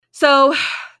So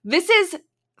this is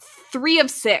 3 of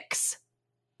 6.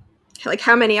 Like,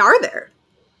 how many are there?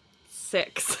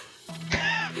 6.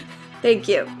 Thank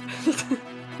you.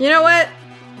 You know what?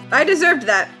 I deserved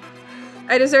that.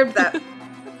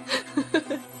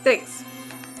 Thanks.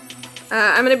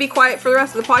 I'm gonna be quiet for the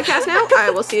rest of the podcast now. I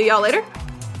will see y'all later.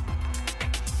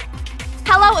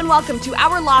 Hello and welcome to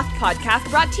Our Lost podcast,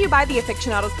 brought to you by the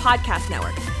Afictionados Podcast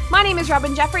Network. My name is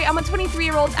Robin Jeffrey. I'm a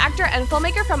 23-year-old actor and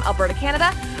filmmaker from Alberta,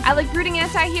 Canada. I like brooding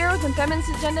anti-heroes and feminist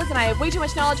agendas, and I have way too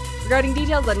much knowledge regarding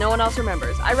details that no one else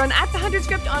remembers. I run at the 100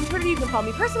 Script on Twitter. You can follow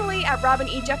me personally at Robin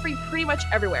E. Jeffrey pretty much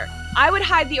everywhere. I would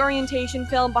hide the orientation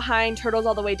film behind Turtles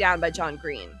All the Way Down by John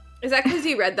Green. Is that because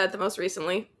you read that the most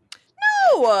recently?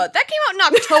 No, that came out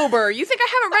in October. You think I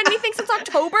haven't read anything since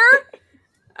October?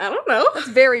 I don't know. That's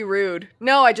very rude.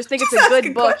 No, I just think it's a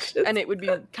good book, questions. and it would be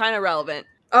kind of relevant.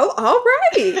 Oh, all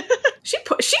right.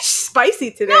 She's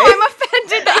spicy today. No, I'm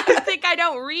offended that you think I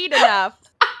don't read enough.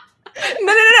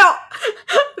 No.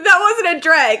 That wasn't a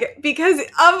drag, because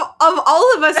of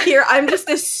all of us here, I'm just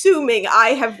assuming I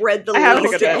have read the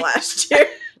least in the last year.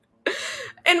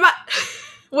 And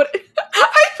what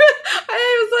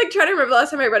I was like trying to remember the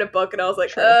last time I read a book, and I was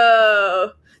like,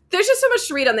 oh, there's just so much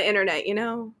to read on the internet, you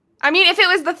know? I mean, if it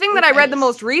was the thing that I read the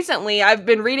most recently, I've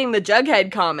been reading the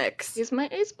Jughead comics. He's my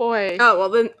ace boy. Oh, well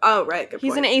then, right, good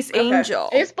He's point. an ace angel.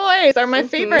 Ace boys are my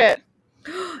favorite.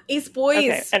 Ace boys.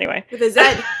 Okay, anyway. With a Z.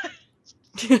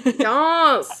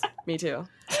 Yes. Me too.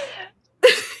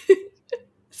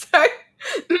 Sorry.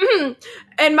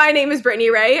 And my name is Brittany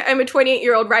Ray. I'm a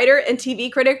 28-year-old writer and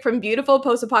TV critic from beautiful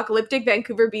post-apocalyptic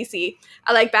Vancouver, BC.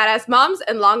 I like badass moms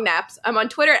and long naps. I'm on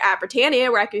Twitter at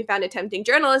Britannia, where I can be found attempting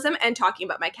journalism and talking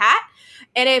about my cat.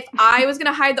 And if I was going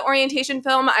to hide the orientation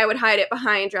film, I would hide it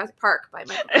behind Jurassic Park by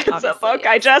Michael. It's a book.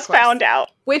 I just found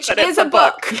out. Which is a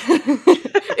book.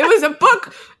 It was a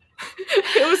book.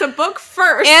 It was a book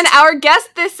first. And our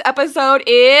guest this episode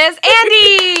is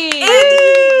Andy!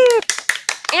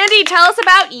 Andy, tell us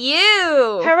about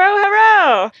you.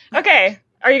 Hello. Okay,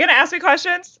 are you going to ask me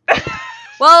questions?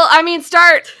 Well, I mean,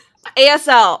 start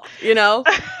ASL, you know?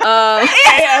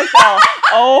 ASL.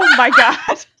 Oh my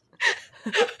god.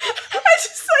 I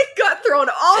just got thrown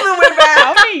all the way back.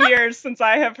 How many years since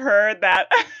I have heard that?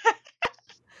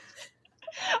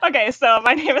 Okay, so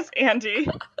my name is Andy.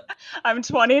 I'm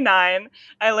 29.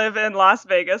 I live in Las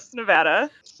Vegas, Nevada.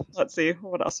 Let's see,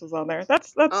 what else was on there?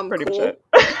 That's pretty much it.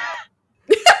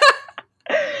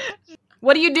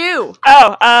 What do you do?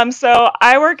 So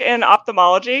I work in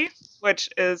ophthalmology, which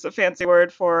is a fancy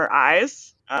word for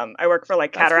eyes. I work for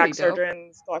cataract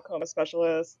surgeons, glaucoma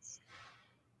specialists.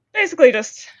 Basically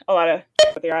just a lot of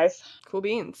with your eyes. Cool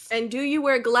beans. And do you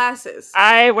wear glasses?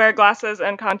 I wear glasses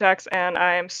and contacts, and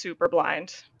I am super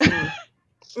blind.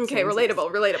 Okay,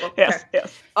 relatable. Yes, okay.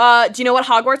 yes. Do you know what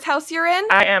Hogwarts house you're in?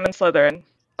 I am in Slytherin.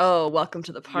 Oh, welcome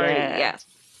to the party. Yeah. Yes.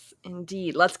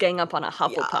 Indeed. Let's gang up on a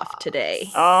Hufflepuff today.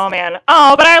 Oh, man.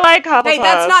 Oh, but I like Hufflepuff. Hey,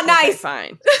 that's not nice. Okay,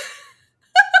 fine.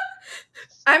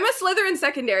 I'm a Slytherin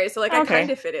secondary, so I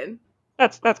kind of fit in.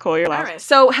 That's cool. You're All last. right.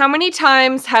 So how many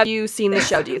times have you seen the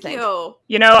show, do you think?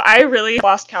 You know, I really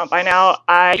lost count by now.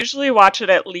 I usually watch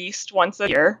it at least once a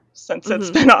year since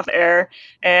it's been off air.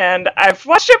 And I've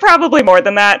watched it probably more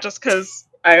than that just because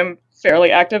I'm fairly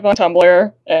active on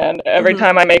Tumblr. And every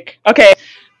time I make... Okay,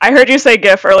 I heard you say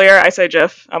GIF earlier. I say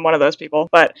GIF. I'm one of those people,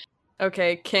 but...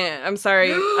 Okay, can't. I'm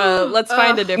sorry. Let's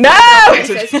find a different... No! It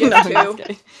says GIF I'm too. just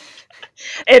kidding.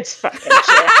 It's fucking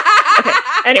shit. Okay,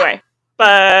 anyway.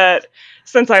 But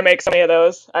since I make so many of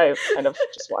those, I kind of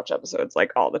just watch episodes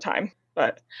all the time.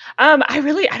 But I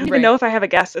don't even know if I have a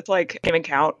guess. It's can't even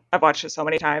count. I've watched it so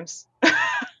many times.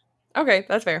 Okay,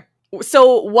 that's fair.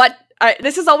 So what,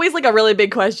 this is always a really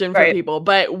big question for people,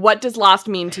 but what does Lost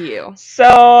mean to you?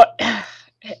 So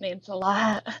it means a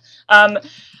lot.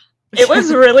 It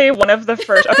was really one of the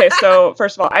first. Okay, so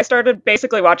first of all, I started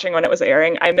basically watching when it was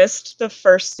airing. I missed the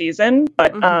first season,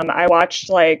 but I watched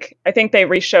I think they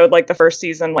reshowed the first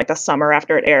season the summer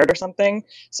after it aired or something.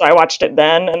 So I watched it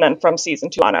then, and then from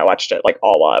season 2 on, I watched it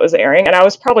all while it was airing. And I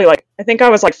was probably I think I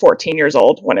was 14 years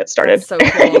old when it started. That's so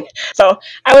cool. So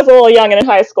I was a little young and in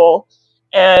high school,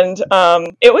 and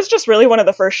it was just really one of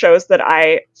the first shows that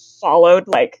I followed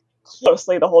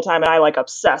closely the whole time, and I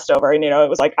obsessed over. And it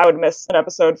was I would miss an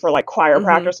episode for choir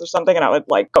practice or something, and I would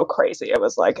go crazy. It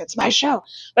was it's my show.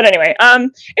 But anyway,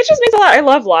 it just means a lot. I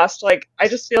love Lost. I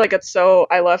just feel it's so.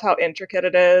 I love how intricate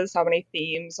it is, how many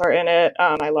themes are in it.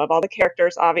 I love all the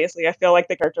characters. Obviously, I feel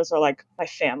the characters are my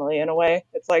family in a way.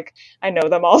 It's I know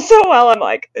them all so well.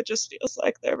 I'm it just feels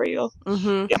like they're real.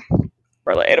 Mm-hmm. Yeah.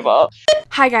 relatable.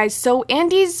 Hi guys, so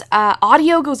Andy's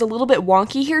audio goes a little bit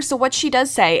wonky here, so what she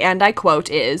does say, and I quote,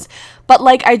 is, "But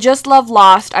like, I just love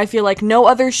Lost. I feel like no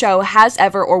other show has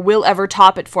ever or will ever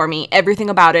top it for me. Everything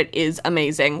about it is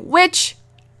amazing," which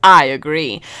I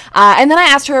agree. And then I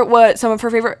asked her what some of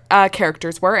her favorite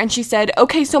characters were, and she said,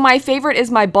 "Okay, so my favorite is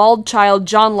my bald child,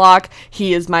 John Locke.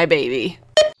 He is my baby."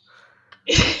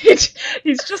 He's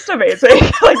just amazing.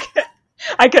 Like,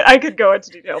 I could go into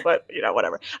detail, but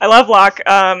whatever. I love Locke.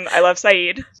 I love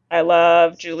Saeed. I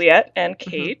love Juliet and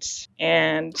Kate,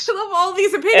 and I love all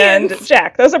these opinions. And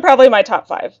Jack. Those are probably my top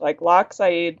 5. Like Locke,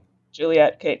 Saeed,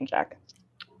 Juliet, Kate, and Jack.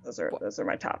 Those are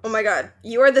my tops. Oh my god.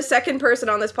 You are the second person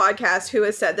on this podcast who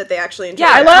has said that they actually enjoy it.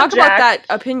 I love Jack. Talk about that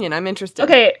opinion. I'm interested.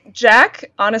 Okay,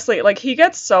 Jack, honestly, like, he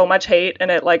gets so much hate and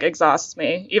it, like, exhausts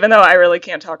me. Even though I really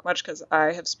can't talk much because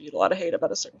I have spewed a lot of hate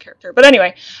about a certain character. But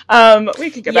anyway, we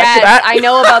can get back to that. I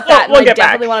know about that. We'll get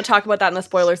definitely want to talk about that in the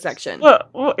spoiler section.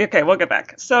 Okay, we'll get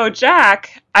back. So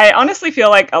Jack, I honestly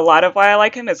feel like a lot of why I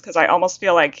like him is because I almost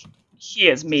feel like he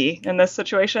is me in this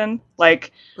situation.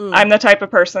 Like, I'm the type of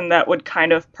person that would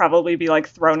kind of probably be, like,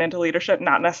 thrown into leadership,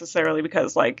 not necessarily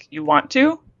because, like, you want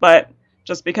to, but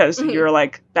just because you're,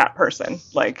 like, that person,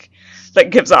 like,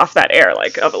 that gives off that air,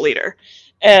 like, of a leader.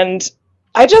 And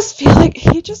I just feel like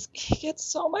he gets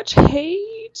so much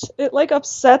hate. It, like,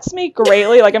 upsets me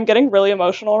greatly. Like, I'm getting really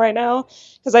emotional right now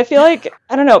because I feel like,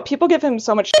 I don't know, people give him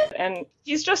so much shit, and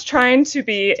he's just trying to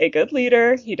be a good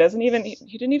leader. He didn't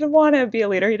even want to be a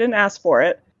leader. He didn't ask for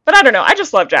it. But I don't know. I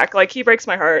just love Jack. Like, he breaks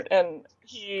my heart, and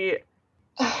he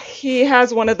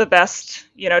has one of the best,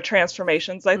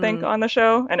 transformations, I think, on the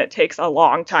show, and it takes a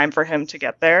long time for him to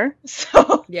get there.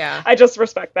 So yeah, I just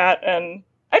respect that, and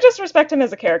I just respect him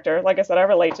as a character. Like I said, I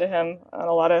relate to him on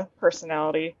a lot of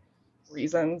personality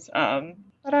reasons.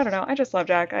 But I don't know. I just love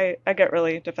Jack. I get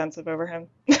really defensive over him.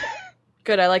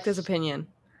 Good. I like this opinion.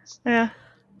 Yeah.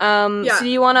 So do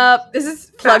you want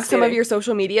to plug some of your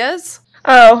social medias?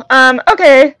 Oh,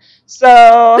 okay.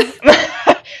 So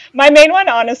my main one,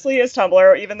 honestly, is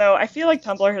Tumblr, even though I feel like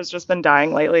Tumblr has just been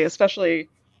dying lately, especially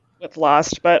with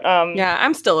Lost. But yeah,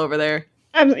 I'm still over there.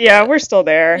 We're still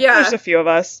there. Yeah. There's a few of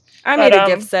us. I made a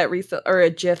GIF set recently.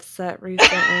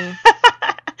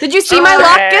 Did you see my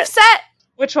Locke GIF set?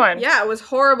 Which one? Yeah, it was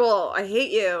horrible. I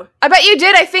hate you. I bet you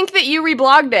did. I think that you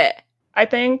reblogged it. I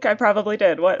think I probably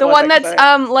did. What? The one that's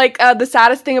the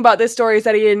saddest thing about this story is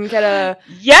that he didn't get a.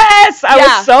 Yes, I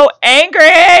was so angry.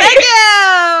 Thank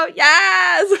you.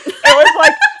 Yes. It was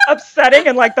like upsetting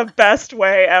in like the best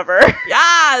way ever.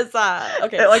 Yes.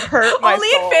 Okay. It like hurt my soul. Only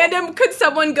in fandom could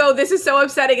someone go, "This is so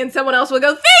upsetting," and someone else will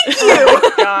go, "Thank you."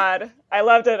 Oh my god, I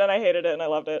loved it and I hated it and I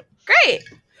loved it. Great.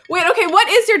 Wait, okay, what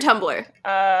is your Tumblr?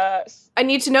 I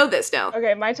need to know this now.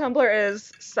 Okay, my Tumblr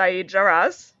is Saeed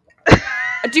Jarrahs.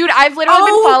 Dude, I've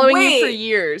literally been following you for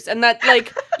years, and that,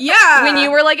 like, yeah, when you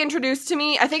were, like, introduced to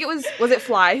me, I think was it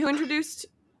Fly who introduced?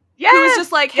 Yeah, who was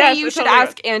just like, hey, you should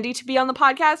ask Andy to be on the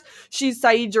podcast. She's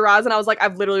Saeed Jarrahs, and I was like,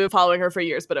 I've literally been following her for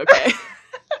years, but okay.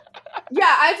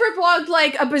 Yeah, I've reblogged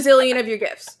like a bazillion of your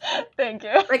GIFs. Thank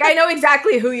you. Like, I know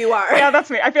exactly who you are. Yeah, that's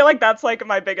me. I feel like that's like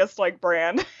my biggest like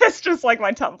brand. It's just like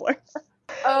my Tumblr.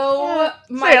 Oh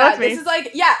my god, this is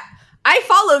like, yeah, I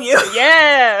follow you.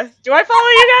 Yeah. Do I follow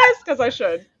you guys? Because I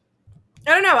should.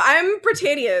 I don't know. I'm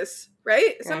Britannius,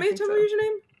 right? Is yeah, that my Tumblr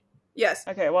username? Yes.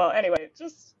 Okay, well, anyway,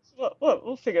 just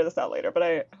we'll figure this out later, but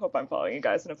I hope I'm following you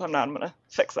guys, and if I'm not, I'm gonna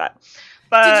fix that.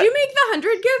 But did you make the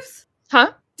 100 GIFs?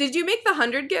 Huh? Did you make the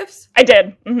 100 GIFs? I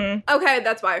did. Mm-hmm. Okay,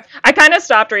 that's why. I kind of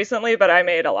stopped recently, but I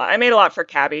made a lot. I made a lot for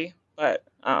Cabby, but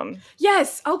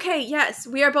Yes. Okay. Yes,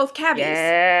 we are both Cabbies.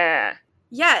 Yeah.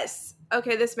 Yes.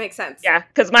 Okay, this makes sense. Yeah,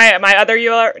 because my other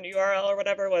URL or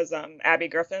whatever was Abby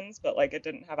Griffins, but like it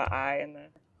didn't have an I in the.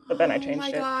 But then I changed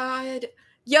it. Oh my god.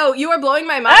 Yo, you are blowing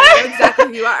my mind. I know exactly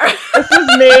who you are. This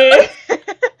is me.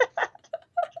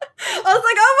 I was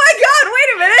like, oh my god, wait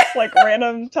a minute. Like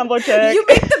random Tumblr tick. You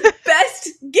make the best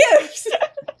GIFs.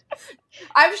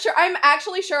 I'm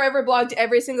actually sure I've reblogged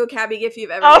every single Cabby GIF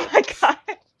you've ever made. Oh my god.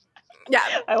 Yeah.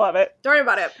 I love it. Don't worry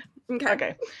about it.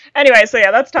 Okay. Anyway, so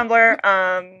yeah, that's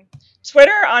Tumblr.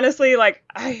 Twitter, honestly, like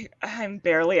I'm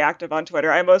barely active on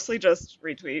Twitter. I mostly just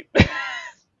retweet.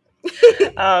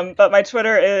 But my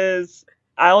Twitter is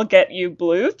I'll Get You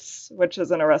Bluths, which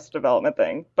is an Arrested Development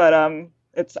thing. But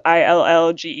it's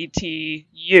ILLGETU,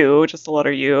 just the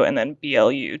letter U, and then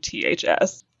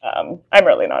BLUTHS. I'm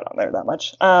really not on there that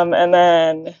much. And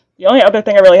then the only other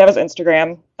thing I really have is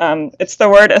Instagram. It's the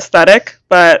word aesthetic,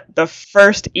 but the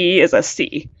first E is a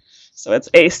C. So it's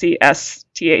ACSTHETIC.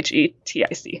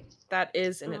 That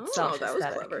is in itself that was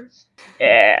clever.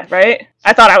 Yeah, right?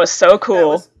 I thought I was so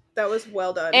cool. That was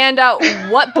well done. And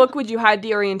what book would you hide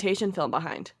the orientation film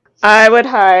behind? I would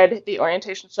hide the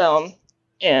orientation film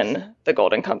in The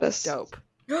Golden Compass. Dope.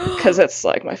 Because it's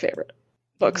like my favorite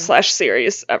book /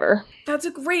 series ever. That's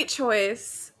a great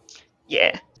choice.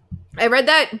 Yeah. I read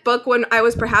that book when I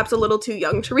was perhaps a little too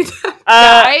young to read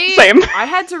that. Same. I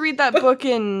had to read that book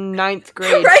in 9th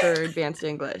grade Right? for advanced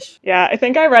English. Yeah, I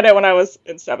think I read it when I was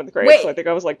in 7th grade, Wait. so I think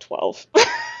I was like 12.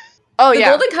 Oh, The yeah.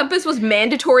 Golden Compass was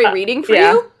mandatory reading for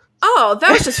yeah. you? Oh, that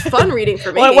was just fun reading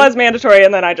for me. Well, it was mandatory,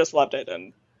 and then I just loved it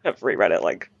and have reread it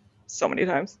like so many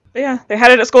times. But yeah, they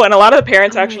had it at school, and a lot of the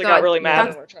parents actually got really mad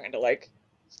and were trying to like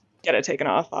get it taken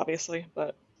off, obviously.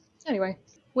 But anyway.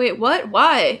 Wait, what?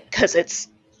 Why? Because it's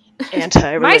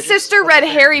anti-religious. My sister read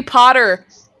Harry Potter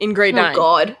in grade 9. Oh,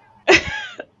 God.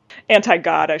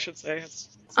 Anti-God, I should say. It's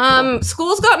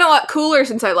School's gotten a lot cooler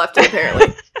since I left it,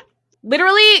 apparently.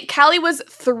 Literally, Callie was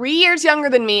 3 years younger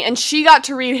than me, and she got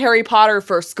to read Harry Potter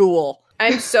for school.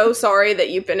 I'm so sorry that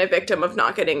you've been a victim of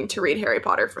not getting to read Harry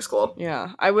Potter for school.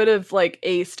 Yeah, I would have, like,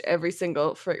 aced every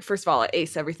single... First of all, I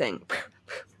aced everything.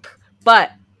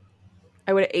 But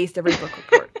I would have aced every book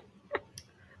report.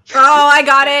 Oh, I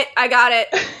got it.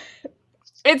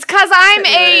 It's because I'm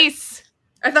ace!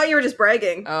 I thought you were just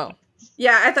bragging. Oh.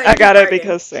 Yeah, I thought you were I got just it bragging.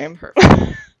 because same.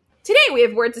 Today we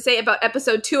have word to say about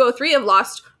episode 203 of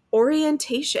Lost,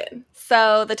 Orientation.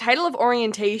 So the title of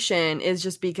Orientation is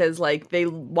just because, like, they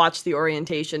watch the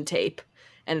orientation tape.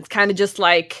 And it's kind of just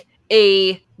like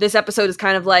this episode is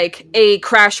kind of like a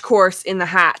crash course in the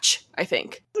hatch, I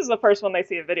think. This is the first one they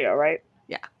see a video, right?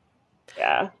 Yeah.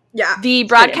 Yeah. Yeah. The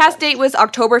broadcast date was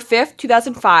October 5th,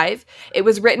 2005. It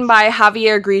was written by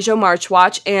Javier Grillo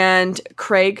Marchwatch and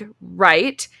Craig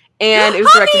Wright. And it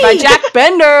was directed by Jack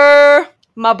Bender.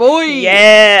 My boy.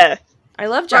 Yeah. I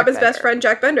love Jack Robin's Bender. best friend,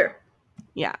 Jack Bender.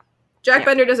 Yeah. Jack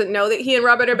Bender doesn't know that he and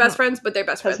Robin are best friends, but they're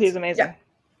best friends. Because he's amazing. Yeah.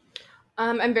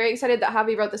 I'm very excited that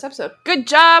Javi wrote this episode. Good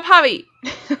job, Javi.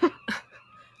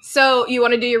 So, you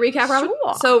want to do your recap, Robin?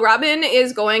 Sure. So, Robin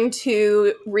is going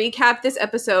to recap this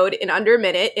episode in under a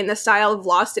minute in the style of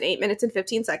Lost in 8 minutes and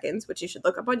 15 seconds, which you should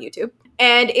look up on YouTube.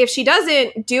 And if she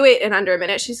doesn't do it in under a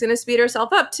minute, she's going to speed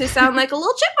herself up to sound like a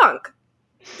little chipmunk.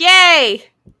 Yay!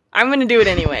 I'm going to do it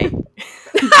anyway.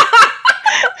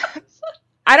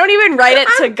 I don't even write it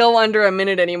to go under a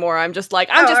minute anymore. I'm just like,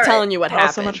 I'm just telling you what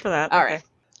happened. So much for that. All Okay.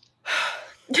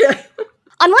 right.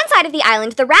 On one side of the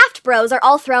island, the raft bros are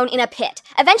all thrown in a pit.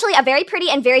 Eventually, a very pretty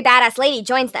and very badass lady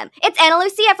joins them. It's Ana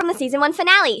Lucia from the season 1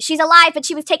 finale. She's alive, but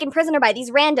she was taken prisoner by these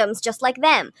randoms just like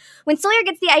them. When Sawyer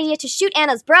gets the idea to shoot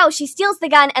Anna's bro, she steals the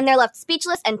gun and they're left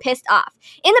speechless and pissed off.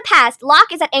 In the past,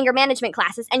 Locke is at anger management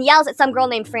classes and yells at some girl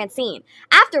named Francine.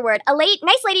 Afterward, a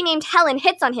nice lady named Helen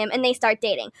hits on him and they start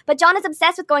dating. But John is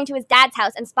obsessed with going to his dad's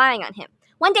house and spying on him.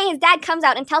 One day his dad comes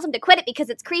out and tells him to quit it because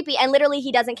it's creepy and literally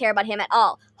he doesn't care about him at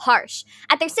all. Harsh.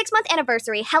 At their 6-month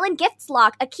anniversary, Helen gifts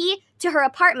Locke a key to her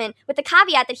apartment with the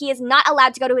caveat that he is not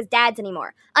allowed to go to his dad's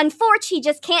anymore. Unfortunately, he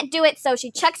just can't do it, so she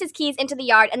chucks his keys into the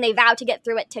yard and they vow to get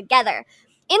through it together.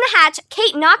 In the hatch,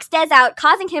 Kate knocks Des out,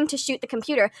 causing him to shoot the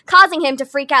computer, causing him to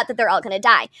freak out that they're all gonna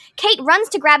die. Kate runs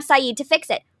to grab Sayid to fix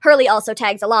it. Hurley also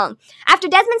tags along. After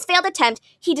Desmond's failed attempt,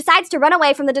 he decides to run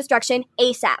away from the destruction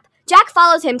ASAP. Jack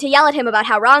follows him to yell at him about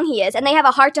how wrong he is, and they have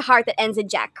a heart-to-heart that ends in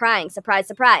Jack crying. Surprise,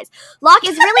 surprise. Locke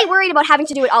is really worried about having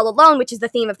to do it all alone, which is the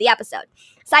theme of the episode.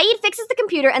 Sayid fixes the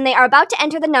computer, and they are about to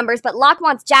enter the numbers, but Locke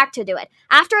wants Jack to do it.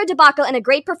 After a debacle and a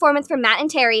great performance from Matt and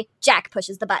Terry, Jack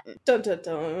pushes the button. Dun, dun,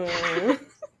 dun.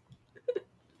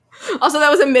 Also,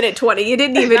 that was a minute 20. You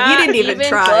didn't even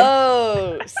try.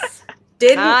 Close.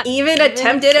 Didn't even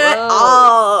attempt it at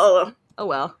all. Oh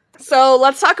well. So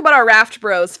let's talk about our raft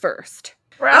bros first.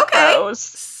 Okay.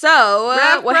 So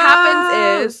what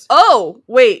happens is, oh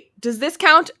wait, does this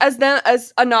count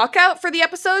as a knockout for the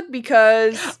episode?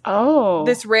 Because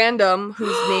this random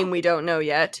whose name we don't know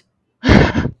yet,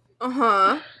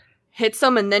 hits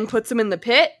him and then puts him in the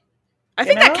pit. I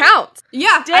think that counts.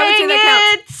 Yeah, Dang I would say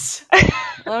that counts.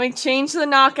 Let me change the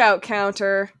knockout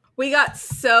counter. We got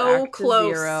so Back to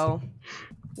close. 0.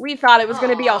 We thought it was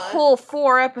going to be a whole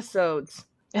 4 episodes.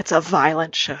 It's a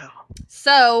violent show.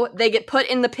 So they get put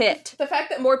in the pit. The fact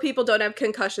that more people don't have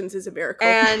concussions is a miracle.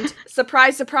 And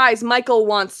surprise, surprise, Michael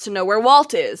wants to know where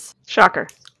Walt is. Shocker.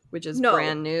 Which is No.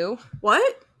 brand new.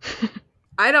 What?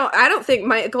 I don't think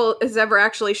Michael has ever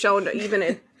actually shown even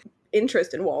an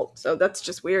interest in Walt, so that's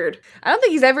just weird. I don't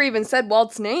think he's ever even said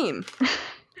Walt's name.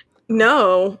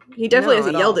 No, he definitely No,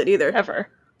 hasn't at yelled all. it either. Ever.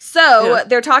 So Yeah.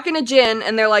 they're talking to Jin,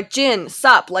 and they're like, Jin,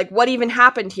 sup? Like, what even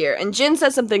happened here? And Jin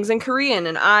says some things in Korean,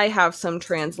 and I have some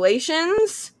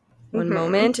translations. One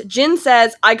moment. Jin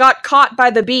says, I got caught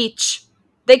by the beach.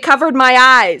 They covered my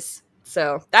eyes.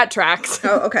 So that tracks.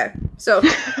 Oh, okay. So,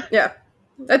 yeah.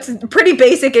 That's pretty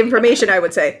basic information, I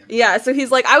would say. Yeah, so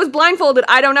he's like, I was blindfolded,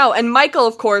 I don't know. And Michael,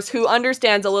 of course, who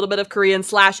understands a little bit of Korean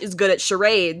 / is good at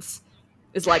charades,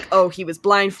 is like, oh, he was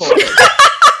blindfolded. He's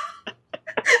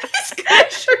good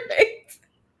at charades.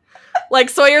 Like,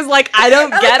 Sawyer's like, I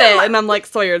don't get it. And I'm like,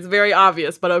 Sawyer, it's very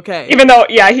obvious, but okay. Even though,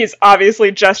 yeah, he's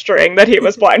obviously gesturing that he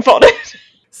was blindfolded.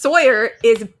 Sawyer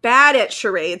is bad at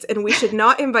charades, and we should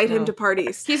not invite him to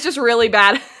parties. He's just really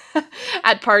bad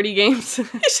at party games.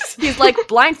 He's like,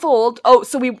 blindfold. Oh,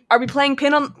 so are we playing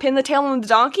pin the tail on the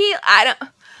donkey? I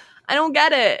don't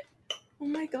get it. Oh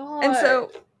my god. And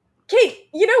so, Kate,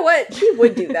 you know what? He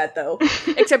would do that though.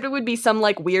 except it would be some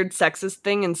like weird sexist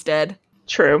thing instead.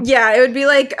 True. Yeah, it would be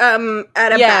like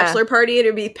at a bachelor party, it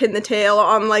would be pin the tail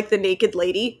on like the naked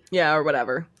lady. Yeah, or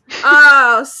whatever.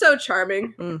 Oh, so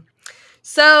charming.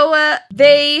 So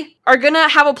they are gonna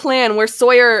have a plan where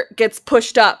Sawyer gets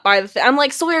pushed up by the thing. I'm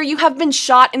like, Sawyer, you have been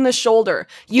shot in the shoulder.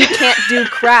 You can't do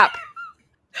crap.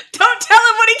 Don't tell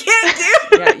him what he can't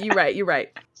do. Yeah, you're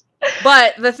right.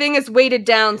 But the thing is weighted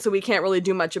down, so we can't really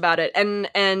do much about it. And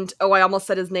I almost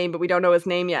said his name, but we don't know his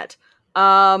name yet.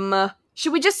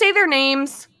 Should we just say their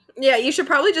names? Yeah, you should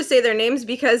probably just say their names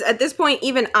because at this point,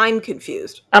 even I'm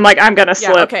confused. I'm like, I'm gonna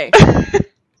slip. Yeah, okay.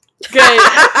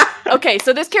 Good. Okay,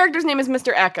 so this character's name is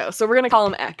Mr. Echo, so we're gonna call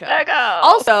him Echo. Echo!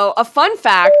 Also, a fun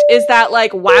fact is that,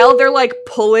 like, while they're, like,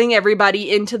 pulling everybody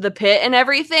into the pit and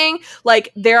everything,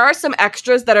 like, there are some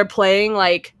extras that are playing,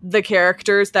 like, the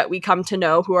characters that we come to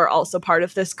know who are also part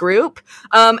of this group.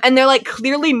 And they're, like,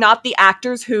 clearly not the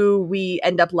actors who we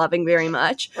end up loving very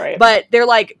much. Right. But they're,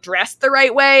 like, dressed the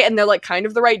right way, and they're, like, kind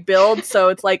of the right build, so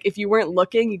it's like, if you weren't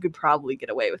looking, you could probably get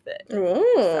away with it.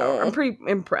 So I'm pretty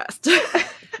impressed.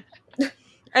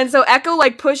 And so Echo,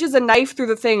 like, pushes a knife through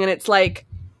the thing, and it's like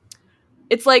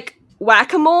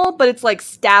whack-a-mole, but it's like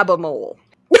stab-a-mole.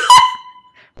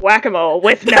 Whack-a-mole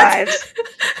with knives.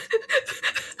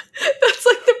 That's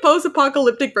like the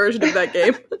post-apocalyptic version of that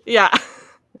game. Yeah.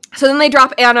 So then they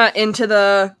drop Anna into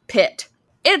the pit.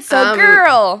 It's a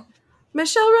girl!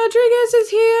 Michelle Rodriguez is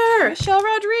here! Michelle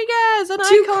Rodriguez, an to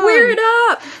icon! queer it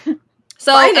up!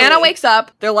 So Finally. Anna wakes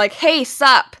up, they're like, hey,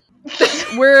 sup?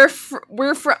 We're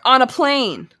on a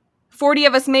plane. 40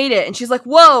 of us made it. And she's like,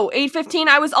 whoa, 8:15,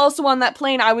 I was also on that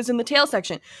plane. I was in the tail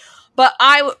section. But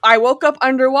I woke up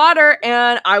underwater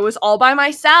and I was all by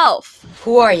myself.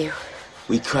 Who are you?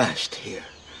 We crashed here.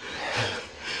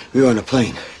 We were on a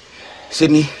plane.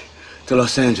 Sydney to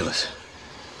Los Angeles.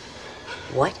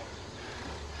 What?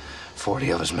 40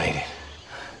 of us made it.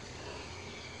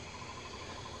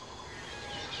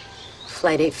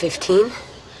 Flight 815?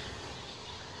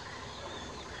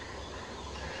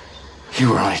 You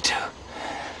were on it too.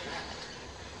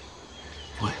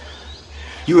 What?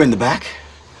 You were in the back?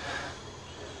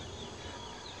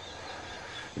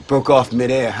 It broke off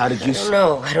midair. How did you...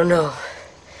 I don't know.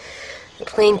 The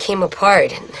plane came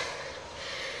apart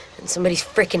and somebody's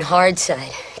freaking hard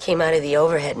side came out of the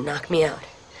overhead and knocked me out.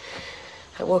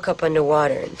 I woke up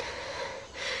underwater and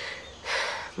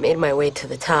made my way to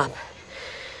the top.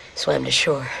 Swam to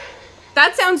shore.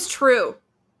 That sounds true.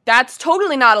 That's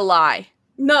totally not a lie.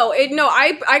 No,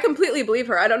 I completely believe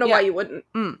her. I don't know why you wouldn't.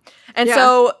 And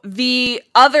so the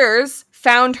others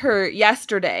found her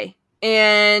yesterday,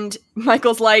 and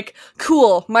Michael's like,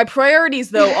 cool, my priorities,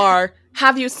 though, are,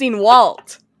 have you seen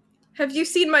Walt? Have you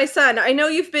seen my son? I know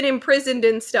you've been imprisoned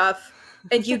and stuff,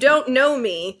 and you don't know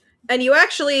me, and you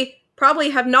actually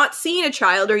probably have not seen a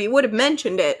child, or you would have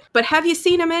mentioned it, but have you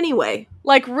seen him anyway?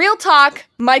 Like, real talk,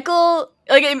 Michael,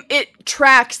 like, it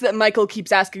tracks that Michael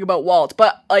keeps asking about Walt,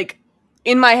 but, like,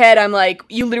 in my head, I'm like,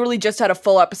 you literally just had a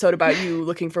full episode about you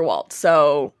looking for Walt,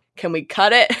 so can we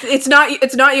cut it? It's not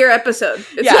your episode.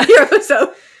 It's not your episode.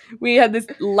 We had this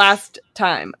last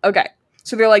time. Okay.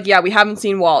 So they're like, yeah, we haven't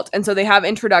seen Walt. And so they have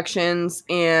introductions,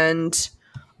 and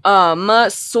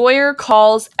Sawyer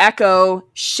calls Echo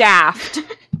Shaft,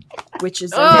 which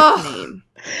is a nickname.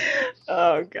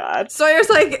 Oh, God. Sawyer's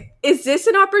like, is this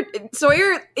an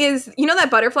Sawyer is, you know that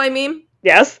butterfly meme?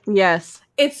 Yes? Yes.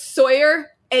 It's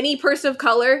Sawyer, any person of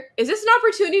color. Is this an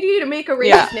opportunity to make a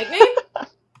racist nickname?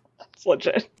 It's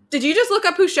legit. Did you just look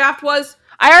up who Shaft was?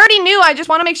 I already knew. I just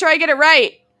want to make sure I get it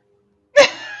right.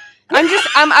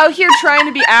 I'm out here trying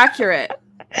to be accurate.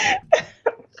 I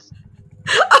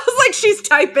was like, she's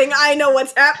typing. I know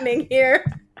what's happening here.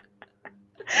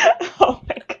 Oh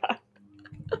my god.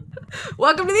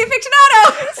 Welcome to the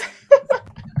Afictionados!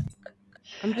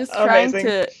 I'm just trying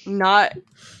to not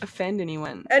offend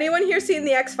anyone. Anyone here seen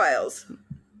the X-Files?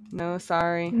 No,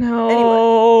 sorry. No.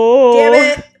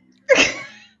 Anyway. Damn it.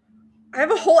 I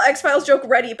have a whole X-Files joke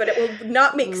ready, but it will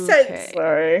not make sense.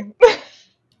 Sorry.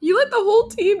 You let the whole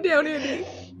team down, Andy.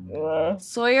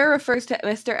 Sawyer refers to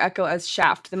Mr. Echo as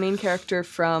Shaft, the main character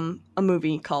from a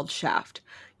movie called Shaft.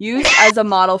 Used as a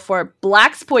model for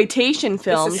blaxploitation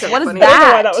films. So what funny. is I don't know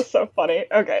why that? that was so funny.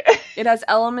 Okay. It has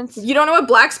elements. You don't know what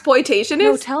blaxploitation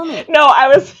No, is? tell me. No, I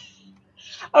was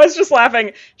just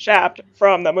laughing. Shaft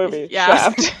from the movie. Yeah.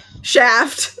 Shaft.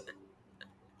 Shaft.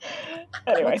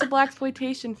 Anyway. What's a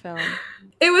blaxploitation film?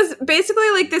 It was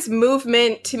basically like this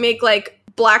movement to make like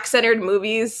black-centered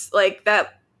movies like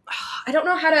that. I don't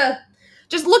know how to.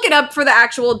 Just look it up for the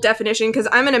actual definition because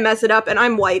I'm gonna mess it up and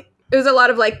I'm white. It was a lot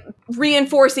of like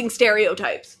reinforcing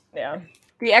stereotypes. Yeah.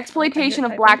 The exploitation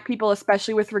of black people,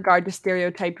 especially with regard to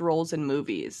stereotyped roles in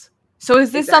movies. So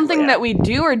is this something that we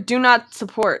do or do not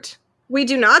support? We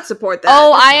do not support that.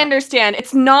 Oh, I understand.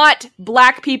 It's not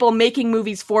black people making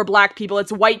movies for black people.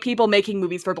 It's white people making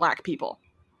movies for black people.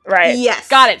 Right. Yes.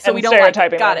 Got it. So And we don't like it.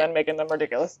 stereotyping Got them it. and making them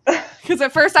ridiculous. Because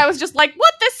at first I was just like,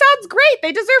 what? This sounds great.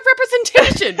 They deserve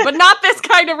representation, but not this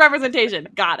kind of representation.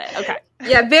 Got it. Okay.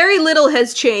 Yeah, very little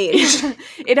has changed.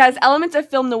 It has elements of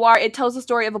film noir. It tells the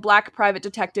story of a black private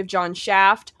detective, John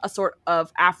Shaft, a sort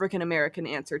of African-American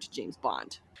answer to James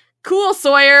Bond. Cool,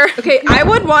 Sawyer. Okay, I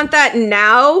would want that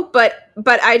now, but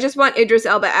I just want Idris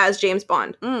Elba as James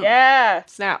Bond. Yeah.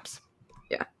 Snaps.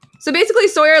 So basically,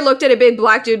 Sawyer looked at a big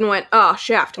black dude and went, "Oh,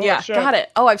 Shaft." Yeah, sure. got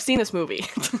it. Oh, I've seen this movie.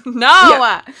 No!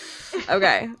 Yeah.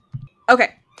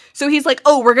 Okay. So he's like,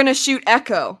 oh, we're gonna shoot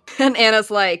Echo. And Anna's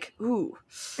like, ooh,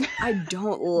 I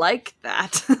don't like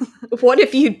that. What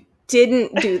if you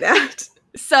didn't do that?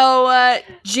 So,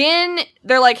 Jin,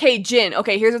 they're like, hey, Jin,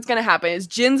 okay, here's what's gonna happen, is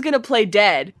Jin's gonna play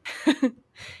dead.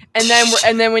 and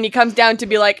then when he comes down to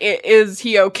be like, is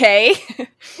he okay?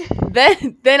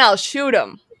 then I'll shoot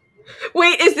him.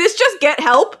 Wait, is this just Get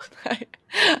Help?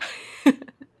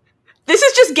 This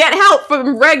is just Get Help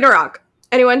from Ragnarok.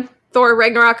 Anyone? Thor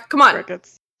Ragnarok? Come on.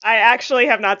 Crickets. I actually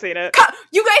have not seen it.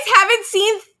 You guys haven't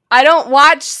seen... I don't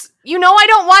watch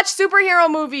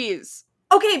superhero movies.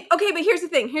 Okay, but here's the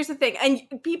thing.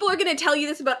 And people are going to tell you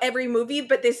this about every movie,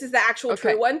 but this is the actual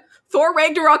true one. Thor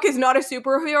Ragnarok is not a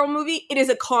superhero movie. It is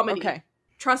a comedy. Okay.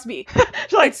 Trust me.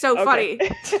 Like, It's so okay. funny.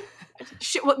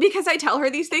 Because I tell her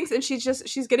these things and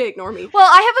she's gonna ignore me. Well,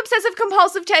 I have obsessive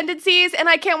compulsive tendencies and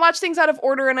I can't watch things out of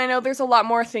order, and I know there's a lot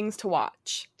more things to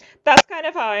watch. That's kind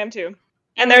of how I am too.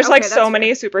 And there's Okay, like that's so fair.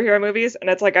 many superhero movies,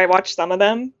 and it's like I watch some of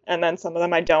them, and then some of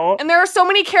them I don't. And there are so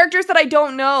many characters that I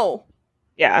don't know.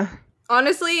 Yeah.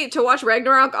 Honestly, to watch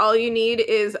Ragnarok, all you need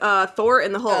is Thor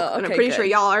and the Hulk. Oh, And I'm okay, pretty good. sure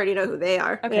y'all already know who they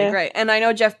are. Okay, Yeah. great. And I know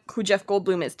who Jeff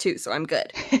Goldblum is too, so I'm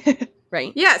good.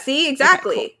 Right? Yeah, see?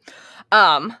 Exactly. Okay,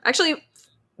 Actually,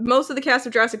 most of the cast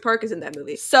of Jurassic Park is in that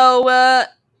movie. So,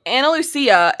 Anna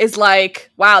Lucia is like,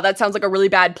 wow, that sounds like a really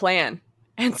bad plan.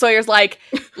 And Sawyer's like,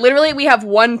 literally, we have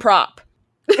one prop.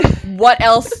 What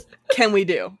else can we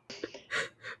do?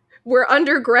 We're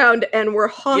underground and we're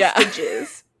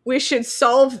hostages. We should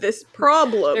solve this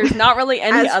problem There's not really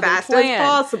any as other fast plan. as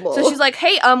possible. So she's like,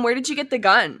 hey, where did you get the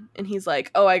gun? And he's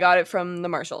like, oh, I got it from the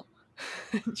marshal.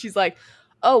 She's like,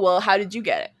 oh, well, how did you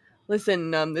get it?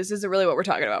 Listen, this isn't really what we're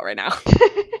talking about right now.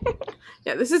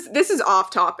 Yeah, this is off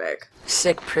topic.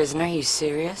 Sick prisoner, you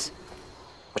serious?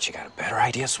 What, you got a better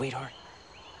idea, sweetheart?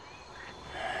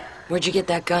 Where'd you get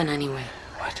that gun anyway?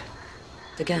 What?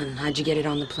 The gun, how'd you get it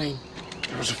on the plane?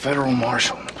 There was a federal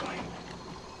marshal on the plane.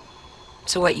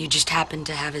 So what, you just happened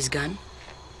to have his gun?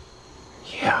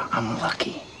 Yeah, I'm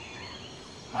lucky.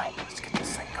 Mike, let's get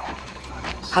this thing going.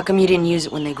 How come you didn't use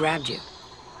it when they grabbed you?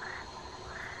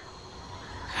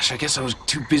 Gosh, I guess I was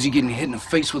too busy getting hit in the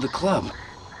face with a club.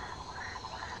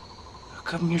 How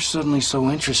come you're suddenly so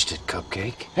interested,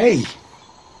 Cupcake? Hey!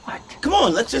 What? Come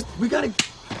on, we gotta...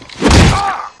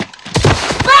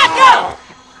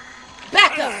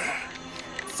 Back up!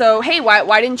 So, hey,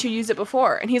 why didn't you use it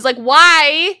before? And he's like,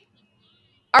 why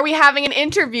are we having an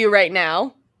interview right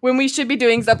now when we should be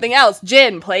doing something else?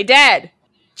 Jin, play dead.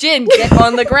 Jin, get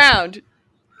on the ground.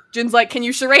 Jin's like, can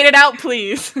you charade it out,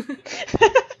 please?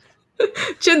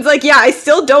 Jin's like, yeah, I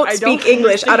still don't speak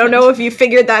English. I don't know if you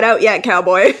figured that out yet,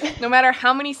 cowboy. No matter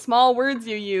how many small words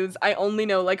you use, I only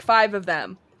know like 5 of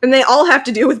them. And they all have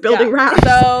to do with building rafts.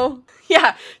 So,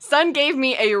 yeah, Sun gave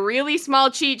me a really small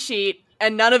cheat sheet,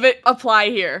 and none of it apply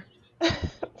here.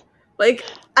 Like,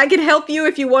 I can help you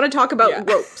if you want to talk about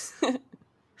ropes.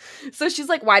 So she's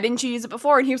like, why didn't you use it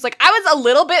before? And he was like, I was a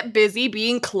little bit busy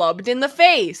being clubbed in the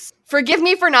face. Forgive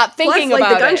me for not thinking Plus,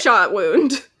 about the gunshot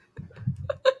wound.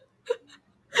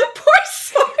 Poor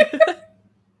Sawyer.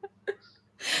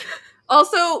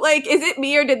 Also, like, is it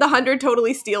me or did the 100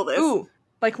 totally steal this? Ooh,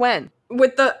 like when?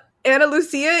 With the Ana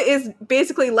Lucia is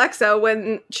basically Lexa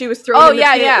when she was thrown in the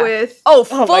pit with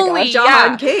fully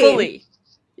John Kane. Fully.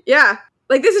 Yeah.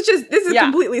 Like, this is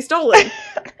completely stolen.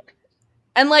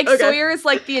 And, like, Sawyer is,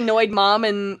 like, the annoyed mom,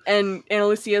 and Ana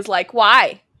Lucia is like,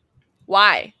 why?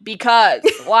 Why? Because.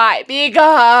 Why?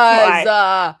 Because.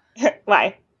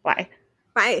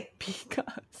 Why?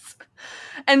 Because.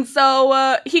 And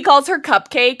so, he calls her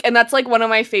Cupcake, and that's, like, one of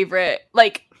my favorite,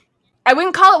 like, I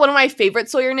wouldn't call it one of my favorite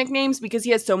Sawyer nicknames because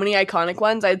he has so many iconic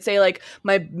ones. I'd say, like,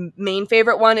 my main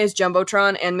favorite one is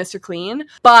Jumbotron and Mr. Clean.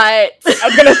 But I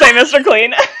was gonna say Mr.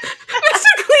 Clean.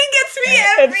 Mr. Clean gets me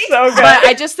every It's so good. But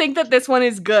I just think that this one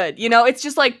is good. You know, it's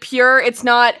just, like, pure. It's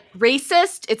not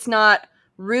racist. It's not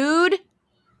rude.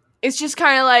 It's just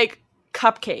kind of like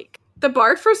Cupcake. The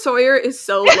bar for Sawyer is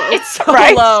so low. It's so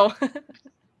low.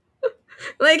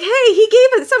 Like, hey, he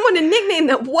gave someone a nickname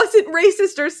that wasn't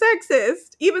racist or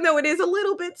sexist, even though it is a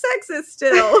little bit sexist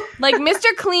still. Like,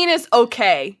 Mr. Clean is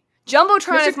okay.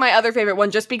 Jumbotron is my other favorite one,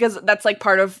 just because that's, like,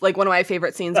 part of, like, one of my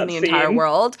favorite scenes in the entire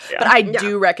world. Yeah. But I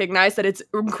do recognize that it's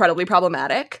incredibly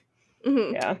problematic.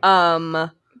 Mm-hmm. Yeah.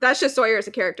 That's just Sawyer as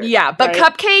a character. Yeah, but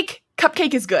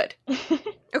Cupcake is good.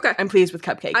 Okay. I'm pleased with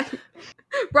Cupcake.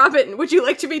 Robin, would you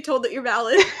like to be told that you're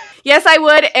valid? Yes, I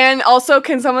would. And also,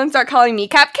 can someone start calling me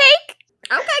Cupcake?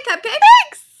 Okay, Cupcake.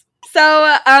 Thanks!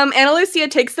 So, Ana Lucia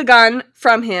takes the gun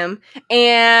from him,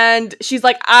 and she's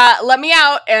like, let me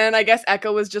out. And I guess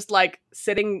Echo was just, like,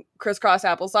 sitting crisscross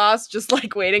applesauce, just,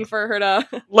 like, waiting for her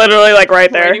to... Literally, like, right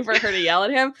there. Waiting for her to yell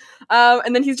at him.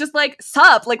 And then he's just like,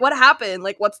 sup? Like, what happened?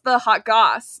 Like, what's the hot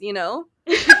goss, you know?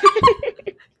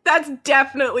 That's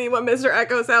definitely what Mr.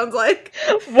 Echo sounds like.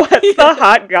 What's the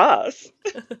hot goss?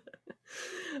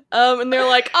 And they're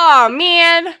like, oh,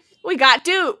 man, we got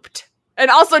duped. And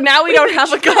also, now we don't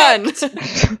have a gun.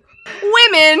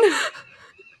 Women.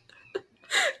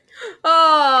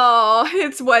 Oh,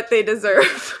 it's what they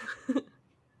deserve.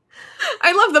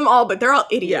 I love them all, but they're all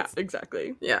idiots. Yeah,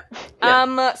 exactly. Yeah.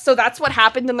 So that's what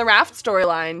happened in the Raft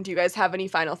storyline. Do you guys have any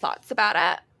final thoughts about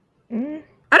it?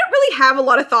 I don't really have a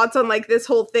lot of thoughts on, like, this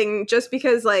whole thing, just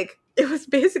because, like, it was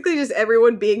basically just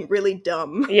everyone being really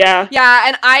dumb. Yeah. Yeah,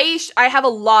 and I have a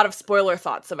lot of spoiler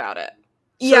thoughts about it.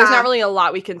 So there's not really a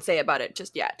lot we can say about it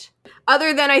just yet.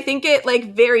 Other than I think it,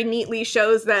 like, very neatly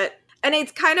shows that, and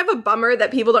it's kind of a bummer that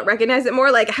people don't recognize it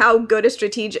more, like, how good a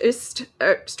strategist?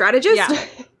 Yeah.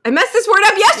 I messed this word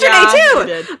up yesterday, too! You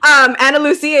did. Ana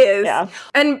Lucia is. Yeah.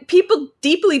 And people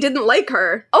deeply didn't like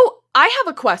her. Oh, I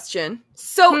have a question.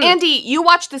 So, Andy, you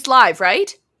watched this live,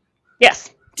 right?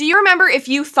 Yes. Do you remember if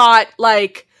you thought,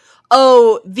 like,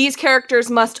 oh, these characters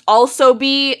must also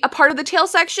be a part of the tail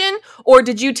section? Or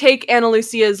did you take Ana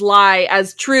Lucia's lie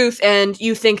as truth and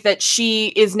you think that she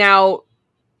is now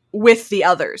with the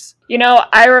others? You know,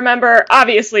 I remember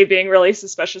obviously being really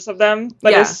suspicious of them,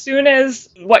 but as soon as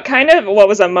what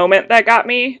was a moment that got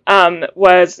me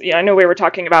was, you know, I know we were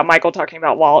talking about Michael talking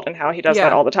about Walt and how he does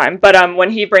that all the time, but when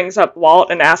he brings up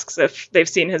Walt and asks if they've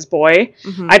seen his boy,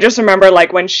 I just remember,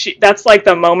 like, when that's like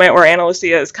the moment where Ana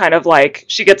Lucia is kind of like,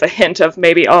 she gets a hint of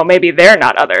maybe they're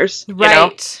not others, you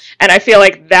know? And I feel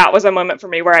like that was a moment for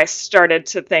me where I started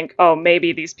to think, oh,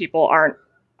 maybe these people aren't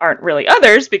really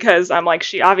others, because I'm like,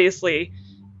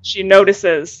 she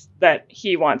notices that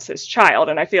he wants his child,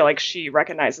 and I feel like she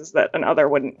recognizes that an other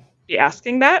wouldn't be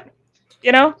asking that,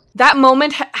 you know? That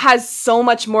moment has so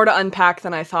much more to unpack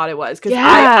than I thought it was, because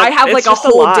I have, like, a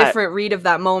whole different read of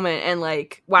that moment, and,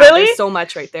 like, wow, there's so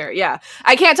much right there. Yeah.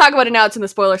 I can't talk about it now, it's in the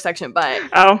spoiler section, but...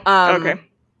 okay.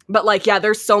 But, like, yeah,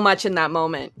 there's so much in that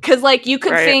moment. Because, like, you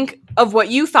could think of what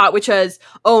you thought, which was,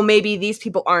 oh, maybe these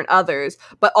people aren't others.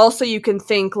 But also you can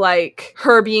think, like,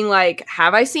 her being like,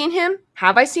 have I seen him?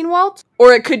 Have I seen Walt?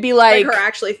 Or it could be like... Like her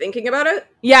actually thinking about it?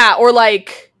 Yeah, or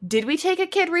like, did we take a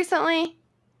kid recently?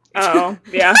 Oh,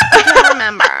 yeah. I can't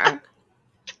remember.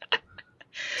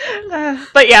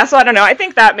 But yeah, so I don't know. I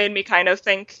think that made me kind of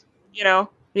think, you know,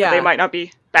 they might not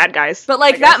be bad guys. But,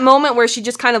 like, that moment where she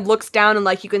just kind of looks down and,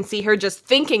 like, you can see her just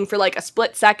thinking for, like, a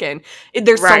split second.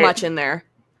 There's so much in there.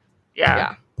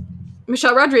 Yeah.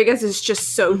 Michelle Rodriguez is just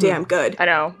so damn good. I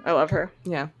know. I love her.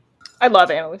 Yeah. I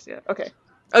love Ana Lucia. Okay.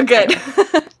 Oh, good.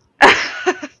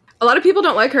 A lot of people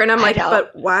don't like her, and I'm like,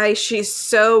 but why? She's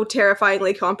so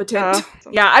terrifyingly competent.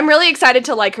 Yeah, I'm really excited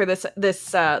to like her this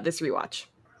rewatch.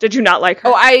 Did you not like her?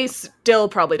 Oh, I still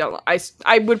probably don't.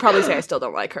 I would probably say I still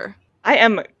don't like her. I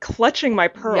am clutching my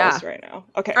pearls right now.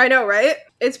 Okay. I know, right?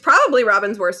 It's probably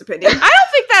Robin's worst opinion. I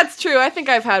don't think that's true. I think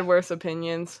I've had worse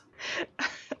opinions.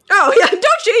 Oh, yeah, don't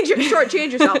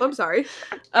shortchange yourself. I'm sorry.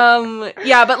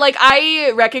 Yeah, but, like,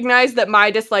 I recognize that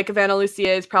my dislike of Ana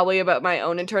Lucia is probably about my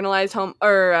own internalized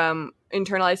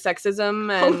internalized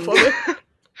sexism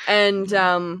And,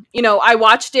 I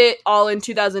watched it all in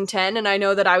 2010, and I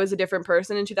know that I was a different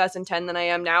person in 2010 than I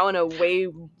am now, and a way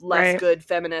less good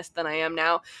feminist than I am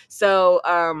now. So,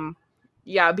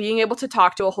 being able to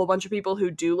talk to a whole bunch of people who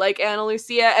do like Ana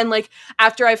Lucia, and, like,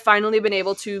 after I've finally been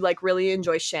able to, like, really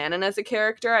enjoy Shannon as a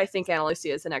character, I think Ana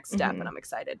Lucia is the next step, and I'm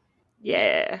excited.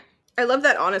 Yeah. I love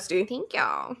that honesty. Thank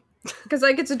y'all. Because,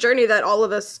 like, it's a journey that all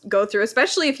of us go through,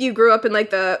 especially if you grew up in,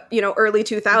 like, the, early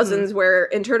 2000s where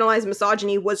internalized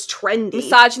misogyny was trendy.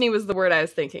 Misogyny was the word I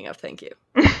was thinking of. Thank you.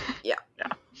 Yeah.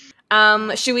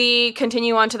 Should we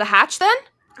continue on to the hatch then?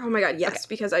 Oh my god, yes,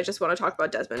 because I just want to talk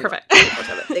about Desmond. Perfect.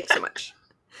 Thanks so much.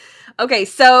 Okay,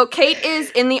 so Kate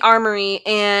is in the armory,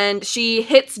 and she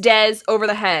hits Des over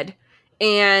the head,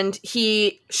 and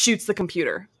he shoots the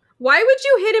computer. Why would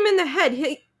you hit him in the head?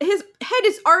 His head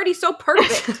is already so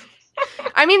perfect.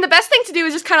 I mean, the best thing to do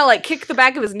is just kind of, like, kick the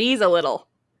back of his knees a little.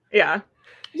 Yeah.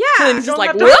 Yeah. And just, Don't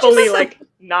like, have to fully, like,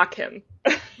 knock him.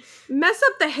 Mess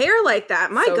up the hair like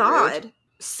that. My So god. rude.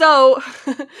 So,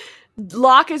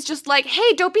 Locke is just like,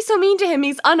 hey, don't be so mean to him.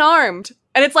 He's unarmed.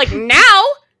 And it's like, now?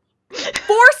 4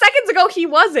 seconds ago, he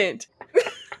wasn't.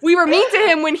 We were mean to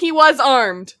him when he was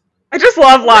armed. I just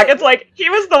love Locke. It's like, he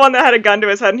was the one that had a gun to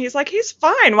his head, and he's like, he's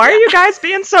fine. Why are you guys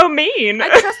being so mean? I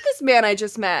trust this man I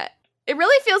just met. It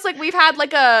really feels like we've had,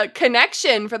 like, a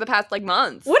connection for the past, like,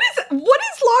 months. What is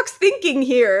Locke's thinking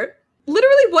here?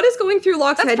 Literally, what is going through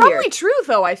Locke's head here? That's probably true,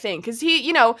 though, I think. Because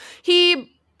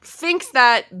he thinks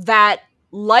that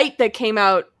light that came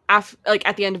out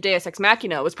at the end of Deus Ex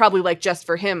Machina was probably, like, just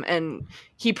for him. And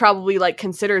he probably, like,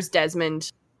 considers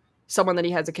Desmond someone that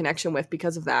he has a connection with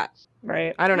because of that.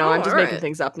 Right. I don't know. Oh, I'm just all making right.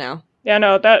 things up now. Yeah,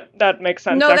 no, that makes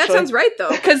sense, No, actually. that sounds right,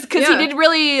 though. Because he did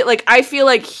really, like, I feel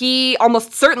like he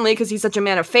almost certainly, because he's such a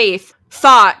man of faith,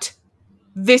 thought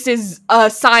this is a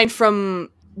sign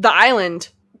from the island.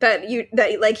 That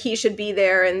he should be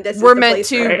there, and this We're is the meant place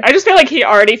to- for him. Right. I just feel like he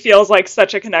already feels like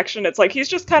such a connection. It's like, he's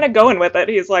just kind of going with it.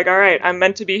 He's like, all right, I'm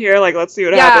meant to be here. Like, let's see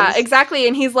what happens. Yeah, exactly.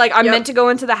 And he's like, I'm meant to go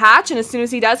into the hatch. And as soon as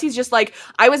he does, he's just like,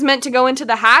 I was meant to go into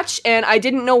the hatch, and I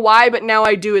didn't know why, but now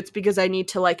I do. It's because I need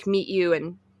to, like, meet you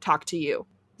and talk to you.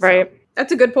 Right.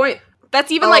 That's a good point.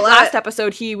 That's even, Oh, like, that- last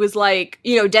episode, he was like,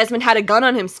 Desmond had a gun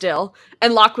on him still.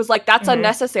 And Locke was like, that's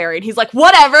unnecessary. And he's like,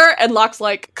 whatever. And Locke's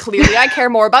like, clearly I care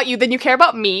more about you than you care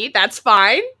about me. That's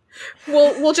fine.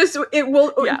 We'll just baby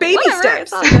whatever, steps.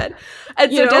 it's all good.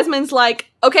 And so You know? Desmond's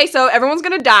like, okay, so everyone's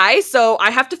gonna die, so I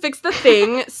have to fix the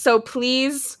thing, so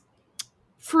please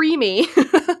free me.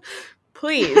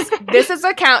 Please. This is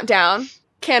a countdown.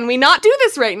 Can we not do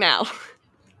this right now?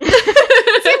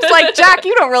 Seems like, Jack,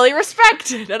 you don't really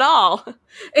respect it at all.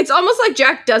 It's almost like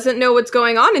Jack doesn't know what's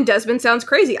going on, and Desmond sounds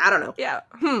crazy. I don't know. Yeah.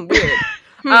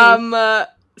 Weird.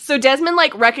 So Desmond,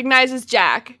 like, recognizes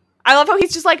Jack. I love how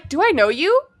he's just like, do I know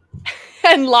you?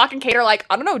 And Locke and Kate are like,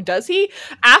 I don't know, does he?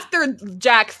 After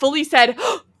Jack fully said,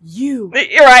 you.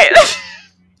 You're right.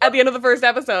 At the end of the first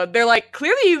episode. They're like,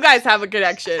 clearly you guys have a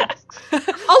connection.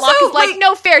 Also, Locke is like,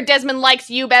 no fair, Desmond likes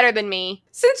you better than me.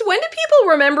 Since when do people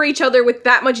remember each other with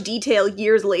that much detail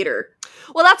years later?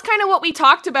 Well, that's kind of what we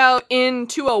talked about in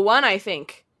 201, I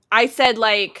think. I said,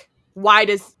 like, why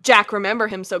does Jack remember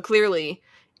him so clearly?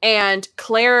 And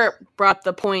Claire brought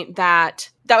the point that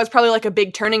was probably, like, a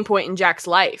big turning point in Jack's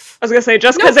life. I was gonna say,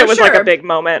 just because it was like a big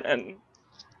moment,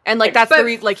 And, like, that's the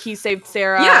reason, like, he saved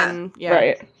Sarah. Yeah. And, yeah.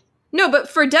 Right. No, but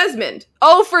for Desmond.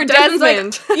 Oh, for Desmond's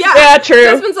Desmond. like, yeah. Yeah, true.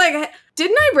 Desmond's like,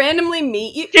 didn't I randomly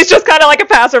meet you? He's just kind of like a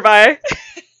passerby.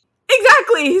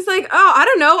 Exactly. He's like, oh, I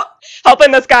don't know.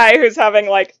 Helping this guy who's having,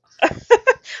 like,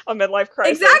 a midlife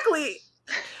crisis. Exactly.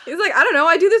 He's like, I don't know.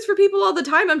 I do this for people all the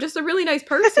time. I'm just a really nice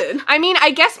person. I mean,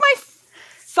 I guess my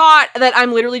thought that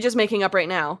I'm literally just making up right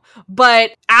now,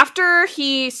 but after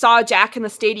he saw Jack in the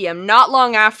stadium, not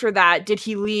long after that did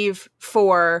he leave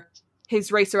for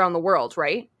his race around the world,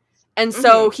 right? And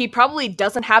so he probably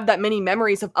doesn't have that many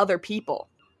memories of other people.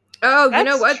 Oh, you know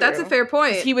That's what? That's a true. fair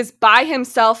point. He was by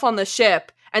himself on the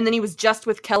ship, and then he was just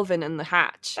with Kelvin in the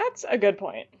hatch. That's a good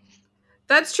point.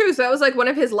 That's true. So that was like one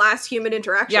of his last human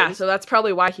interactions. Yeah, so that's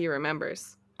probably why he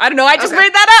remembers. I don't know, I just Okay.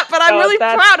 made that up, but I'm Oh, really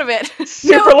that's- proud of it.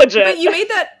 Super legit. But you made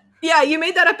that. Yeah, you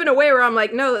made that up in a way where I'm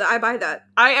like, no, I buy that.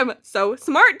 I am so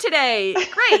smart today.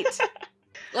 Great.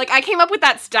 Like, I came up with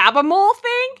that stab-a-mole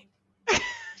thing.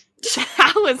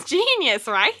 That was genius,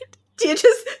 right? Do you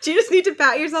just need to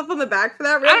pat yourself on the back for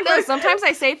that? Real I don't know. quick? Sometimes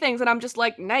I say things and I'm just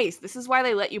like, nice. This is why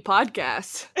they let you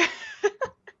podcast.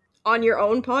 On your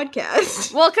own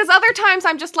podcast. Well, because other times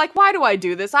I'm just like, why do I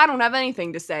do this? I don't have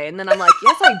anything to say. And then I'm like,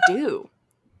 yes, I do.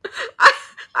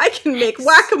 I can make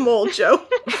whack-a-mole joke.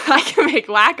 I can make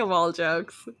whack-a-mole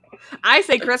jokes. I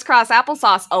say crisscross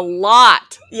applesauce a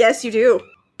lot. Yes, you do.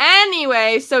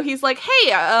 Anyway, so he's like,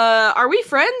 hey, are we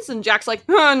friends? And Jack's like,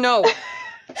 no.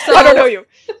 So, I don't know you.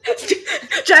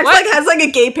 Jack's like has like a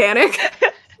gay panic.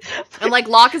 And like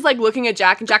Locke is like looking at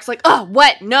Jack, and Jack's like, oh,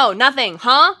 what? No, nothing,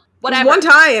 huh? Whatever. One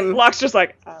time. Locke's just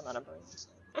like, I'm not a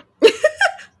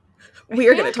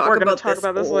We're gonna talk about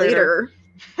this later.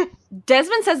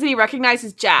 Desmond says that he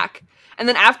recognizes Jack. And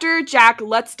then after Jack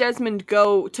lets Desmond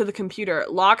go to the computer,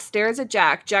 Locke stares at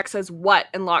Jack. Jack says, what?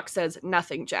 And Locke says,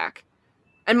 nothing, Jack.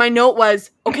 And my note was,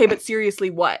 okay, but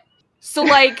seriously, what? So,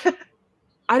 like,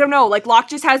 I don't know. Like, Locke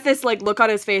just has this, like, look on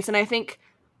his face. And I think,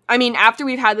 I mean, after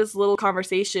we've had this little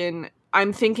conversation,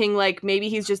 I'm thinking, like, maybe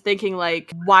he's just thinking,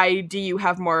 like, why do you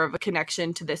have more of a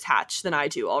connection to this hatch than I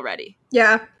do already?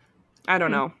 Yeah. I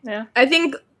don't know. Yeah. I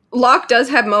think Locke does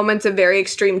have moments of very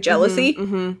extreme jealousy.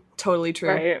 Totally true.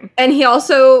 Right. And he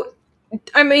also,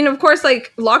 I mean, of course,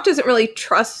 like, Locke doesn't really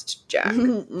trust Jack.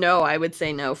 No, I would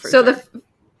say no for so sure.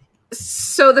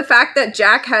 So the fact that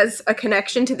Jack has a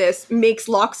connection to this makes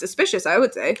Locke suspicious, I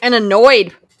would say. And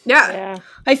annoyed. Yeah.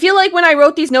 I feel like when I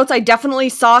wrote these notes, I definitely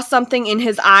saw something in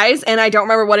his eyes, and I don't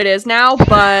remember what it is now,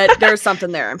 but there's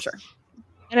something there, I'm sure.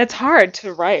 And it's hard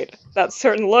to write that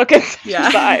certain look in his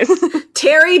eyes.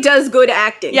 Terry does good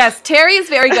acting. Yes, Terry is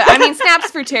very good. I mean,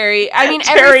 snaps for Terry. I mean,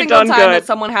 every single time that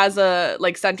someone has a,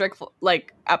 like, centric,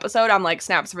 like, episode, I'm like,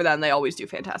 snaps for them. They always do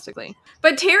fantastically.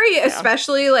 But Terry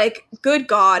especially, like, good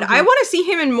God. I want to see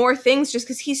him in more things just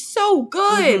because he's so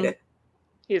good.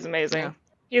 He's amazing. Yeah.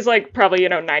 He's, like, probably,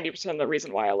 90% of the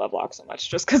reason why I love Locke so much,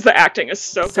 just because the acting is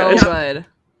so good. So good.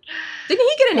 Didn't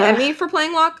he get an Emmy for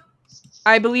playing Locke?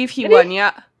 I believe he won,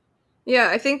 yeah. Yeah,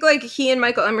 I think, like, he and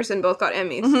Michael Emerson both got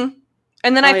Emmys.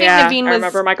 And then I think Naveen was... I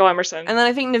remember Michael Emerson. And then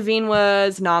I think Naveen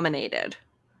was nominated.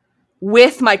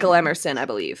 With Michael Emerson, I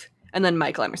believe. And then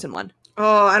Michael Emerson won.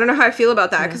 Oh, I don't know how I feel about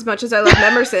that, because much as I love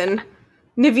Emerson,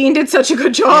 Naveen did such a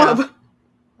good job. Yeah.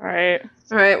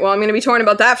 All right, well, I'm going to be torn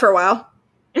about that for a while.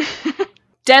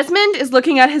 Desmond is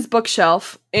looking at his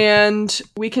bookshelf, and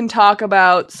we can talk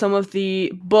about some of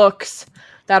the books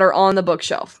that are on the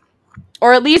bookshelf.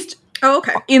 Or at least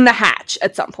in the hatch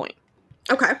at some point.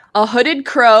 Okay. A Hooded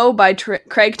Crow by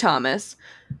Craig Thomas.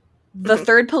 The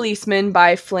Third Policeman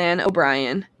by Flann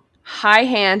O'Brien. High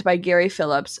Hand by Gary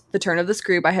Phillips. The Turn of the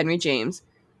Screw by Henry James.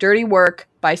 Dirty Work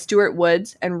by Stuart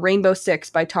Woods. And Rainbow Six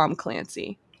by Tom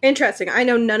Clancy. Interesting. I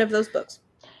know none of those books.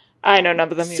 I know none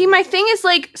of them either. See, my thing is,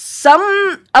 like,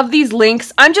 some of these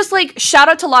links, I'm just, like, shout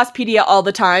out to Lostpedia all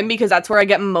the time, because that's where I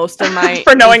get most of my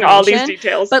for knowing all these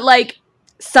details. But, like,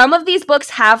 some of these books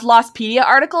have Lostpedia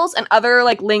articles, and other,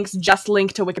 like, links just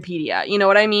link to Wikipedia. You know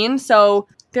what I mean? So,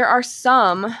 there are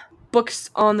some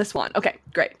books on this one. Okay,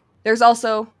 great. There's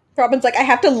also... Robin's like, I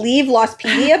have to leave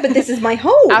Lostpedia, but this is my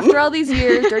home. After all these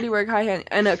years, Dirty Work, High Hand,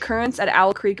 an occurrence at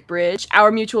Owl Creek Bridge,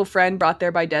 Our Mutual Friend brought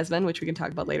there by Desmond, which we can talk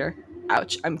about later.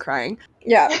 Ouch, I'm crying.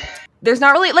 Yeah. There's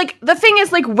not really, like, the thing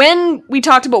is, like, when we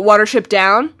talked about Watership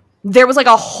Down, there was, like,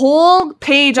 a whole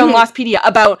page on Lostpedia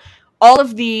about all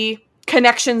of the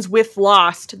connections with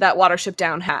Lost that Watership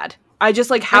Down had. I just,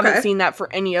 like, haven't seen that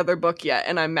for any other book yet,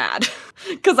 and I'm mad.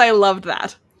 Because I loved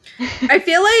that. I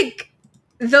feel like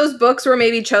those books were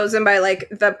maybe chosen by, like,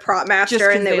 the prop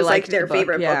master, and it was, like, their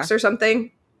favorite books or something.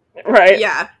 Right.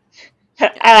 Yeah.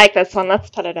 I like this one. Let's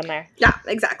put it in there. Yeah,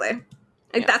 exactly.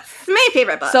 Like, that's my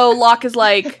favorite book. So Locke is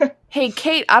like, hey,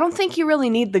 Kate, I don't think you really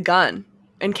need the gun.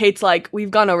 And Kate's like,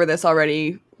 we've gone over this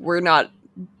already. We're not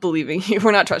believing you.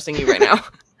 We're not trusting you right now.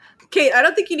 Kate, I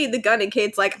don't think you need the gun. And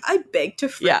Kate's like, I beg to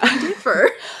differ.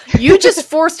 You just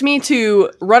forced me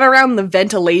to run around the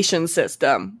ventilation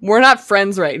system. We're not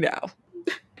friends right now.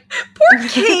 Poor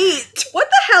Kate. What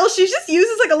the hell? She just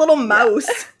uses, like, a little mouse.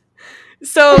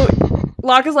 So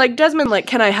Locke is like, Desmond, like,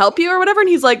 can I help you or whatever? And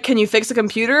he's like, can you fix a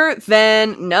computer?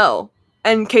 Then no.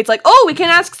 And Kate's like, oh, we can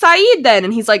ask Saeed then.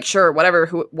 And he's like, sure,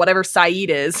 whatever Saeed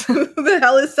is. Who the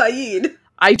hell is Saeed?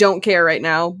 I don't care right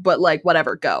now, but, like,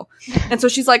 whatever, go. And so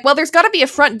she's like, well, there's got to be a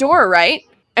front door, right?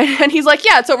 And he's like,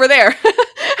 yeah, it's over there.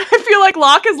 I feel like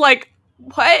Locke is like,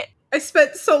 what? I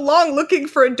spent so long looking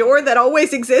for a door that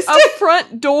always existed. A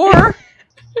front door?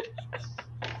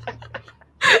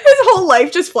 His whole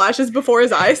life just flashes before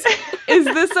his eyes. Is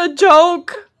this a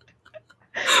joke?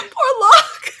 Poor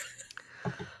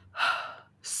Locke.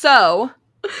 So,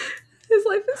 his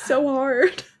life is so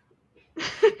hard.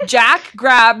 Jack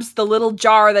grabs the little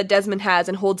jar that Desmond has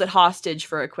and holds it hostage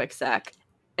for a quick sec.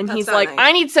 And he's like, nice.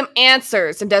 I need some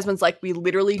answers. And Desmond's like, we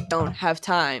literally don't have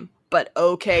time. But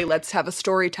okay, let's have a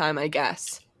story time, I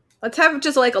guess. Let's have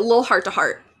just, like, a little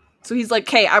heart-to-heart. So he's like,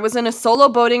 okay, I was in a solo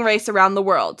boating race around the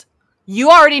world. You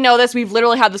already know this. We've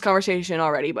literally had this conversation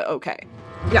already, but okay.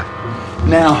 Yeah.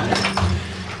 Now,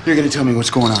 you're gonna tell me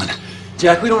what's going on.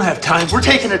 Jack, we don't have time. We're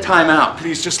taking a time out.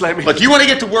 Please, just let me. Look, you want to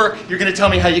get to work, you're going to tell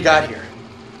me how you got here.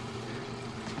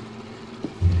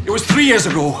 It was 3 years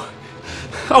ago.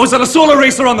 I was at a solar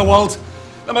race around the world.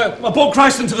 My boat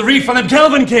crashed into the reef and then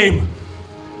Kelvin came.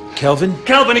 Kelvin?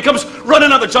 Kelvin, he comes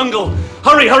running out of the jungle.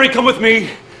 Hurry, hurry, come with me.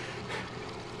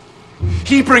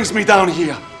 He brings me down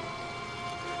here.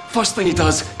 First thing he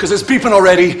does, because it's beeping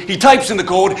already, he types in the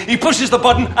code, he pushes the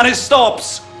button, and it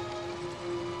stops.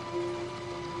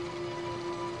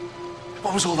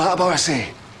 What was all that about, I say?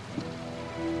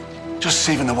 Just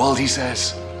saving the world, he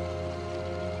says.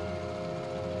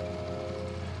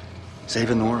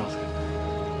 Saving the world.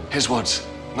 His words,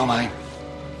 not mine.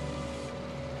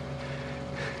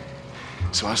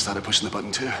 So I started pushing the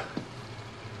button too.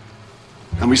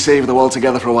 And we saved the world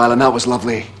together for a while, and that was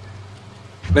lovely.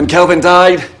 Then Kelvin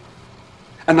died,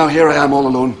 and now here I am all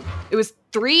alone. It was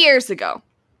 3 years ago.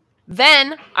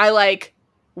 Then I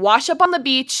wash up on the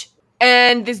beach,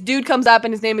 and this dude comes up,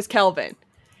 and his name is Kelvin.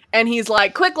 And he's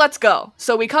like, quick, let's go.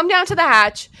 So we come down to the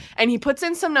hatch, and he puts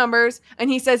in some numbers, and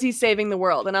he says he's saving the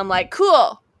world. And I'm like,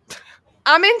 cool.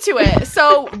 I'm into it.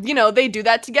 So, they do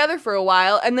that together for a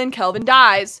while, and then Kelvin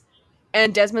dies,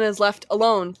 and Desmond is left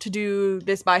alone to do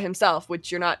this by himself,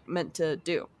 which you're not meant to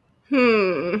do.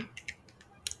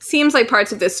 Seems like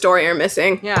parts of this story are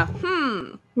missing. Yeah.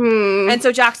 And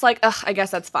so Jack's like, ugh, I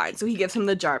guess that's fine. So he gives him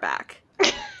the jar back.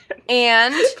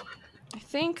 And I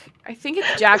think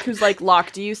it's Jack who's like,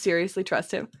 Locke, do you seriously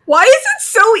trust him? Why is it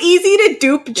so easy to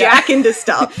dupe Jack into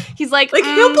stuff? He's like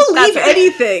he'll believe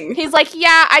anything. He's like,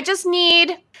 yeah, I just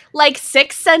need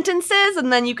 6 sentences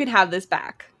and then you can have this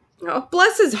back. Oh,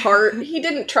 bless his heart. He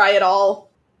didn't try at all.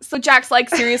 So Jack's like,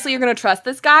 seriously, you're gonna trust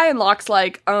this guy? And Locke's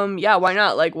like, yeah, why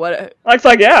not? What? Locke's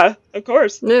like, yeah, of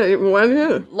course. Yeah, why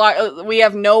not? We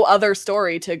have no other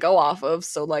story to go off of,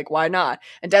 so why not?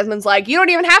 And Desmond's like, you don't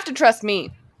even have to trust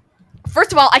me.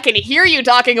 First of all, I can hear you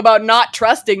talking about not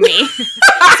trusting me.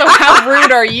 So how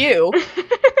rude are you?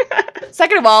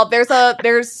 Second of all,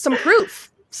 there's some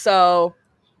proof. So,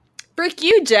 frick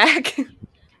you, Jack.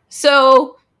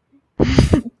 So,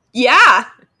 yeah.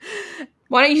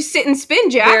 Why don't you sit and spin,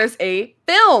 Jack? There's a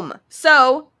film.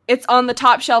 So, it's on the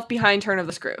top shelf behind Turn of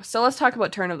the Screw. So let's talk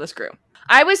about Turn of the Screw.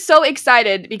 I was so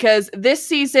excited because this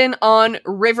season on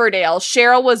Riverdale,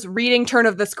 Cheryl was reading Turn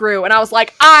of the Screw, and I was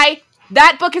like,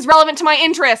 that book is relevant to my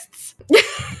interests.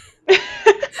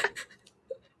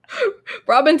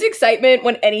 Robin's excitement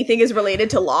when anything is related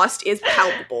to Lost is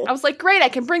palpable. I was like, great, I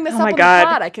can bring this up on the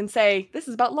pod. I can say, this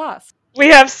is about Lost. We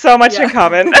have so much in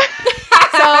common.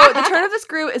 So, The Turn of the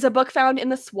Screw is a book found in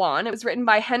the Swan. It was written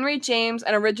by Henry James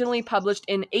and originally published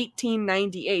in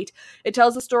 1898. It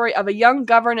tells the story of a young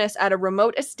governess at a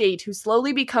remote estate who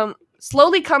slowly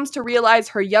comes to realize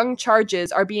her young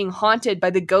charges are being haunted by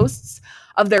the ghosts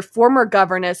of their former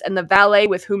governess and the valet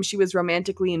with whom she was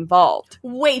romantically involved.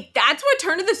 Wait, that's what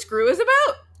Turn of the Screw is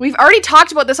about? We've already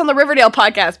talked about this on the Riverdale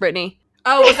podcast, Brittany.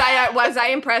 Oh, was I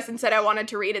impressed and said I wanted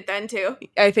to read it then too?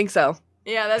 I think so.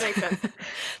 Yeah, that makes sense.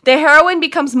 The heroine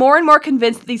becomes more and more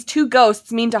convinced that these two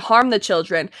ghosts mean to harm the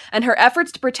children, and her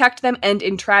efforts to protect them end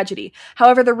in tragedy.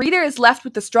 However, the reader is left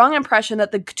with the strong impression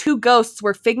that the two ghosts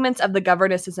were figments of the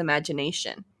governess's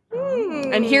imagination.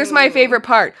 And here's my favorite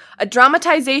part. A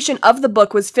dramatization of the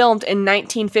book was filmed in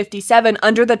 1957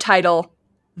 under the title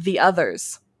The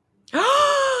Others.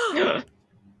 Oh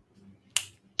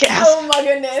my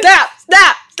goodness.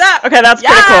 Stop. Okay, that's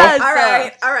pretty cool.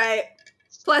 All right.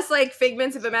 Plus,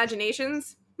 figments of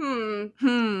imaginations.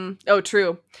 Oh,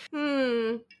 true.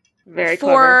 Very clever.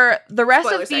 For the rest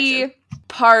Spoiler of the section.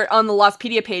 part on the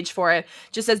Lostpedia page for it,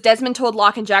 just says Desmond told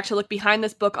Locke and Jack to look behind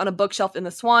this book on a bookshelf in the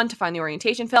Swan to find the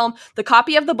orientation film. The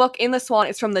copy of the book in the Swan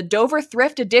is from the Dover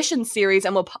Thrift Edition series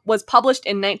and was published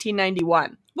in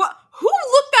 1991. What? Who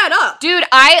looked that up? Dude,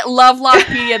 I love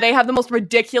Lostpedia. They have the most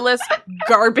ridiculous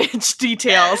garbage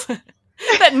details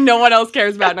that no one else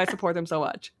cares about, and I support them so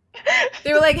much.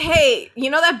 They were like, hey, you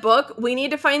know that book? We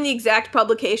need to find the exact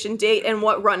publication date and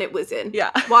what run it was in.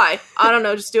 Yeah. Why? I don't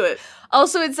know, just do it.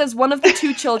 Also, it says one of the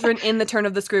two children in The Turn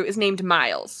of the Screw is named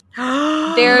Miles.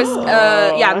 There's,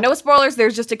 no spoilers.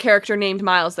 There's just a character named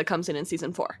Miles that comes in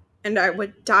season 4. And I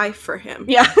would die for him.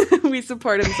 Yeah, we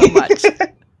support him so much.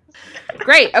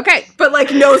 Great, okay.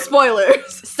 But, no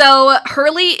spoilers. So,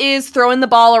 Hurley is throwing the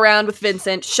ball around with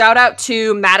Vincent. Shout out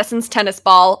to Madison's tennis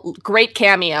ball. Great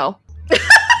cameo.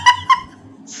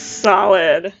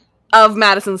 Solid. Of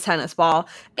Madison's tennis ball.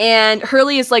 And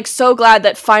Hurley is so glad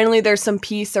that finally there's some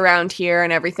peace around here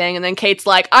and everything. And then Kate's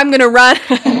like, I'm gonna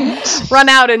run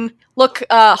out and look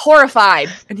horrified.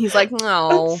 And he's like,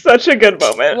 no. That's such a good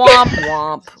moment. Womp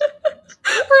womp.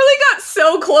 Really got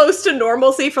so close to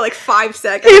normalcy for like 5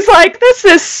 seconds. He's like, this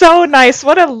is so nice.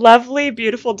 What a lovely,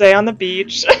 beautiful day on the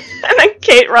beach. And then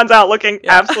Kate runs out looking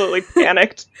absolutely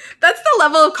panicked. That's the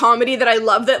level of comedy that I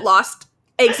love that Lost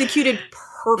executed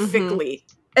perfectly.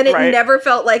 And it never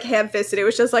felt like ham-fisted. It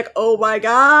was just like, oh my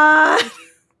god.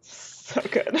 So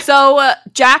good. So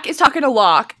Jack is talking to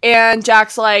Locke, and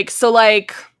Jack's like, so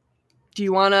like, do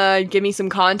you want to give me some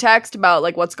context about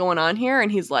like what's going on here?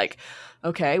 And he's like,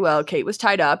 okay, well, Kate was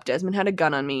tied up, Desmond had a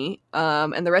gun on me,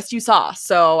 and the rest you saw,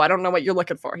 so I don't know what you're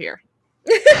looking for here.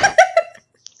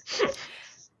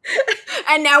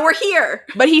 And now we're here.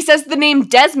 But he says the name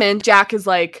Desmond. Jack is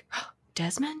like,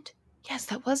 Desmond? Yes,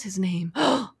 that was his name.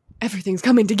 Everything's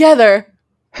coming together.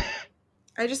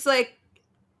 I just like,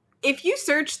 if you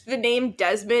search the name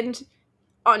Desmond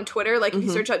on Twitter, like if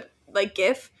you search up like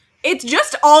GIF, it's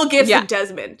just all GIFs of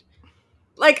Desmond.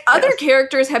 Like other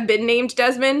characters have been named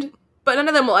Desmond, but none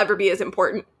of them will ever be as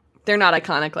important. They're not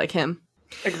iconic like him.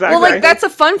 Exactly. Well, like, that's a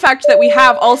fun fact that we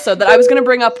have also that I was going to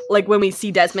bring up, like, when we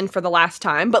see Desmond for the last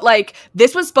time. But, like,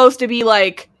 this was supposed to be,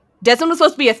 like, Desmond was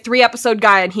supposed to be a 3-episode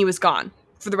guy and he was gone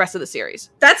for the rest of the series.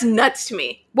 That's nuts to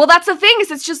me. Well, that's the thing, is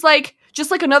it's just like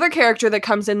another character that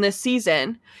comes in this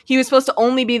season. He was supposed to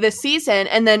only be this season,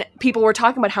 and then people were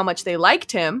talking about how much they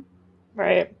liked him.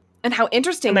 Right. And how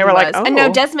interesting and they he were was. Like, oh. And now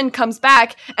Desmond comes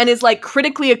back and is, like,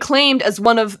 critically acclaimed as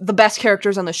one of the best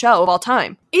characters on the show of all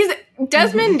time.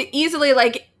 Desmond easily,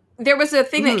 like, there was a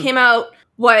thing that came out,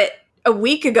 a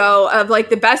week ago of, like,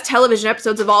 the best television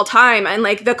episodes of all time, and,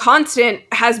 like, The Constant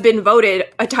has been voted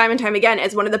time and time again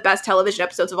as one of the best television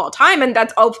episodes of all time, and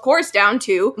that's, of course, down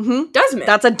to Desmond.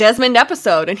 That's a Desmond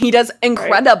episode, and he does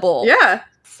incredible. Right. Yeah.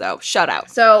 So, shout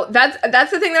out. So, that's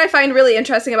the thing that I find really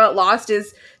interesting about Lost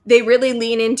is they really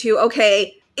lean into,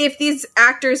 okay, if these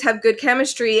actors have good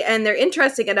chemistry and they're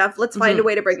interesting enough, let's find a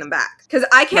way to bring them back. Because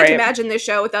I can't imagine this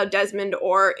show without Desmond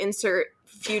or insert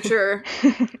future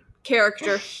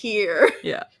character here.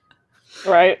 Yeah.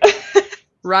 Right.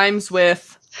 Rhymes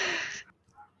with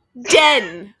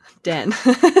Den.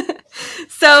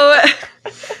 So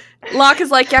Locke is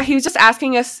like, yeah, he was just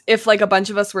asking us if, like, a bunch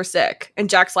of us were sick. And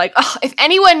Jack's like, oh, if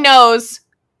anyone knows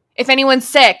if anyone's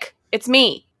sick, it's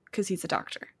me. Because he's a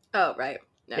doctor. Oh, right.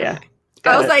 No. Yeah.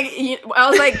 I was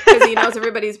like, because he knows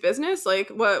everybody's business. Like,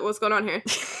 what's going on here?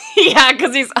 Yeah,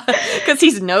 because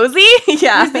he's nosy.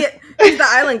 Yeah, he's the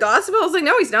island gossip. I was like,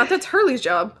 no, he's not. That's Hurley's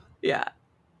job. Yeah.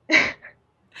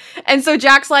 And so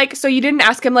Jack's like, so you didn't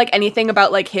ask him, like, anything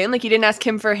about, like, him? Like, you didn't ask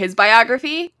him for his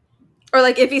biography? Or,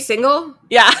 like, if he's single?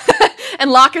 Yeah.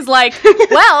 And Locke is like,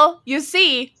 well, you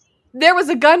see, there was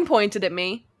a gun pointed at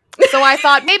me. So I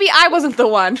thought maybe I wasn't the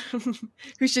one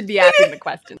who should be asking the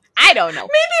question. I don't know.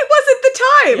 Maybe it wasn't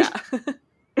the time.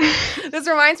 Yeah. This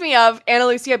reminds me of Ana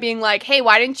Lucia being like, hey,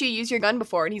 why didn't you use your gun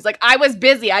before? And he's like, I was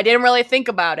busy. I didn't really think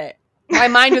about it. My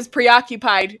mind was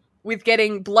preoccupied with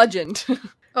getting bludgeoned.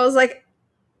 I was like,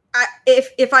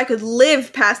 if I could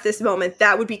live past this moment,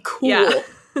 that would be cool. Yeah.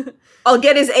 I'll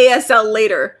get his ASL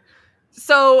later.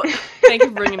 So, thank you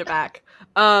for bringing it back.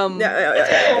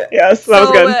 Yes, that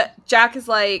was good. Jack is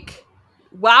like,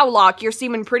 wow, Locke, you're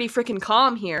seeming pretty freaking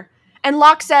calm here. And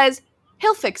Locke says,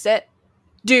 he'll fix it.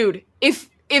 Dude, if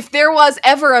there was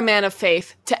ever a man of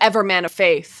faith to ever man of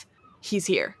faith, he's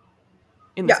here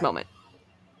in this moment.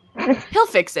 He'll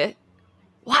fix it.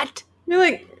 What? You're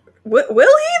like, will he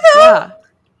though? Yeah.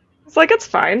 It's like, it's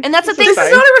fine. And that's the thing. This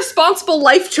is not a responsible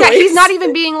life choice. Yeah, he's not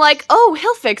even being like, oh,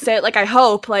 he'll fix it. Like, I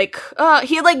hope. Like,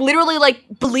 he, like, literally, like,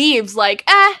 believes, like,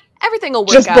 everything will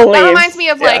work Just out. Believes. That reminds me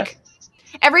of, like,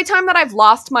 every time that I've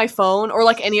lost my phone or,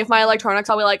 like, any of my electronics,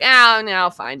 I'll be like, I'll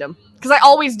find them. Because I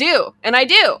always do. And I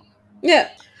do. Yeah.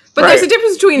 But there's a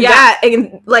difference between that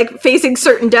and, like, facing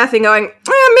certain death and going,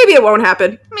 maybe it won't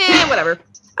happen. Whatever.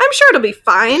 I'm sure it'll be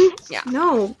fine. Yeah.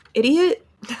 No, idiot.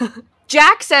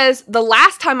 Jack says, the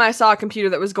last time I saw a computer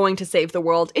that was going to save the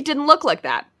world, it didn't look like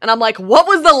that. And I'm like, what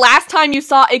was the last time you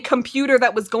saw a computer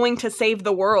that was going to save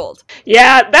the world?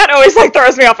 Yeah, that always, like,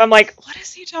 throws me off. I'm like, what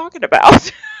is he talking about?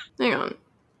 Hang on.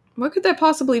 What could that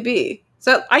possibly be?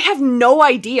 So I have no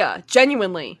idea,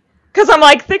 genuinely. Because I'm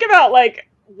like, think about, like,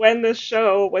 when this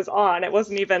show was on, it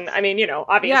wasn't even, I mean, you know,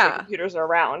 obviously computers are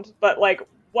around, but, like,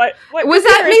 what was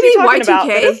that maybe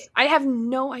Y2K? I have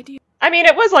no idea. I mean,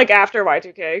 it was, like, after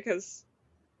Y2K, because,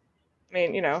 I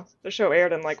mean, you know, the show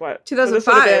aired in, like, what? 2005. So this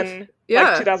would have been,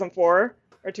 like, 2004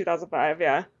 or 2005,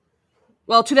 yeah.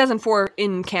 Well, 2004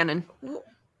 in canon.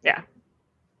 Yeah.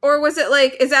 Or was it,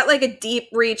 like, is that, like, a deep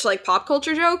reach, like, pop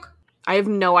culture joke? I have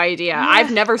no idea. Yeah,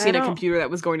 I've never seen a computer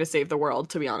that was going to save the world,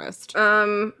 to be honest.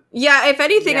 Yeah, if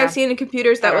anything, I've seen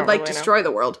computers that would, like, destroy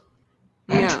the world.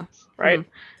 Yeah. Right.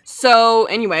 So,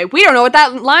 anyway, we don't know what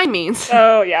that line means.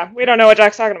 Oh, yeah. We don't know what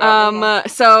Jack's talking about.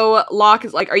 So Locke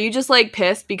is like, are you just, like,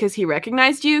 pissed because he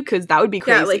recognized you? Because that would be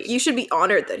crazy. Yeah, like, you should be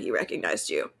honored that he recognized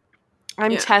you.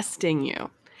 I'm testing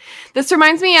you. This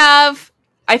reminds me of,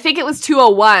 I think it was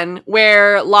 201,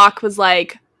 where Locke was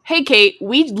like, hey, Kate,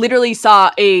 we literally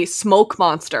saw a smoke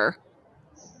monster.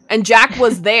 And Jack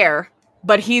was there,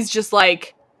 but he's just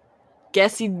like,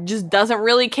 guess he just doesn't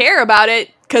really care about it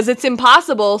because it's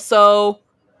impossible, so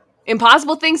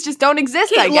impossible things just don't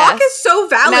exist, I guess. Locke is so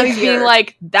valid now he's here. being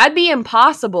like, that'd be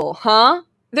impossible, huh?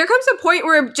 There comes a point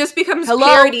where it just becomes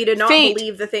parody to not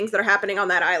believe the things that are happening on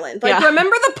that island. Like,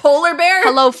 remember the polar bear?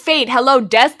 Hello, fate. Hello,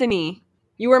 destiny.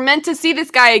 You were meant to see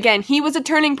this guy again. He was a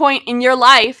turning point in your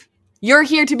life. You're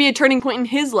here to be a turning point in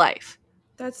his life.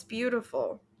 That's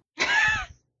beautiful.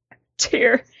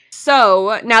 Tear.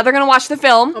 So, now they're going to watch the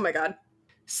film. Oh my god.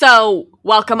 So,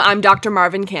 welcome, I'm Dr.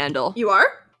 Marvin Candle. You are?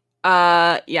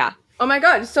 Yeah. Oh my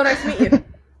god, it's so nice to meet you.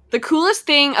 The coolest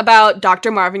thing about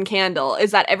Dr. Marvin Candle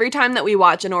is that every time that we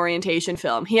watch an orientation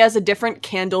film, he has a different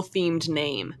candle-themed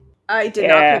name. I did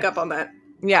not pick up on that.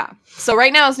 Yeah. So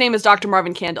right now his name is Dr.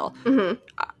 Marvin Candle.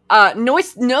 Mm-hmm.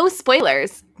 No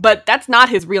spoilers, but that's not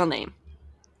his real name.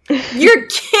 You're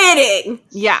kidding!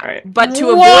 Yeah. Right. But to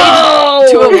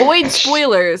avoid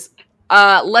spoilers,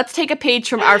 let's take a page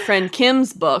from our friend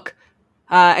Kim's book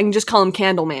and just call him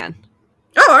Candleman.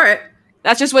 Oh, alright.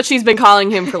 That's just what she's been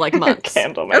calling him for like months.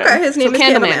 Candleman. Okay, his name is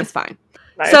Candleman. Is fine.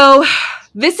 Nice. So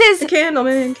this is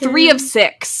Candleman. 3 of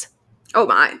 6. Oh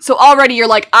my. So already you're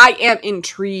like, I am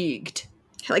intrigued.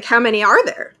 Like, how many are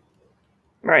there?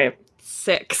 Right.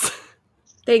 6.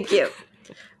 Thank you.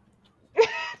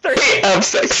 3 of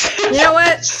 6. You know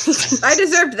what? I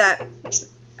deserved that.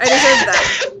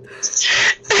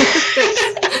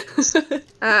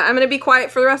 I'm gonna be quiet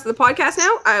for the rest of the podcast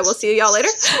now. I will see y'all later.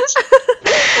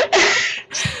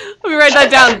 Let me write that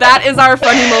down. That is our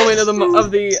funny moment of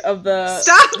the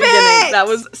Stop beginning. it! That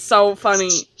was so funny.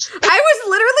 I was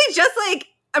literally just like,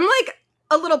 I'm like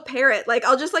a little parrot. Like,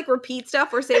 I'll just like repeat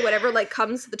stuff or say whatever like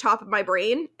comes to the top of my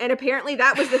brain. And apparently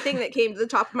that was the thing that came to the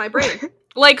top of my brain.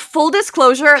 Like, full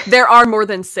disclosure, there are more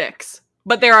than 6.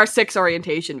 But there are 6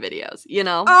 orientation videos, you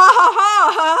know?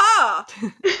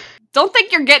 Don't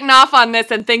think you're getting off on this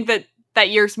and think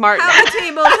that you're smart. How the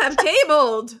tables have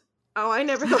tabled. Oh, I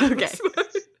never thought okay.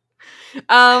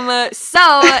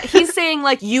 So he's saying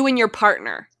like you and your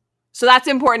partner. So that's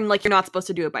important. Like, you're not supposed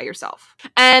to do it by yourself.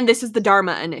 And this is the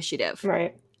Dharma Initiative.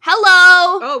 Right.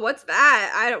 Hello. Oh, what's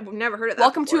that? I've never heard of that.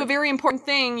 Welcome before. to a very important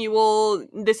thing.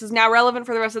 This is now relevant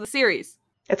for the rest of the series.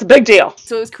 It's a big deal.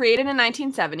 So it was created in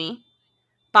 1970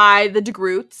 by the de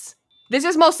Groots. This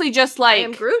is mostly just like I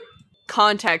am Groot?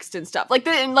 Context and stuff. Like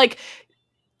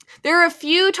there are a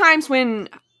few times when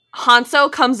Hanzo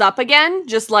comes up again,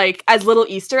 just like as little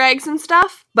Easter eggs and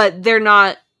stuff, but they're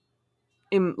not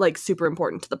like super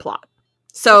important to the plot.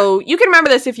 So you can remember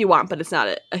this if you want, but it's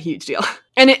not a huge deal.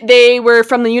 And they were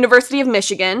from the University of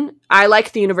Michigan. I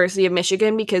like the University of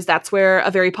Michigan because that's where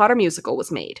a Harry Potter musical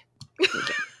was made.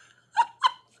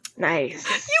 Nice.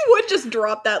 You would just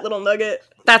drop that little nugget.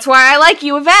 That's why I like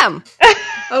U of M.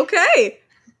 Okay.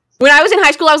 When I was in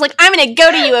high school, I was like, I'm going to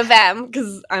go to U of M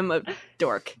because I'm a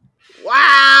dork.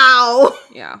 Wow.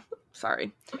 Yeah,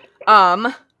 sorry.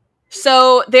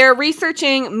 So they're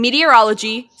researching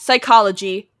meteorology,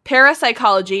 psychology,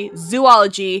 parapsychology,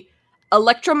 zoology,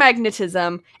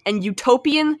 electromagnetism, and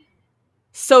utopian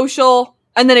social,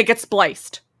 and then it gets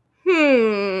spliced.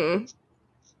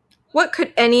 What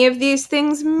could any of these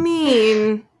things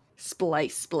mean?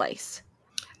 Splice.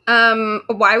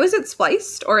 Why was it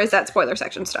spliced? Or is that spoiler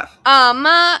section stuff?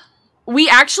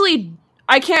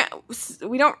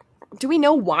 Do we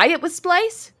know why it was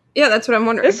spliced? Yeah, that's what I'm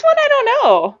wondering. This one I don't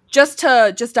know. Just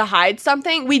to hide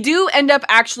something. We do end up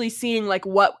actually seeing like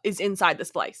what is inside the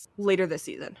splice later this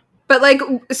season. But like,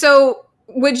 so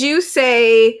would you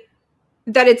say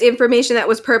that it's information that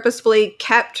was purposefully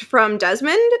kept from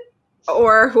Desmond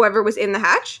or whoever was in the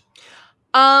hatch?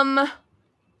 I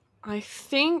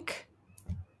think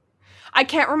I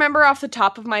can't remember off the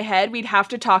top of my head. We'd have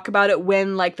to talk about it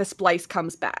when like the splice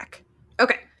comes back.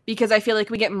 Okay. Because I feel like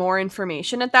we get more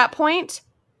information at that point.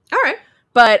 All right.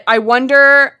 But I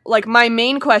wonder, like, my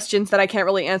main questions that I can't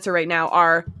really answer right now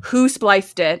are who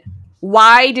spliced it?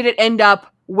 Why did it end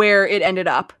up where it ended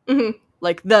up? Mm-hmm.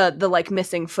 Like the like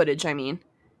missing footage, I mean.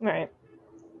 Right.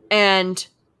 And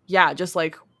yeah, just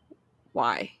like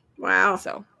why? Wow.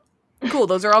 So cool.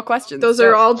 Those are all questions. Those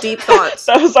are all deep thoughts.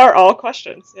 Those are all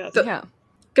questions. Yes. Yeah.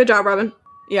 Good job, Robin.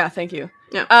 Yeah, thank you.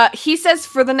 Yeah. He says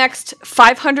for the next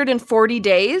 540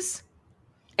 days.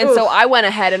 And Oof. so I went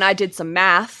ahead and I did some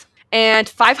math. And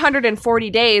 540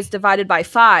 days divided by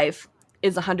 5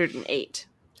 is 108.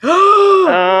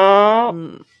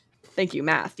 Thank you,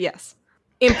 math. Yes.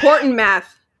 Important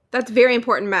math. That's very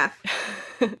important math.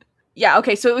 Yeah,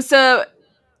 okay, so it was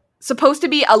supposed to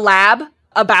be a lab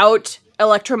about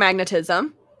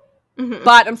electromagnetism,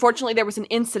 but unfortunately there was an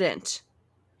incident.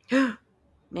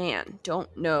 Man,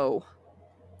 don't know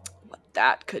what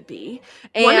that could be.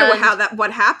 Wonder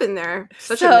what happened there.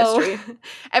 Such a mystery.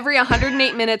 Every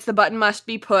 108 minutes, the button must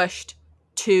be pushed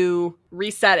to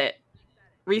reset it.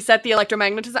 Reset the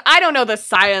electromagnetism. I don't know the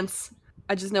science.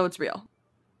 I just know it's real.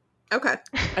 Okay.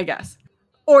 I guess.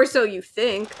 Or so you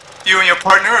think. You and your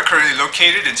partner are currently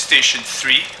located in Station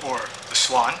 3, or the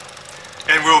Swan,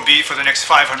 and will be for the next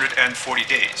 540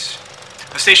 days.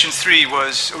 The Station 3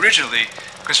 was originally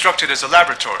constructed as a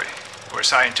laboratory where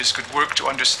scientists could work to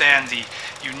understand the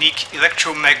unique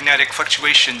electromagnetic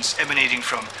fluctuations emanating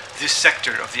from this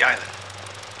sector of the island.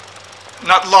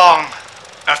 Not long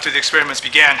after the experiments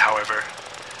began, however,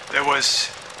 there was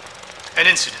an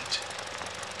incident.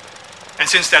 And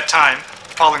since that time,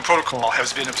 the following protocol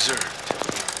has been observed.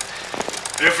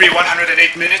 Every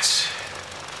 108 minutes,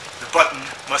 the button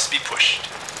must be pushed.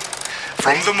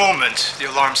 From the moment the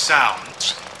alarm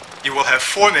sounds, you will have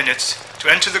 4 minutes to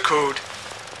enter the code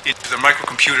into the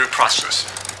microcomputer processor.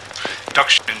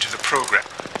 Induction into the program.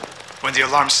 When the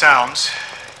alarm sounds,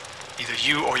 either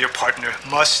you or your partner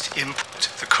must input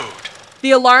the code.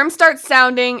 The alarm starts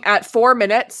sounding at 4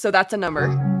 minutes, so that's a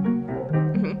number.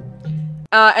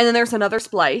 And then there's another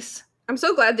splice. I'm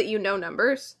so glad that you know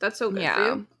numbers. That's so good for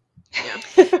you.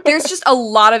 Yeah. There's just a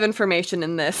lot of information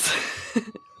in this.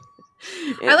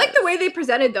 I like the way they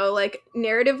presented, though, like,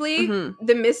 narratively,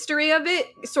 the mystery of it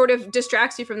sort of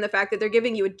distracts you from the fact that they're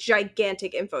giving you a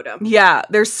gigantic info dump. Yeah,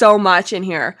 there's so much in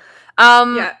here.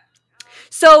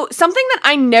 So, something that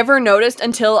I never noticed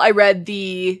until I read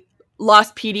the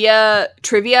Lostpedia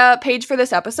trivia page for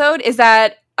this episode is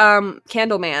that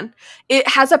Candleman, it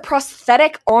has a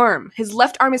prosthetic arm. His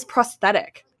left arm is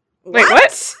prosthetic. Wait,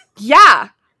 what? Yeah.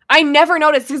 I never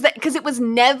noticed because it was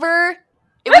never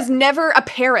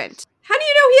apparent. How do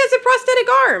you know he has a prosthetic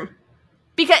arm?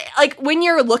 Because, like, when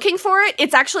you're looking for it,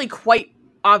 it's actually quite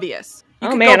obvious.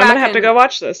 Oh man, I'm gonna have to go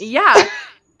watch this. Yeah.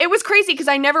 It was crazy because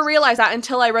I never realized that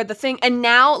until I read the thing. And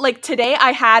now, like, today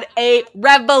I had a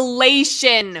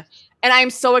revelation. And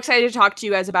I'm so excited to talk to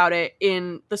you guys about it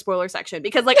in the spoiler section.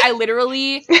 Because, like, I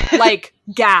literally, like,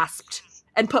 gasped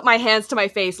and put my hands to my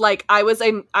face. Like, I was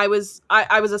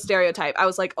a stereotype. I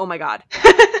was like, oh my God.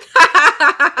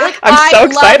 Like, I'm so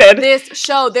excited. Love this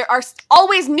show. There are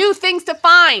always new things to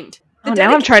find.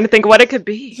 Now I'm trying to think what it could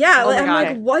be. Yeah,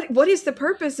 I'm like, what is the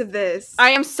purpose of this? I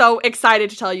am so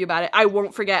excited to tell you about it. I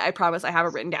won't forget. I promise. I have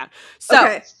it written down.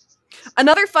 So,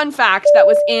 another fun fact that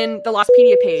was in the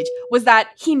Lostpedia page was that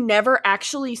he never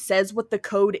actually says what the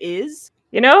code is.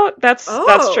 You know, that's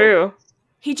true.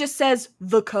 He just says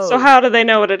the code. So how do they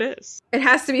know what it is? It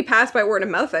has to be passed by word of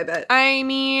mouth, I bet. I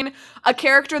mean, a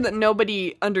character that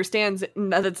nobody understands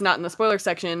that's not in the spoiler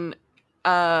section,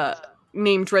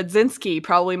 named Radzinski,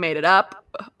 probably made it up.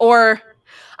 Or,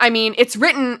 I mean, it's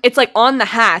written, it's like on the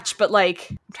hatch, but like,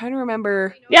 I'm trying to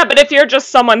remember. Yeah, but if you're just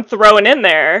someone thrown in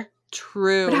there.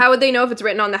 True. But how would they know if it's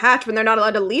written on the hatch when they're not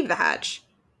allowed to leave the hatch?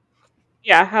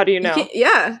 Yeah, how do you know?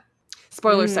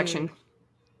 Spoiler section,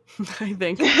 I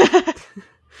think.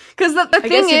 Because the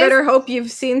thing is, you better hope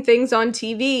you've seen things on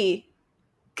TV.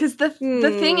 Because the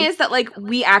thing is that, like,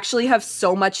 we actually have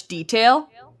so much detail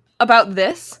about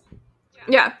this.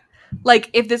 Yeah. Like,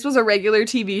 if this was a regular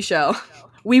TV show,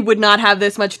 we would not have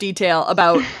this much detail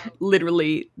about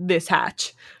literally this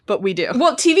hatch. But we do.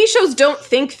 Well, TV shows don't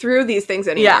think through these things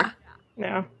anymore. Yeah.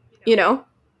 No. You know?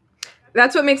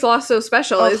 That's what makes Lost so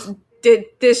special, is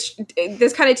this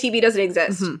kind of TV doesn't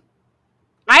exist. Mm-hmm.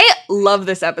 I love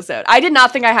this episode. I did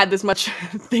not think I had this much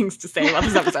things to say about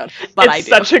this episode, but I do. It's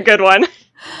such a good one.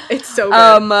 It's so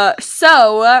good.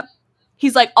 So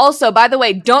he's like, also, by the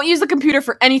way, don't use the computer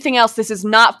for anything else. This is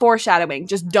not foreshadowing.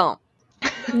 Just don't.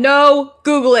 No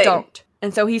Googling. Don't.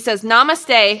 And so he says,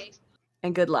 namaste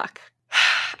and good luck.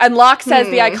 And Locke says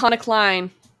the iconic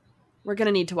line, we're going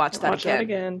to need to watch that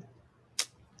again.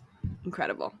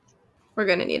 Incredible. We're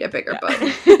going to need a bigger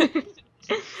button.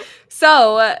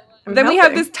 So then we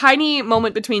have this tiny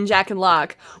moment between Jack and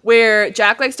Locke where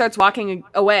Jack like starts walking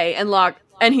away and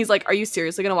he's like, are you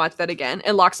seriously going to watch that again?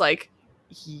 And Locke's like,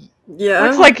 yeah.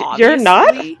 It's like, obviously. You're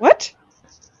not? What?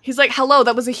 He's like, hello,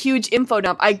 that was a huge info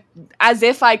dump. As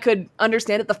if I could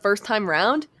understand it the first time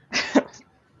round.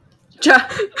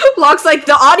 Locke's like,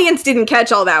 the audience didn't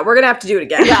catch all that. We're gonna have to do it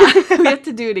again. Yeah, we have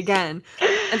to do it again.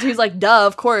 And so he's like, duh,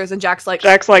 of course. And Jack's like,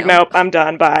 nope, I'm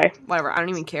done, bye. Whatever, I don't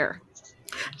even care.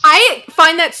 I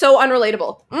find that so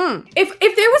unrelatable. If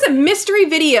there was a mystery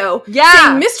video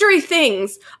saying mystery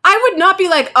things, I would not be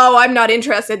like, oh, I'm not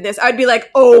interested in this. I'd be like,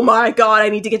 oh my god, I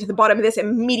need to get to the bottom of this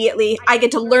immediately. I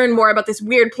get to learn more about this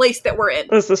weird place that we're in.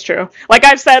 This is true. Like,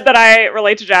 I've said that I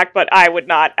relate to Jack, but I would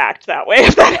not act that way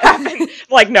if that happened.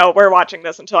 Like, no, we're watching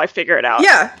this until I figure it out.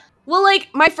 Yeah. Well, like,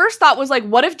 my first thought was, like,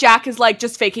 what if Jack is, like,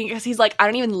 just faking because he's like, I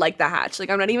don't even like the hatch. Like,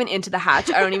 I'm not even into the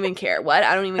hatch. I don't even care. What?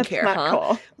 I don't even care, not huh?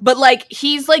 Cool. But, like,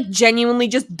 he's, like, genuinely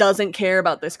just doesn't care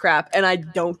about this crap, and I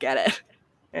don't get it.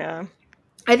 Yeah.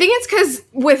 I think it's because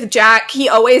with Jack, he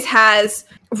always has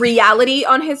reality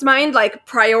on his mind, like,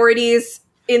 priorities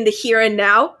in the here and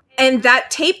now. And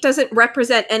that tape doesn't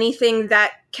represent anything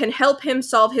that can help him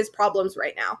solve his problems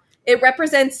right now. It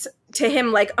represents to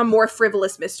him like a more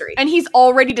frivolous mystery. And he's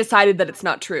already decided that it's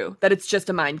not true, that it's just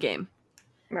a mind game.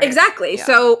 Right. Exactly. Yeah.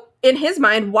 So in his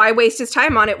mind, why waste his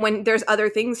time on it when there's other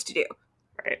things to do?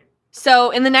 Right. So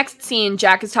in the next scene,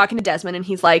 Jack is talking to Desmond and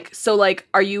he's like, so like,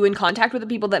 are you in contact with the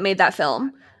people that made that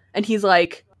film? And he's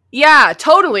like, yeah,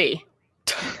 totally.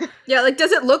 Yeah, like,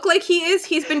 does it look like he is?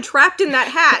 He's been trapped in that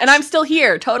hatch. And I'm still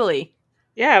here, totally.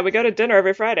 Yeah, we go to dinner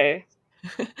every Friday.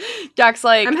 Jack's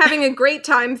like, I'm having a great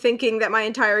time thinking that my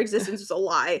entire existence was a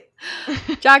lie.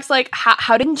 Jack's like,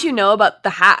 how didn't you know about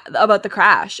the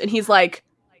crash? And he's like,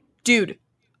 dude,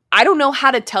 I don't know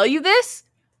how to tell you this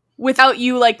without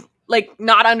you like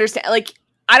not understand. Like,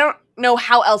 I don't know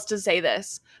how else to say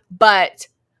this, but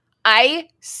I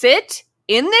sit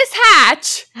in this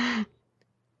hatch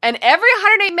and every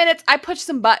 108 minutes I push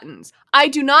some buttons. I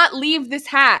do not leave this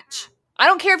hatch. I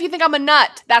don't care if you think I'm a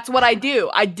nut. That's what I do.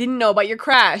 I didn't know about your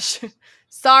crash.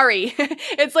 Sorry.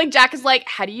 It's like Jack is like,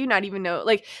 how do you not even know?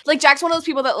 Like Jack's one of those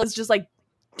people that was just like,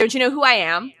 don't you know who I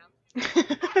am?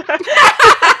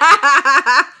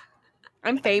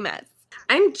 I'm famous.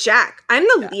 I'm Jack. I'm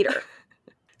the leader.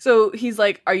 So he's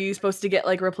like, are you supposed to get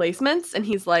like replacements? And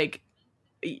he's like,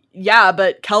 yeah,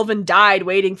 but Kelvin died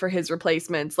waiting for his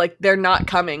replacements. Like, they're not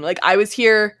coming. Like, I was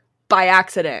here by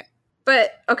accident.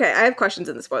 But, okay, I have questions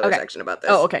in the spoiler section about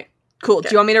this. Oh, okay. Cool. Okay.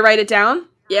 Do you want me to write it down?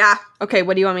 Yeah. Okay,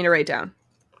 what do you want me to write down?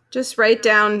 Just write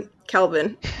down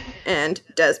Kelvin and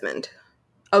Desmond.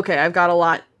 Okay, I've got a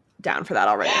lot down for that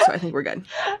already, so I think we're good.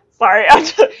 Sorry, I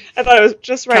thought it was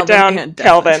just write down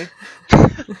Kelvin.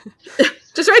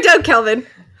 Just write down Kelvin.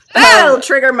 That'll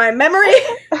trigger my memory.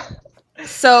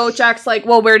 So Jack's like,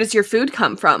 well, where does your food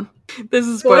come from? This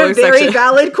is spoiler section. What a very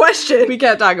valid question. We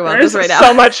can't talk about this right now.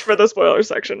 So much for the spoiler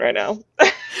section right now.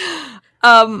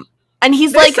 And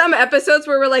he's There's like, some episodes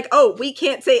where we're like, oh, we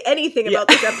can't say anything about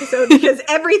this episode because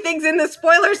everything's in the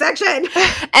spoiler section.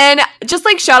 And just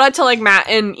like shout out to like Matt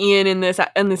and Ian in this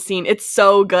scene. It's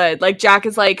so good. Like Jack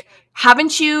is like,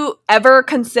 haven't you ever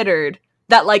considered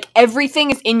that like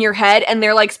everything is in your head and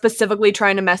they're like specifically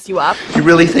trying to mess you up? You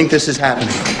really think this is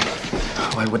happening?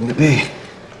 Why wouldn't it be?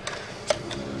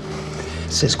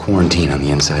 It says quarantine on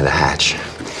the inside of the hatch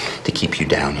to keep you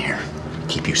down here,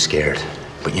 keep you scared.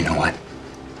 But you know what?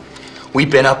 We've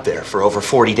been up there for over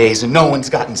 40 days and no one's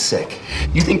gotten sick.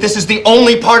 You think this is the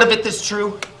only part of it that's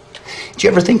true? Do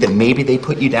you ever think that maybe they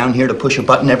put you down here to push a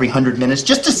button every 100 minutes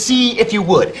just to see if you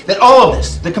would? That all of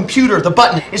this, the computer, the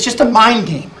button, is just a mind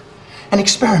game, an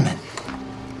experiment.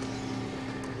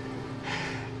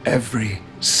 Every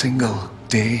single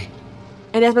day.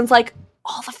 And Desmond's like,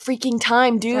 all the freaking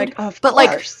time, dude. Like, of but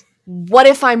course. Like, what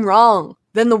if I'm wrong?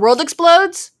 Then the world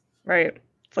explodes? Right.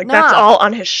 It's like, that's all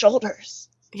on his shoulders.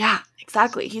 Yeah,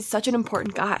 exactly. He's such an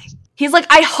important guy. He's like,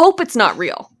 I hope it's not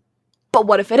real. But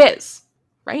what if it is?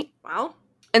 Right? Well.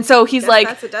 And so he's like,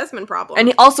 that's a Desmond problem.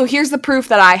 And also, here's the proof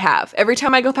that I have. Every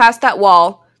time I go past that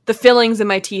wall, the fillings in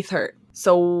my teeth hurt.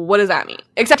 So what does that mean?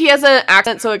 Except he has an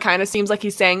accent, so it kind of seems like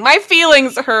he's saying, my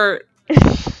feelings hurt.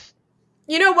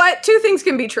 You know what? Two things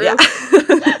can be true. Yeah.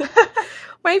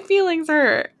 My feelings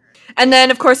hurt. And then,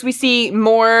 of course, we see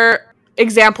more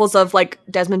examples of, like,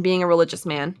 Desmond being a religious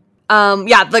man.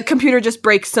 The computer just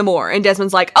breaks some more. And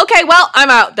Desmond's like, okay, well, I'm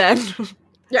out then.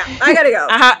 Yeah, I gotta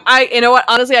go. You know what?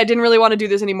 Honestly, I didn't really want to do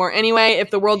this anymore anyway.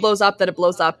 If the world blows up, then it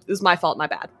blows up. It was my fault, my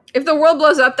bad. If the world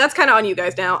blows up, that's kind of on you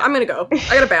guys now. I'm gonna go.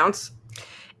 I gotta bounce.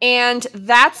 And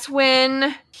that's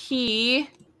when he,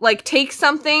 like, takes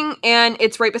something, and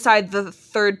it's right beside The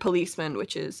Third Policeman,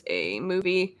 which is a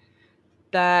movie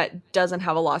that doesn't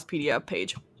have a Lostpedia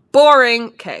page. Boring.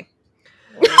 Okay.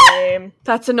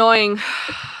 That's annoying.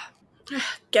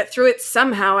 Get through it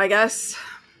somehow, I guess.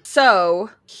 So,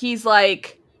 he's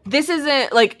like, this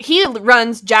isn't, like, he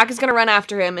runs, Jack is gonna run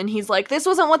after him, and he's like, this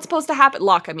wasn't what's supposed to happen.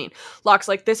 Locke's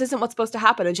like, this isn't what's supposed to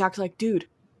happen, and Jack's like, dude,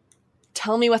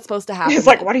 tell me what's supposed to happen. He's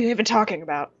like, what are you even talking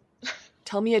about?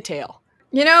 Tell me a tale.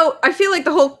 You know, I feel like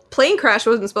the whole plane crash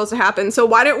wasn't supposed to happen, so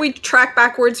why don't we track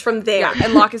backwards from there? Yeah,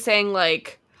 and Locke is saying,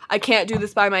 like, I can't do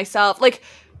this by myself. Like,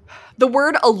 the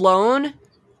word alone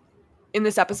in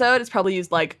this episode is probably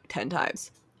used, like, 10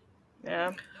 times.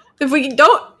 Yeah. If we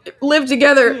don't live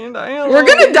together, we're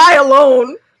gonna die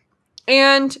alone.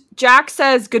 And Jack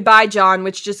says, goodbye, John,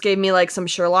 which just gave me, like, some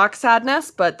Sherlock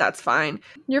sadness, but that's fine.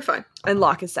 You're fine. And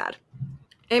Locke is sad.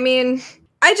 I mean,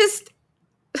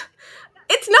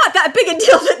 it's not that big a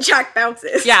deal that Jack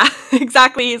bounces. Yeah,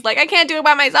 exactly. He's like, I can't do it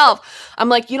by myself. I'm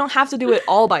like, you don't have to do it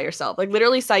all by yourself. Like,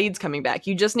 literally, Saeed's coming back.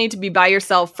 You just need to be by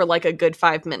yourself for, like, a good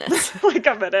 5 minutes. Like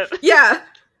a minute. Yeah.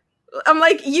 I'm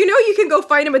like, you know you can go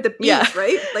find him at the beach,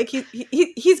 right? Like,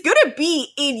 he's gonna be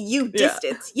in you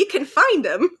distance. Yeah. You can find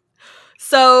him.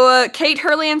 So, Kate,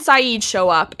 Hurley, and Saeed show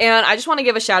up. And I just want to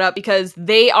give a shout out because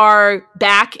they are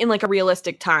back in, like, a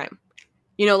realistic time.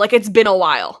 You know, like, it's been a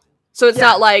while. So it's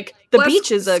not like the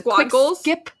beach is a quick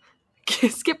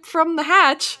skip from the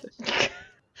hatch.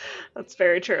 That's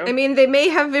very true. I mean, they may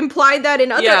have implied that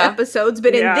in other episodes,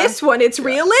 but in this one, it's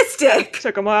realistic.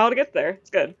 Took them a while to get there. It's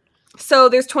good. So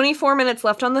there's 24 minutes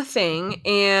left on the thing,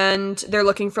 and they're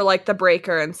looking for, like, the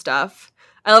breaker and stuff.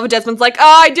 I love it. Desmond's like,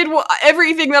 I did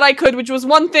everything that I could, which was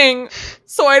one thing,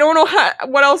 so I don't know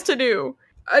what else to do.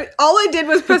 All I did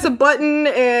was press a button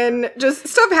and just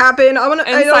stuff happened.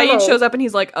 And Saeed shows up and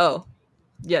he's like, oh,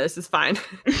 yeah, this is fine.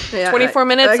 Yeah, 24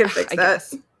 minutes? I can fix that.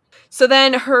 Guess. So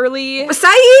then Hurley...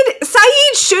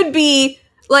 Saeed should be,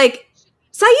 like...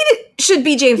 Saeed should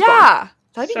be James Bond. Yeah.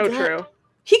 That'd be so good. true.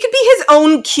 He could be his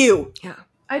own Q. Yeah.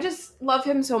 I just love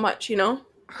him so much, you know?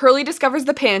 Hurley discovers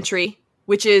the pantry,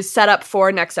 which is set up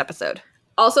for next episode.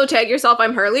 Also, tag yourself,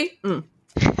 I'm Hurley.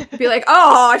 Be like,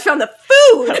 oh, I found the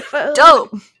food.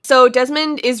 Dope. So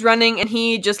Desmond is running and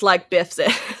he just, like, biffs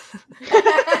it.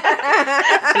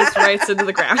 Just writes into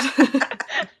the ground.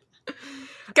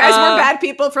 Guys, we're bad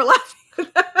people for laughing.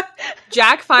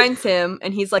 Jack finds him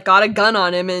and he's, like, got a gun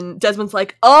on him and Desmond's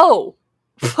like, oh,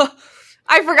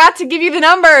 I forgot to give you the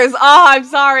numbers. Oh, I'm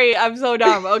sorry. I'm so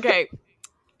dumb. Okay.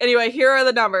 Anyway, here are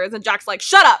the numbers. And Jack's like,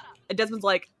 shut up. And Desmond's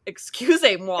like,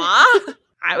 excusez-moi.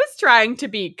 I was trying to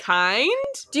be kind.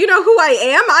 Do you know who I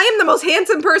am? I am the most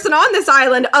handsome person on this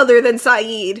island other than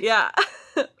Saeed. Yeah.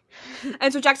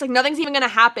 And so Jack's like, nothing's even gonna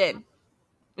happen.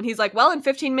 And he's like, well, in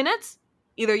 15 minutes,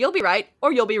 either you'll be right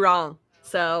or you'll be wrong.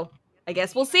 So I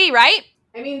guess we'll see, right?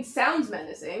 I mean, sounds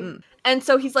menacing. And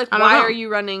so he's like, why are you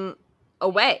running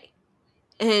away?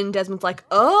 And Desmond's like,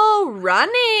 oh,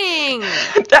 running.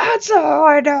 That's how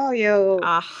I know you.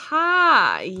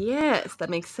 Aha. Yes, that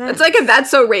makes sense. It's like a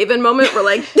That's So Raven moment where,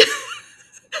 like,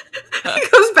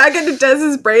 it goes back into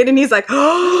Des's brain and he's like,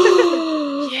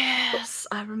 oh. Yes,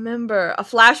 I remember. A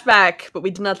flashback, but we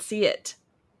did not see it.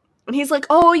 And he's like,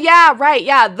 oh, yeah, right.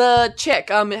 Yeah, the chick.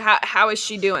 How is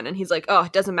she doing? And he's like, oh,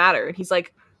 it doesn't matter. And he's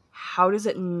like, how does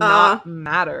it not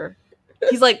matter?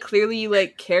 He's like, clearly you,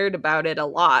 like, cared about it a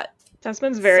lot.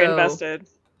 Desmond's very invested.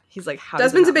 He's like, how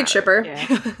Desmond's a big matter? shipper. Yeah,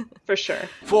 for sure.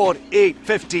 4, 8,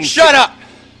 15. Shut up!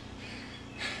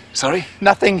 Sorry?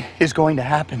 Nothing is going to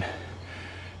happen.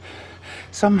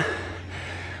 Some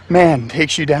man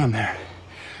takes you down there,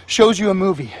 shows you a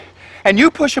movie, and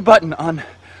you push a button on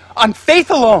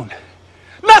faith alone.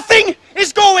 Nothing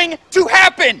is going to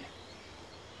happen!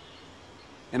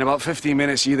 In about 15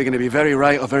 minutes, you're either going to be very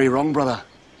right or very wrong, brother.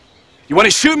 You want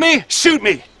to shoot me? Shoot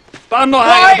me! But I'm not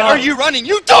Why are you running?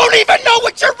 You don't even know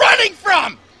what you're running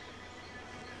from!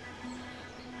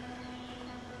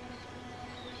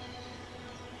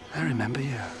 I remember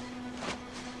you.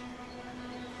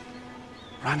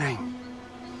 Running.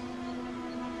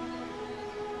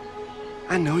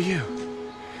 I know you.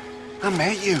 I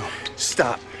met you.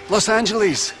 Stop. Los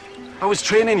Angeles. I was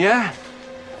training, yeah?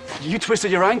 You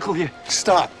twisted your ankle.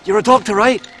 Stop. You're a doctor,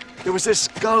 right? There was this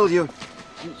girl. You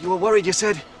were worried. You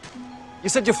said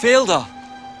you failed her.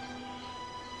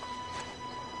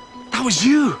 That was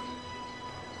you.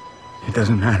 It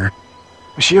doesn't matter.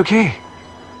 Was she okay?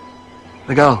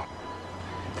 The girl.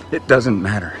 It doesn't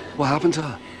matter. What happened to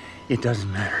her? It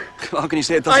doesn't matter. How can you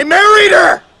say it doesn't? I married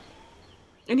her!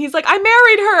 And he's like, I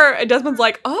married her. And Desmond's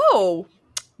like, oh,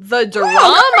 the drama.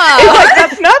 Like,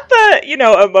 that's not the,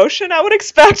 emotion I would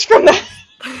expect from that.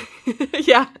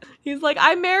 Yeah. He's like,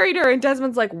 I married her. And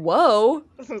Desmond's like, whoa.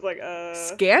 Desmond's like,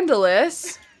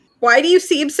 Scandalous. Why do you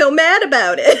seem so mad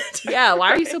about it? Yeah, why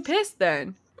are you so pissed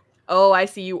then? Oh, I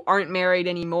see, you aren't married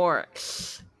anymore.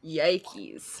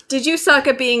 Yikes. Did you suck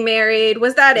at being married?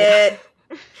 Was that it?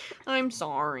 I'm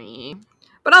sorry.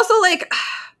 But also, like,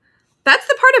 that's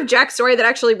the part of Jack's story that I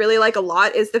actually really like a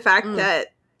lot, is the fact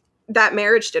that that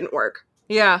marriage didn't work.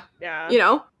 Yeah. You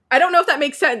know? I don't know if that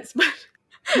makes sense, but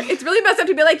it's really messed up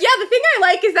to be like, yeah, the thing I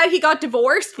like is that he got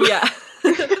divorced. Yeah.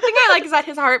 The thing I like is that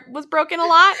his heart was broken a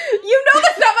lot. You know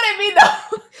that's not what I mean,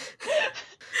 though.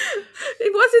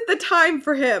 It wasn't the time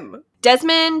for him.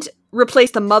 Desmond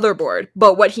replaced the motherboard,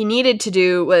 but what he needed to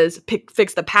do was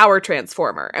fix the power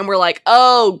transformer. And we're like,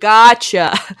 oh,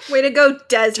 gotcha. Way to go,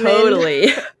 Desmond. Totally.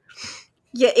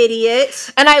 You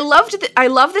idiot. And I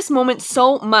love this moment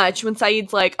so much when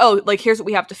Saeed's like, oh, like, here's what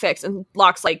we have to fix. And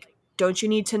Locke's like, don't you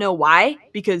need to know why?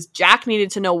 Because Jack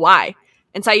needed to know why.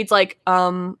 And Saeed's like,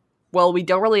 well, we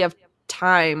don't really have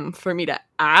time for me to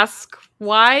ask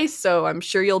why, so I'm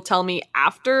sure you'll tell me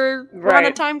after we're on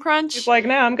a time crunch. He's like,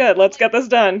 no, I'm good. Let's get this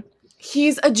done.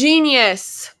 He's a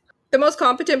genius. The most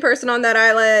competent person on that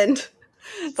island.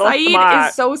 Saeed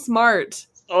is so smart.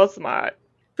 So smart.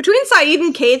 Between Saeed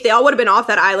and Kate, they all would have been off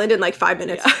that island in like 5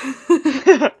 minutes.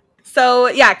 Yeah. So,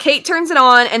 yeah, Kate turns it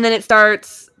on, and then it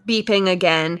starts beeping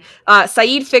again.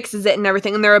 Saeed fixes it and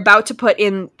everything, and they're about to put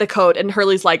in the code, and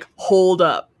Hurley's like, hold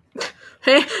up.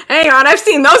 Hey, hang on, I've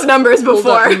seen those numbers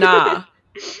before. Nah.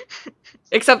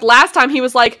 Except last time he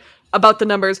was like, about the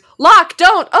numbers, Locke,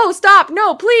 don't, oh, stop,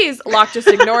 no, please. Locke just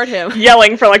ignored him.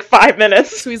 Yelling for like 5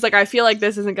 minutes. So he's like, I feel like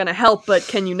this isn't gonna help, but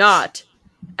can you not?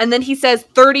 And then he says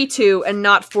 32 and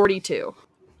not 42.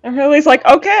 And Hurley's like,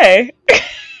 okay.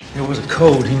 There was a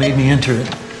code, he made me enter it.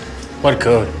 What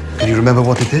code? Can you remember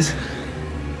what it is?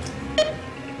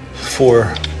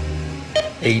 4,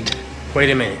 8. Wait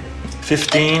a minute.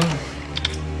 15,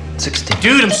 16.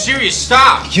 Dude, I'm serious,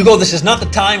 stop! Hugo, this is not the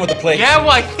time or the place. Yeah,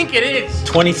 well, I think it is.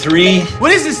 23.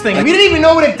 What is this thing? We didn't even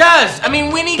know what it does. I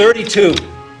mean, we need... 32.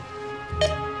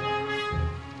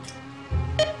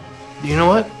 You know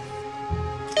what?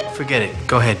 Forget it.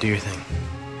 Go ahead, do your thing.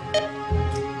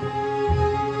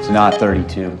 It's not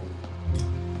 32.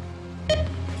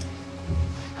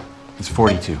 It's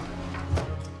 42.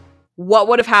 What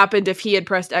would have happened if he had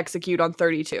pressed execute on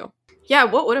 32? Yeah,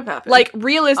 what would have happened? Like,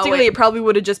 realistically, it probably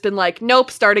would have just been like,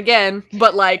 nope, start again.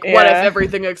 But, like, what if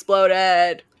everything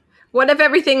exploded? What if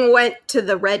everything went to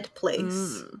the red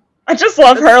place? I just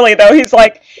love Hurley, though. He's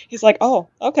like, oh,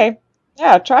 okay.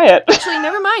 Yeah, try it. Actually,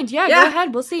 never mind. Yeah, go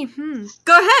ahead. We'll see.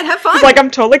 Go ahead, have fun. He's like, I'm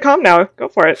totally calm now. Go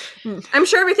for it. I'm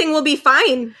sure everything will be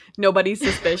fine. Nobody's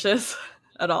suspicious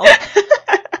at all.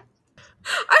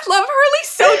 I love Hurley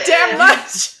so damn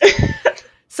much.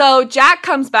 So Jack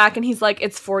comes back and he's like,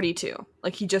 it's 42.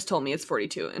 Like, he just told me it's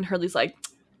 42. And Hurley's like,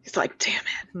 he's like, damn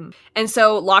it. And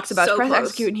so Locke's about to press close.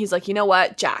 execute, and he's like, you know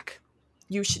what, Jack,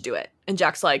 you should do it. And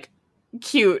Jack's like,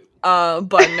 cute, but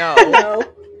no. No.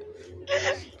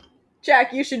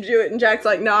 Jack, you should do it. And Jack's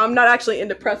like, no, I'm not actually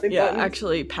into pressing buttons. Yeah,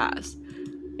 actually pass.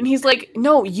 And he's like,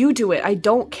 no, you do it. I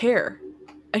don't care.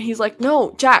 And he's like,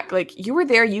 no, Jack, like, you were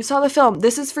there. You saw the film.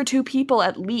 This is for 2 people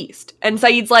at least. And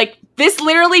Saeed's like, this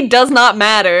literally does not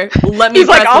matter. Let me He's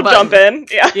press like, the I'll button. jump in.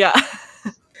 Yeah. Yeah.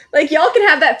 Like, y'all can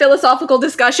have that philosophical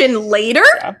discussion later?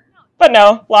 Yeah. But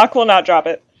no, Locke will not drop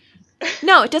it.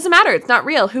 No, it doesn't matter. It's not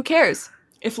real. Who cares?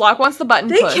 If Locke wants the button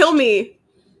pushed, kill me.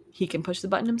 He can push the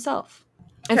button himself.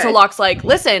 And Okay. so Locke's like,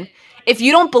 listen, if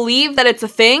you don't believe that it's a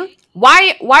thing,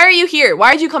 why are you here?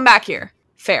 Why did you come back here?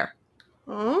 Fair.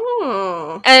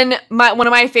 Oh. And one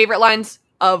of my favorite lines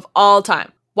of all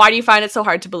time. Why do you find it so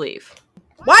hard to believe?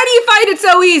 Why do you find it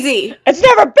so easy? It's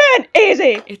never been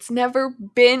easy. It's never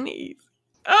been easy.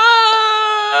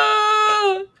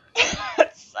 Oh!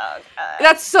 That's so good.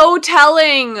 That's so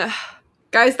telling.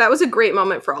 Guys, that was a great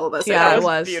moment for all of us. Yeah, That it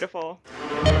was. beautiful.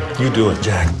 You do it,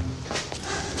 Jack.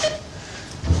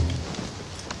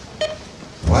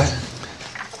 What?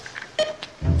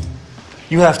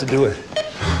 You have to do it.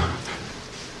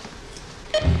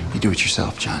 You do it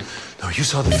yourself, John. No, you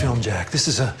saw the film, Jack. This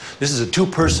is a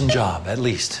 2-person job, at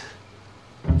least.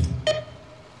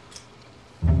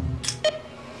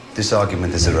 This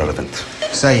argument is irrelevant.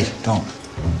 Saeed, don't.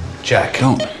 Jack.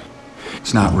 Don't.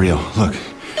 It's not real. Look,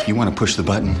 if you want to push the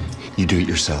button, you do it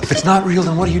yourself. If it's not real,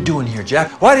 then what are you doing here,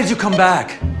 Jack? Why did you come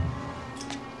back?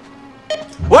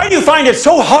 Why do you find it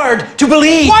so hard to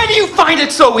believe? Why do you find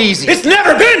it so easy? It's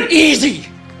never been easy!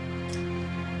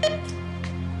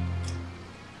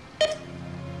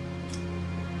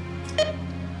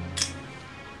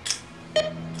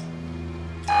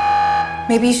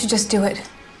 Maybe you should just do it.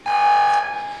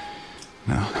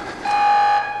 No.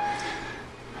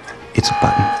 It's a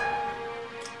button.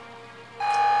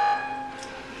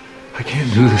 I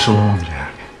can't do this alone,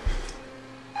 Jack.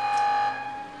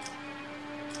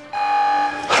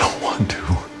 I don't want to.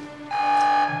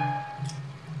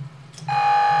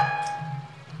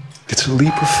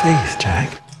 leap of faith,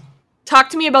 Jack. Talk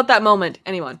to me about that moment.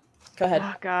 Anyone? Go ahead.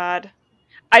 Oh, God.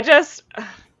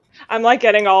 I'm like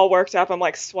getting all worked up. I'm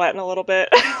like sweating a little bit.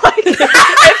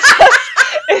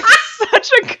 It's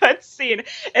such a good scene.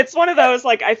 It's one of those,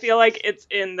 like, I feel like it's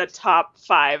in the top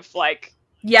 5, like,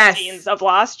 scenes of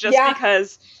Lost, just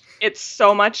because it's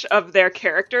so much of their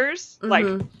characters. Like,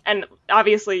 and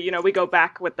obviously, you know, we go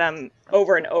back with them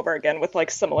over and over again with, like,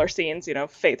 similar scenes, you know,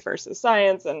 faith versus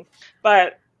science.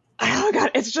 But, oh,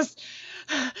 God, it's just...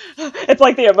 It's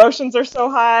like the emotions are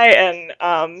so high,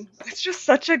 and it's just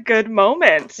such a good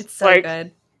moment. It's so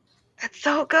good. It's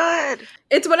so good.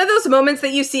 It's one of those moments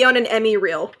that you see on an Emmy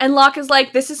reel. And Locke is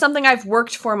like, this is something I've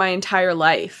worked for my entire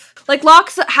life. Like,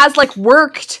 Locke has, like,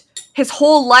 worked his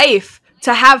whole life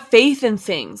to have faith in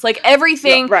things. Like,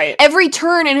 everything, every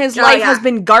turn in his life has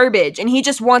been garbage, and he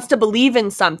just wants to believe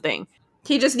in something.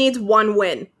 He just needs one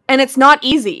win. And it's not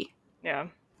easy. Yeah.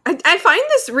 I find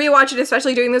this rewatch, and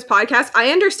especially doing this podcast,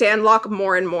 I understand Locke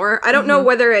more and more. I don't know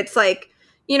whether it's like,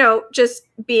 you know, just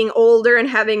being older and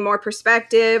having more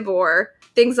perspective or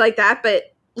things like that,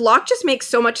 but Locke just makes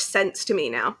so much sense to me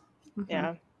now.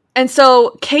 Yeah. And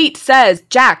so Kate says,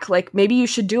 Jack, like, maybe you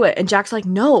should do it. And Jack's like,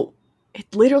 no, it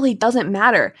literally doesn't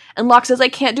matter. And Locke says, I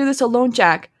can't do this alone,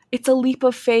 Jack. It's a leap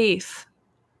of faith.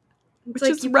 Which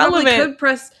is relevant.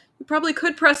 You probably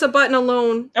could press a button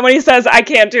alone. And when he says, I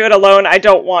can't do it alone, I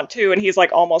don't want to, and he's,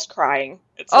 like, almost crying.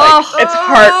 It's, like, it's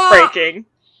heartbreaking.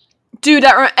 Dude,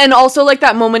 and also, like,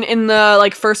 that moment in the,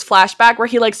 like, first flashback where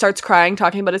he, like, starts crying,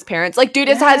 talking about his parents. Like, dude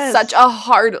has had such a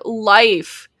hard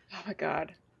life. Oh, my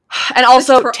God. And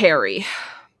also, Terry.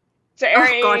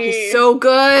 Terry. Oh, God, he's so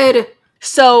good.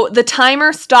 So, the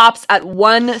timer stops at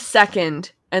 1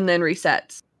 second and then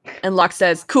resets. And Locke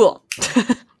says, cool.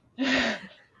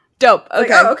 Dope. Okay.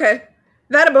 Like, oh, okay.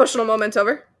 That emotional moment's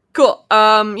over. Cool.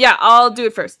 Yeah, I'll do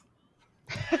it first.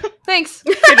 Thanks.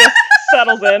 He just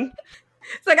settles in.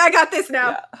 It's like, I got this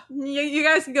now. Yeah. You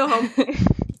guys can go home.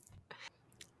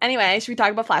 Anyway, should we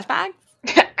talk about flashback?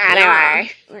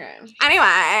 Anyway. Okay.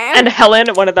 Anyway. And Helen,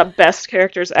 one of the best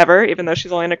characters ever, even though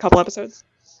she's only in a couple episodes.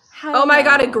 Oh my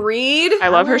God, agreed. I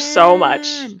love her so much.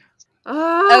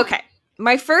 Okay.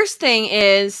 My first thing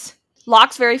is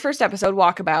Locke's very first episode,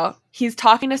 Walkabout. He's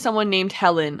talking to someone named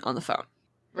Helen on the phone.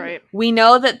 Right. We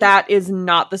know that is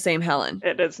not the same Helen.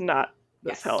 It is not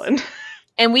this Helen.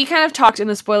 And we kind of talked in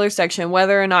the spoiler section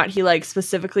whether or not he, like,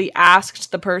 specifically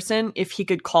asked the person if he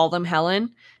could call them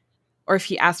Helen or if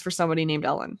he asked for somebody named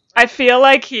Ellen. I feel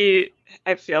like he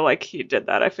did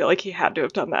that. I feel like he had to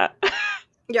have done that.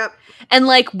 Yep. And,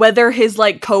 like, whether his,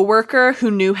 like, coworker who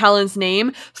knew Helen's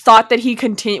name thought that he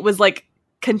was, like,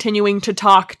 continuing to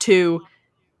talk to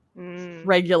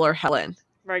regular Helen.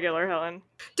 Regular Helen.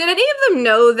 Did any of them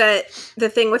know that the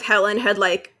thing with Helen had,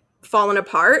 like, fallen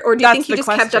apart? Or do you think he just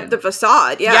kept up the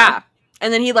facade? Yeah.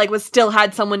 And then he, like, still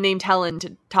had someone named Helen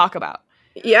to talk about.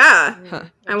 Yeah. Huh.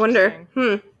 I wonder.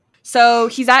 So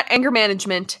he's at anger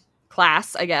management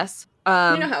class, I guess. You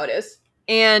know how it is.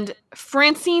 And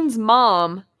Francine's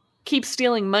mom keeps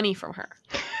stealing money from her.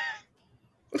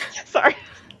 Sorry.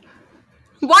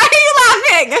 Why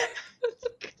are you laughing?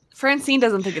 Francine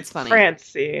doesn't think it's funny.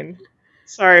 Francine.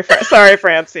 Sorry,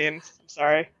 Francine. I'm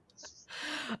sorry.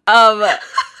 I love that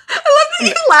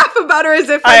you laugh about her as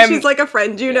if she's like a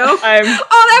friend, you know?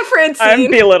 that Francine.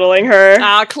 I'm belittling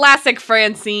her. Classic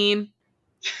Francine.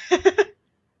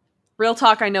 Real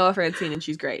talk, I know a Francine and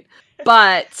she's great.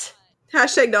 But...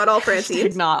 Hashtag not all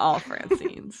Francines. Not all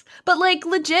Francines. But, like,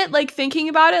 legit, like, thinking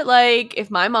about it, like,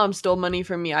 if my mom stole money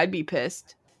from me, I'd be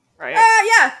pissed. Right.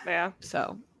 Yeah.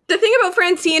 So. The thing about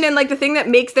Francine and, like, the thing that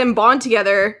makes them bond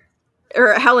together,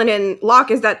 or Helen and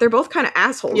Locke, is that they're both kind of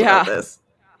assholes about this.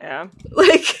 Yeah.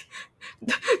 Like,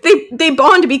 they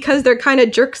bond because they're kind of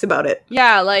jerks about it.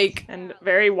 Yeah, like. And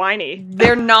very whiny.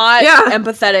 They're not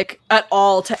empathetic at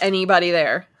all to anybody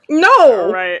there.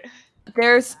 No! Right.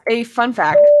 There's a fun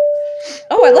fact.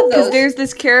 Oh, I love those. Because there's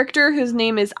this character whose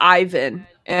name is Ivan,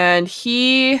 and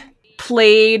he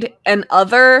played an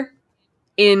other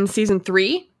in season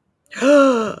 3.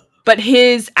 But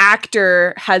his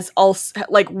actor has also,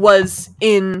 like, was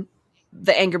in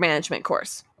the anger management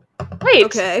course.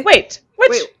 Wait.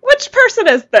 Which person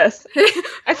is this?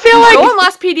 I feel like go on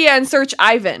Lostpedia and search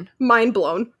Ivan. Mind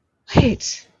blown.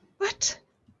 Wait. What?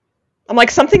 I'm like,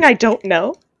 something I don't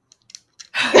know?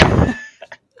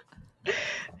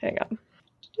 Hang on.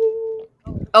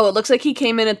 Oh, it looks like he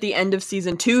came in at the end of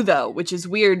season 2, though, which is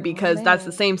weird because that's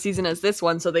the same season as this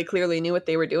one, so they clearly knew what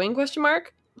they were doing, ?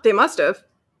 They must have.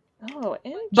 Oh,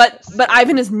 interesting. But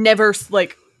Ivan is never,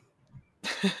 like,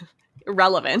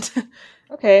 relevant.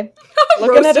 Okay.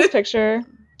 Looking at his picture,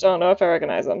 don't know if I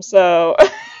recognize him, so...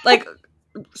 Like,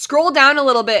 scroll down a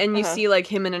little bit and you see like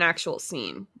him in an actual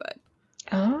scene. But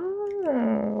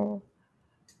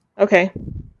okay,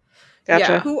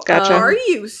 gotcha. Yeah. Who gotcha. are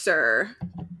you, sir?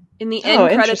 In the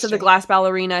end credits of The Glass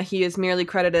Ballerina, he is merely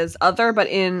credited as Other, but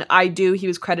in I Do, he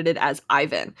was credited as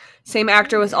Ivan. Same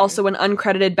actor was also an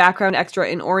uncredited background extra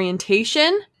in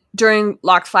Orientation during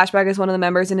Locke's flashback as one of the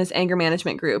members in his anger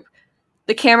management group.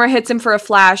 The camera hits him for a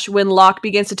flash when Locke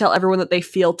begins to tell everyone that they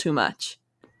feel too much.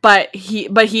 But he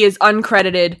is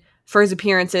uncredited for his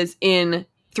appearances in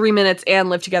 3 Minutes and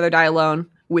Live Together, Die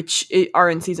Alone, which are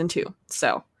in season 2.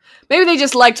 So maybe they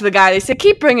just liked the guy. They said,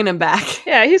 keep bringing him back.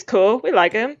 Yeah, he's cool. We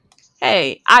like him.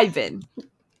 Hey, Ivan.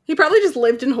 He probably just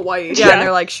lived in Hawaii. Yeah, and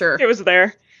they're like, sure. He was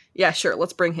there. Yeah, sure.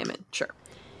 Let's bring him in. Sure.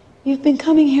 You've been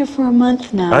coming here for a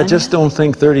month now. I just don't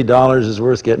think $30 is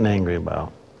worth getting angry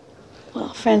about.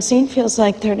 Well, Francine feels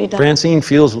like $30. Francine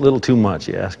feels a little too much,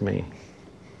 you ask me.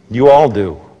 You all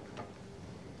do.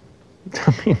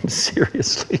 I mean,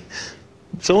 seriously.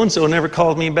 So-and-so never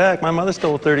called me back. My mother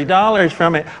stole $30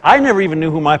 from me. I never even knew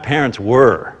who my parents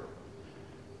were.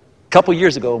 A couple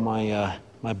years ago,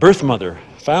 my birth mother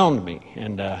found me,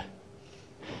 and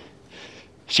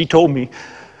she told me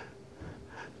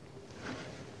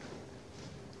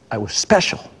I was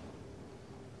special.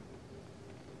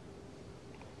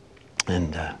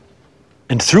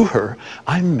 And through her,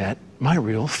 I met my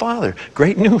real father.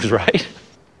 Great news, right?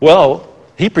 Well,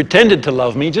 he pretended to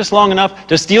love me just long enough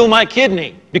to steal my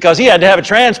kidney because he had to have a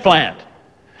transplant.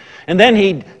 And then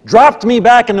he dropped me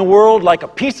back in the world like a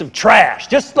piece of trash,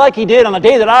 just like he did on the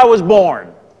day that I was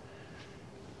born.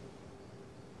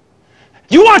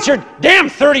 You want your damn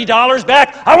 $30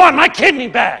 back? I want my kidney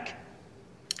back.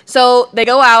 So they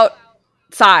go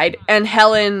outside and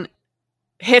Helen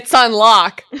hits on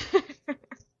Locke.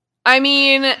 I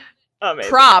mean, amazing.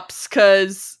 Props,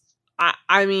 because I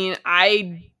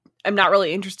am not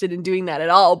really interested in doing that at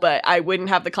all, but I wouldn't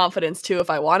have the confidence to if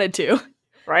I wanted to.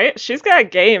 Right? She's got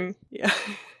game. Yeah.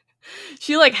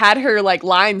 She like had her like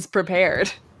lines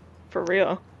prepared. For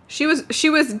real. She was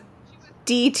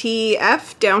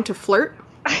DTF down to flirt.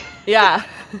 Yeah.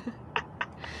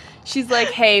 She's like,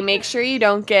 hey, make sure you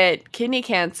don't get kidney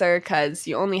cancer because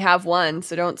you only have one,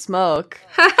 so don't smoke.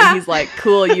 And he's like,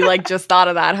 cool, you like just thought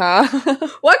of that, huh?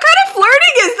 What kind of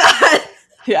flirting is that?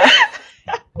 Yeah.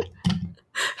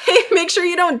 Hey, make sure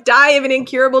you don't die of an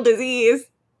incurable disease.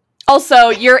 Also,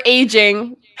 you're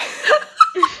aging.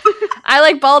 I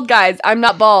like bald guys. I'm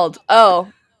not bald.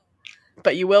 Oh.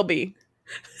 But you will be.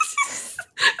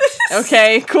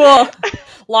 Okay, cool.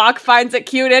 Locke finds it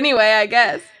cute anyway, I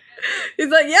guess. He's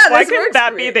like, yeah, why this couldn't works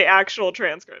that for be me. the actual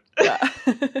transcript? Yeah.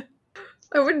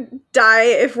 I would die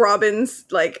if Robin's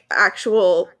like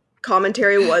actual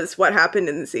commentary was what happened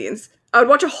in the scenes. I would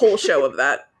watch a whole show of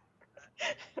that.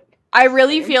 I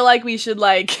really feel like we should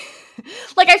like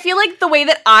I feel like the way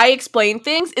that I explain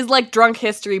things is like drunk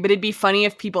history, but it'd be funny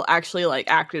if people actually like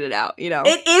acted it out, you know?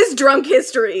 It is drunk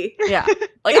history. Yeah.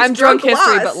 Like I'm drunk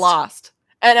history, but lost.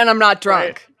 And I'm not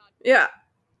drunk. Right. Yeah.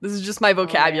 This is just my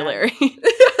vocabulary.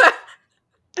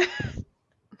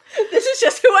 This is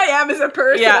just who I am as a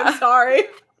person. Yeah. I'm sorry.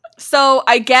 So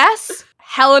I guess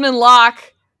Helen and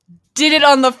Locke did it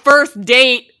on the first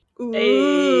date.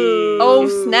 Ooh.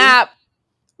 Oh, snap.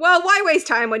 Well, why waste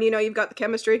time when you know you've got the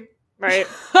chemistry? Right. I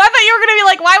thought you were going to be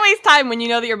like, why waste time when you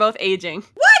know that you're both aging?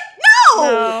 What?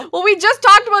 No! Well, we just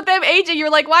talked about them aging.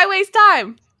 You're like, why waste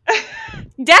time?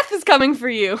 Death is coming for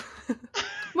you.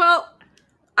 Well,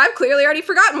 I've clearly already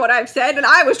forgotten what I've said, and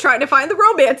I was trying to find the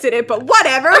romance in it, but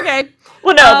whatever. Okay.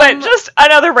 Well, no, but just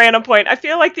another random point. I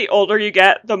feel like the older you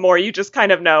get, the more you just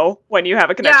kind of know when you have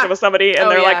a connection with somebody,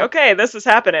 and they're like, okay, this is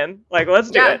happening. Like,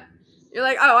 let's do it. You're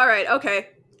like, oh, all right, okay.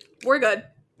 We're good.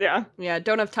 Yeah. Yeah,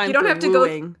 don't have time you don't for have to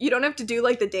wooing. You don't have to do,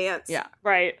 like, the dance. Yeah.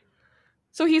 Right.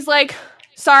 So he's like,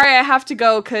 sorry, I have to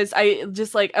go because I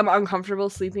just, like, I'm uncomfortable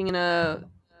sleeping in a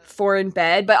foreign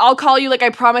bed, but I'll call you. Like, I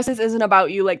promise this isn't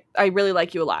about you. Like, I really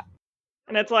like you a lot.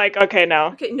 And it's like, okay, no.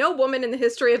 Okay, no woman in the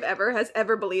history of ever has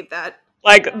ever believed that.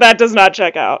 Like, that does not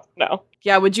check out. No.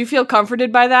 Yeah, would you feel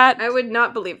comforted by that? I would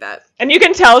not believe that. And you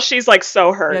can tell she's, like,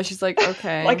 so hurt. Yeah, she's like,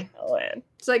 okay. Like, Helen.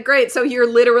 It's like, great, so you're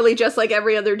literally just like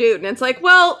every other dude. And it's like,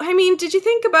 well, I mean, did you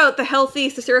think about the healthy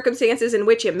circumstances in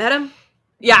which you met him?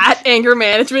 Yeah, at anger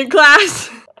management class.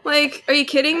 Like, are you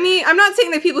kidding me? I'm not saying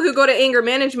that people who go to anger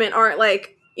management aren't,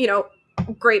 like, you know,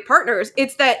 great partners.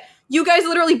 It's that you guys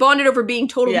literally bonded over being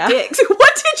total dicks.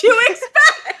 What did you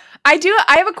expect?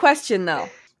 I have a question, though.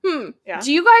 Yeah.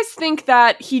 Do you guys think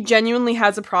that he genuinely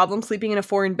has a problem sleeping in a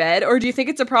foreign bed, or do you think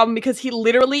it's a problem because he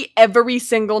literally every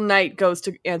single night goes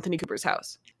to Anthony Cooper's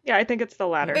house? Yeah, I think it's the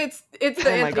latter. It's the Oh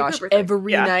my Anthony gosh, Cooper thing.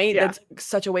 every Yeah, night, yeah. that's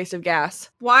such a waste of gas.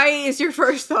 Why is your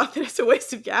first thought that it's a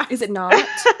waste of gas? Is it not?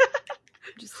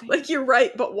 Like, you're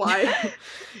right, but why?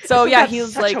 So yeah, That's he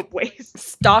was such like a waste.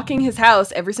 stalking his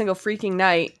house every single freaking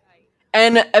night.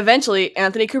 And eventually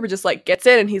Anthony Cooper just like gets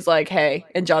in and he's like, hey.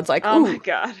 And John's like, Oh ooh, my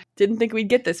god. didn't think we'd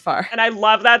get this far. And I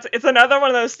love that. It's another one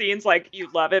of those scenes like you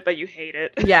love it, but you hate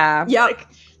it. Yeah. Yep. Like,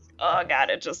 oh god,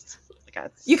 it just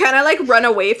You kind of like run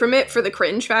away from it for the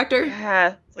cringe factor.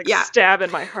 Yeah, it's like Yeah. stab in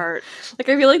my heart. Like,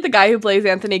 I feel like the guy who plays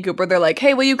Anthony Cooper, they're like,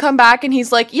 hey, will you come back? And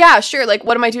he's like, yeah, sure. Like,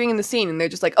 what am I doing in the scene? And they're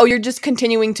just like, oh, you're just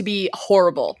continuing to be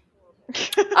horrible.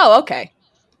 Oh, okay.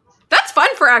 That's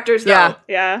fun for actors, though. Yeah.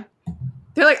 Yeah.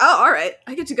 They're like, oh, all right.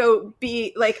 I get to go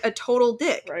be like a total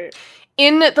dick. Right.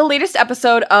 In the latest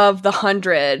episode of The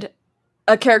 100,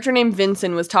 a character named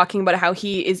Vincent was talking about how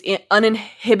he is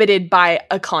uninhibited by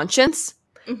a conscience,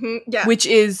 Yeah. which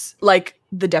is like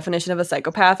the definition of a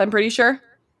psychopath, I'm pretty sure.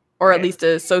 Or at least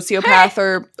a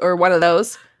sociopath or one of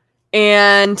those.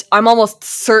 And I'm almost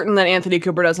certain that Anthony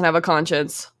Cooper doesn't have a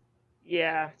conscience.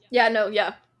 Yeah. Yeah, no,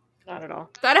 yeah. Not at all.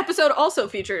 That episode also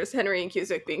features Henry and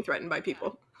Cusick being threatened by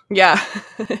people. Yeah.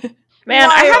 Man,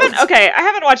 Wild. I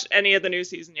haven't watched any of the new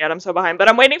season yet. I'm so behind, but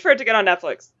I'm waiting for it to get on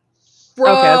Netflix.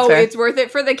 Bro, Okay, that's fair. it's worth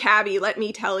it for the cabbie, let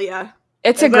me tell ya.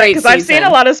 It's a great Because season. I've seen a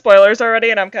lot of spoilers already,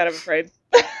 and I'm kind of afraid.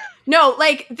 No,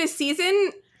 like, this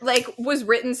season, like, was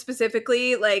written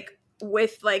specifically, like,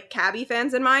 with, like, cabbie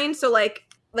fans in mind. So, like,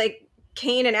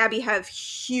 Kane and Abby have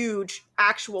huge,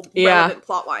 actual, relevant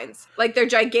plot lines. Like, they're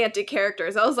gigantic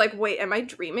characters. I was like, wait, am I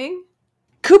dreaming?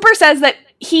 Cooper says that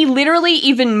he literally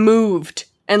even moved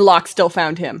and Locke still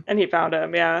found him. And he found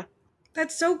him, yeah.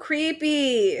 That's so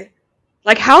creepy.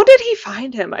 Like, how did he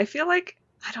find him? I feel like,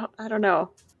 I don't know.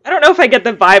 I don't know if I get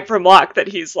the vibe from Locke that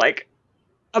he's, like,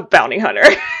 a bounty hunter.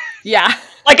 Yeah.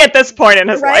 Like, at this point in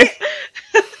his life.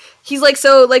 He's like,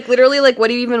 so, like, literally, like, what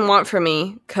do you even want from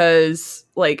me? Because,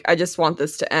 like, I just want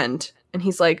this to end. And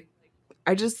he's like,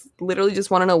 I just literally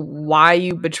just want to know why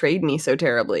you betrayed me so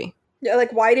terribly. Yeah,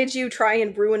 like, why did you try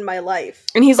and ruin my life?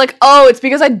 And he's like, oh, it's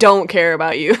because I don't care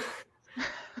about you.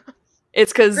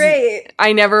 It's because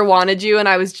I never wanted you and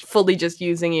I was fully just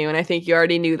using you. And I think you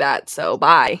already knew that. So,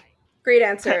 bye. Great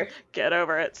answer. Get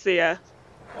over it. See ya.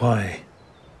 Why?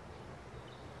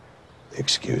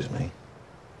 Excuse me.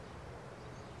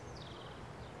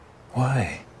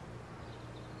 Why?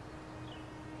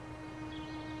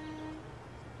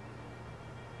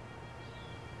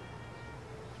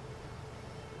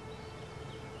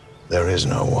 There is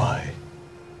no why.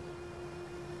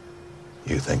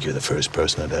 You think you're the first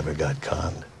person that ever got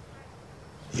conned?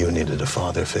 You needed a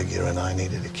father figure and I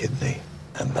needed a kidney.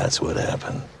 And that's what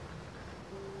happened.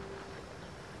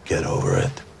 Get over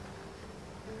it.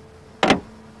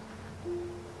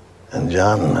 And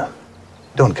John,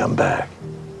 don't come back.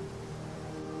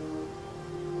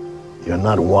 You're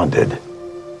not wanted.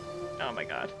 Oh my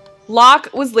god. Locke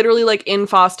was literally, like, in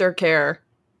foster care.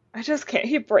 I just can't.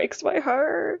 He breaks my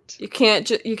heart. You can't,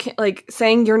 like,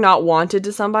 saying you're not wanted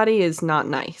to somebody is not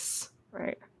nice.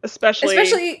 Right.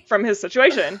 Especially from his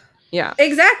situation. Yeah.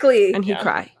 Exactly. And he'd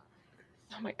cry.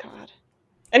 Oh my god.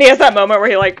 And he has that moment where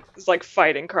he, like, is, like,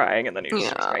 fighting, crying, and then he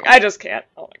just crying. I just can't.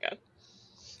 Oh my god.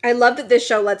 I love that this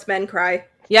show lets men cry.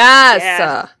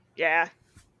 Yes! Yeah.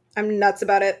 I'm nuts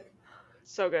about it.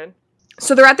 So good.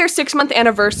 So they're at their 6-month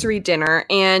anniversary dinner,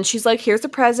 and she's like, here's a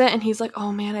present, and he's like,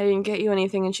 oh man, I didn't get you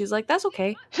anything, and she's like, that's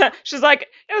okay. She's like,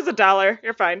 it was $1,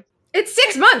 you're fine. It's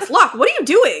 6 months! Locke, what are you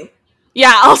doing?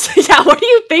 Yeah, also, yeah, what are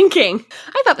you thinking?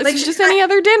 I thought this was just any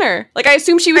other dinner. Like, I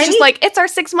assumed she was just like, it's our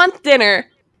 6-month dinner.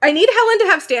 I need Helen to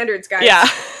have standards, guys. Yeah,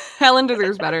 Helen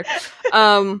deserves better.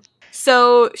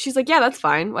 So she's like, yeah, that's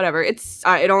fine, whatever. It's,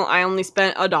 I only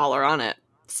spent $1 on it.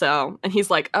 So, and he's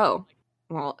like, oh,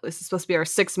 well, this is supposed to be our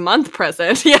 6-month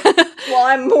present. Yeah. Well,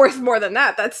 I'm worth more than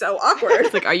that. That's so awkward.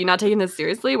 It's like, are you not taking this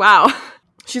seriously? Wow.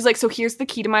 She's like, so here's the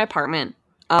key to my apartment.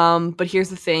 But here's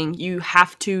the thing. You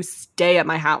have to stay at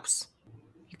my house.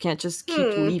 You can't just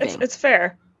keep leaving. It's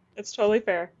fair. It's totally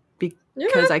fair.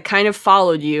 Because I kind of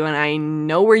followed you and I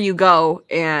know where you go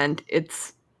and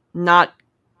it's not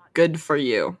good for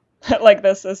you. Like,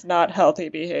 this is not healthy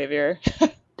behavior.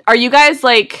 Are you guys,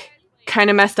 like, kind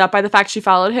of messed up by the fact she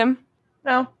followed him?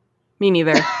 No. Me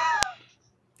neither.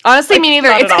 Honestly, Like, me neither.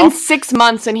 not It's at been all. 6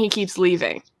 months and he keeps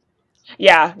leaving.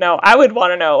 Yeah, no, I would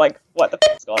want to know, like, what the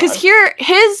f***'s going on. Because here,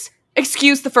 his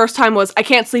excuse the first time was, I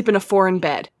can't sleep in a foreign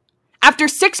bed. After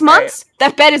 6 months,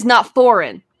 that bed is not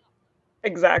foreign.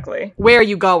 Exactly. Where are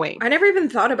you going? I never even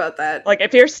thought about that. Like,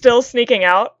 if you're still sneaking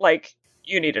out, like,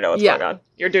 you need to know what's going on.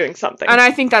 You're doing something. And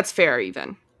I think that's fair,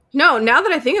 even. No, now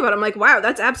that I think about it, I'm like, wow,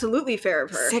 that's absolutely fair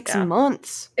of her. 6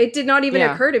 months. It did not even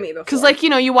occur to me before. Because, like, you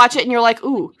know, you watch it and you're like,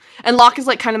 ooh. And Locke is,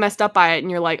 like, kind of messed up by it, and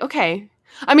you're like, okay.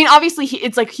 I mean, obviously,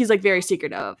 he's, like, very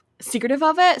secretive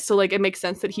of it, so, like, it makes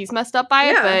sense that he's messed up by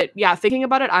it. But, yeah, thinking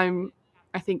about it,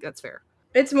 I think that's fair.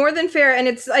 It's more than fair, and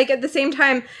it's, like, at the same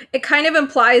time, it kind of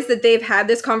implies that they've had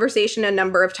this conversation a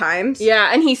number of times.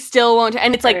 Yeah, and he still won't,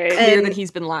 and it's, like, clear that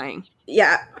he's been lying.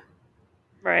 Yeah.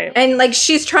 Right. And, like,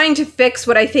 she's trying to fix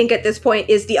what I think at this point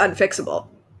is the unfixable.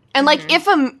 And, like,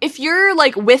 if you're,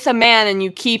 like, with a man and you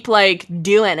keep, like,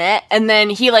 doing it, and then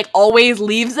he, like, always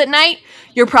leaves at night,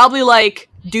 you're probably, like,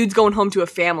 dude's going home to a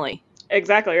family.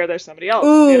 Exactly, or there's somebody else.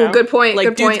 Ooh, you know? good point.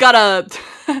 Like, dude's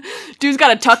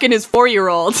gotta tuck in his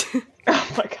 4-year-old.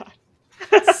 Oh my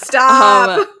god.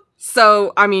 Stop.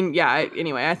 So, I mean, yeah,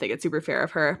 anyway, I think it's super fair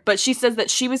of her. But she says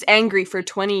that she was angry for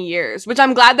 20 years, which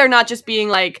I'm glad they're not just being,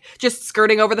 like, just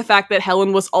skirting over the fact that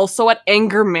Helen was also at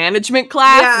anger management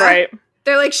class. Yeah. Right.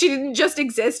 They're like, she didn't just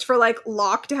exist for, like,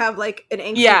 Locke to have, like, an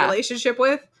angsty relationship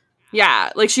with.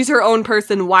 Yeah, like, she's her own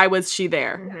person. Why was she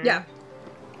there? Mm-hmm. Yeah.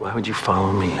 Why would you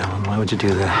follow me, Helen? Why would you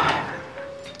do that?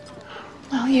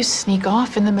 Well, you sneak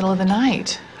off in the middle of the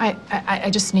night. I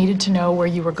just needed to know where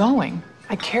you were going.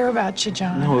 I care about you,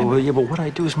 John. No, well, yeah, but what I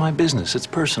do is my business. It's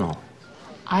personal.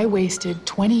 I wasted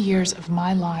 20 years of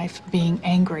my life being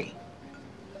angry.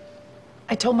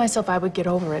 I told myself I would get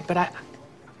over it, but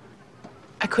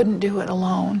I couldn't do it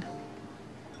alone.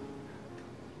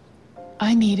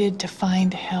 I needed to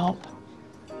find help.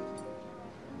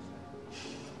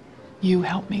 You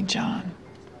helped me, John.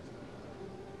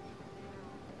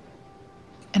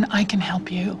 And I can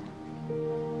help you.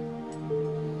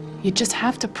 You just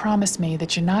have to promise me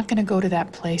that you're not going to go to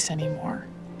that place anymore.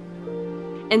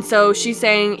 And so she's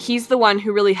saying he's the one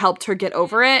who really helped her get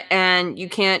over it, and you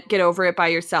can't get over it by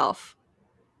yourself.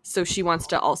 So she wants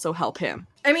to also help him.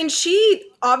 I mean,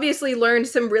 she obviously learned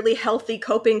some really healthy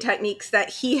coping techniques that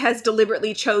he has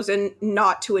deliberately chosen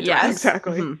not to address. Yeah,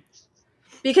 exactly. Mm-hmm.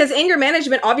 Because anger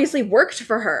management obviously worked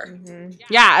for her. Mm-hmm.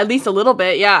 Yeah, at least a little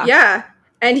bit, yeah. Yeah.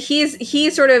 And he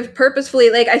sort of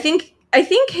purposefully, like, I think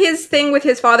his thing with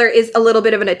his father is a little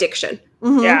bit of an addiction.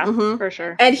 Mm-hmm, yeah, for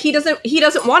sure. And he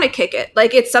doesn't want to kick it.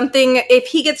 Like, it's something, if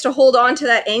he gets to hold on to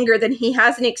that anger, then he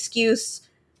has an excuse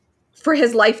for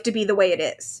his life to be the way it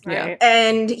is. Yeah.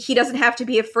 And he doesn't have to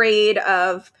be afraid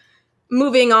of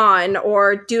moving on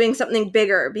or doing something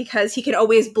bigger because he can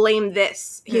always blame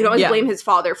this. He can always blame his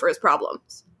father for his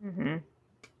problems. Mm-hmm.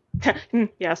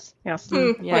 Yes. Yes.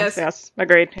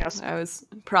 Agreed. Yes. I was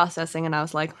processing and I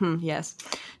was like, yes.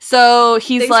 So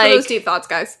he's Thanks like, for those deep thoughts,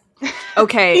 guys.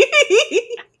 Okay,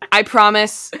 I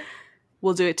promise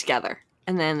we'll do it together.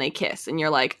 And then they kiss and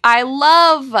you're like, I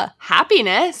love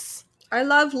happiness. I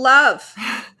love love.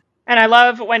 And I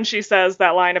love when she says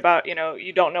that line about,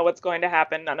 you don't know what's going to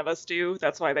happen. None of us do.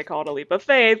 That's why they call it a leap of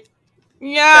faith.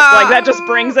 Yeah. Like, that just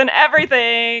brings in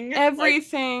everything.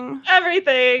 Everything. Like,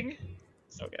 everything.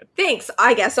 So good. Thanks.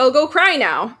 I guess I'll go cry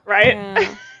now. Right?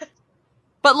 Yeah.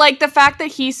 But, like, the fact that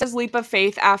he says leap of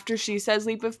faith after she says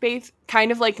leap of faith,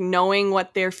 kind of, like, knowing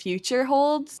what their future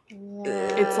holds,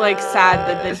 it's, like, sad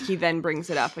that he then brings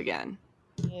it up again.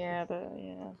 Yeah.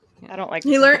 I don't like to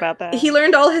think about that. He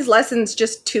learned all his lessons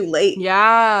just too late.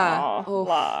 Yeah. Oh,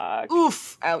 Locke.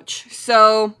 Oof. Ouch.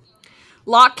 So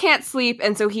Locke can't sleep,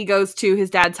 and so he goes to his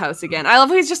dad's house again. I love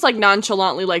how he's just, like,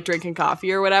 nonchalantly, like, drinking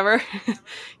coffee or whatever.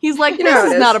 He's like,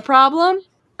 this is not a problem.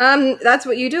 That's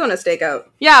what you do on a stakeout.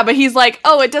 Yeah, but he's like,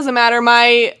 oh, it doesn't matter.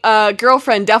 My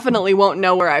girlfriend definitely won't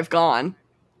know where I've gone.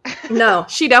 No.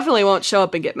 She definitely won't show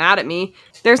up and get mad at me.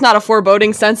 There's not a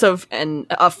foreboding sense of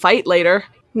a fight later.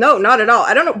 No, not at all.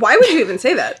 I don't know. Why would you even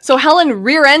say that? So Helen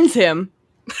rear ends him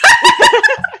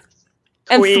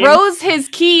and throws his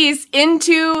keys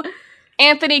into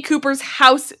Anthony Cooper's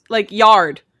house, like,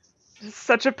 yard.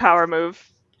 Such a power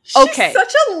move. Okay. She's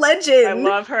such a legend. I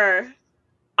love her.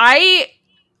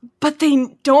 But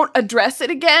they don't address it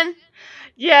again?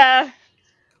 Yeah.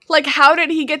 Like, how did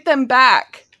he get them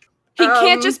back? He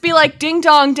can't just be like, ding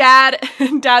dong, Dad.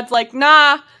 And Dad's like,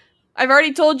 nah, I've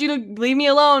already told you to leave me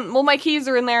alone. Well, my keys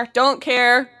are in there. Don't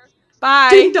care. Bye.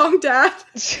 Ding dong, Dad.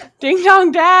 Ding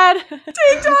dong, Dad.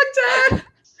 Ding dong, Dad.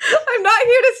 I'm not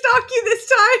here to stalk you this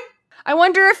time. I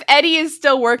wonder if Eddie is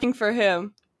still working for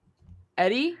him.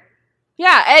 Eddie?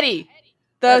 Yeah, Eddie.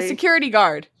 The security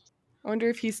guard. I wonder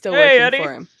if he's still working Eddie.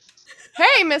 for him.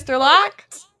 Hey, Mr. Locke.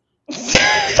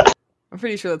 I'm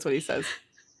pretty sure that's what he says.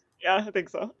 Yeah, I think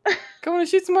so. Going to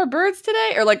shoot some more birds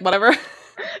today? Or, like, whatever.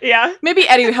 Yeah. Maybe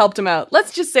Eddie helped him out.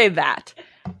 Let's just say that.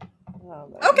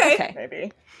 Okay.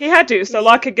 Maybe. He had to, so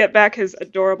Locke could get back his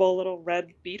adorable little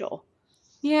red beetle.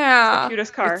 Yeah. It's the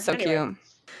cutest car. It's so cute.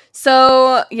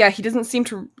 So, yeah, he doesn't seem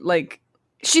to, like...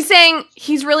 She's saying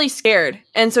he's really scared.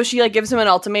 And so she, like, gives him an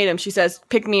ultimatum. She says,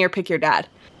 pick me or pick your dad.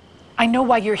 I know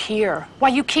why you're here, why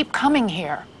you keep coming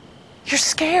here. You're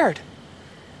scared.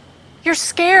 You're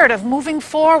scared of moving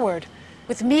forward.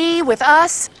 With me, with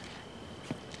us.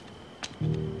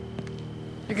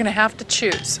 You're gonna have to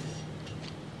choose.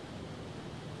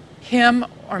 Him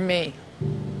or me.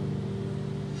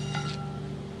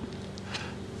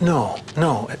 No,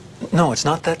 it's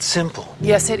not that simple.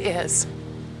 Yes, it is.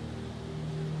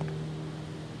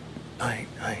 I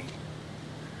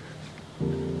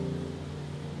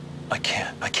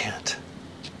can't.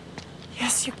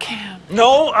 Yes, you can.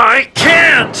 No, I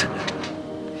can't!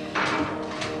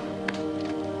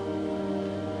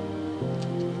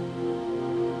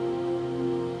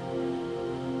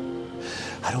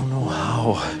 I don't know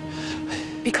how.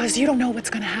 Because you don't know what's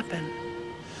gonna happen.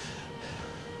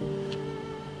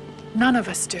 None of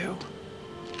us do.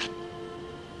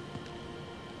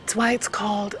 It's why it's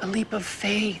called a leap of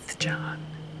faith, John.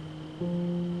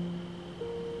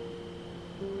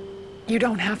 You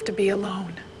don't have to be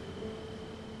alone.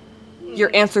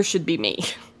 Your answer should be me.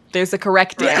 There's a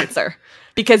correct answer.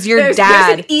 Because your there's dad...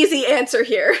 There's an easy answer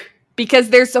here. Because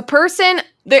there's a person...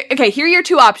 Okay, here are your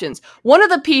two options. One of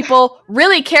the people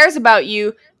really cares about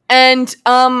you, and,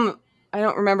 I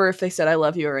don't remember if they said I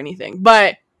love you or anything,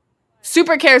 but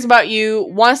super cares about you,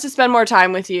 wants to spend more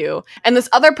time with you, and this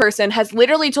other person has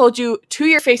literally told you to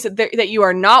your face that you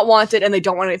are not wanted and they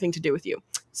don't want anything to do with you.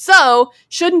 So,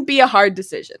 shouldn't be a hard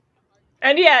decision.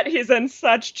 And yet, he's in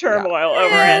such turmoil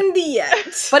over it. And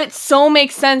yet. But it so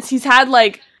makes sense. He's had,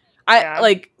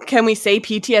 can we say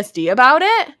PTSD about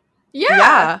it?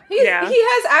 Yeah. He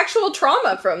has actual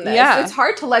trauma from this. Yeah. It's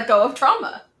hard to let go of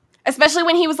trauma. Especially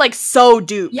when he was, so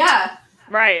duped. Yeah.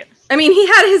 Right. I mean, he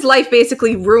had his life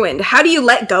basically ruined. How do you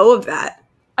let go of that?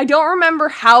 I don't remember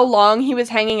how long he was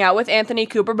hanging out with Anthony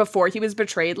Cooper before he was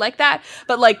betrayed like that,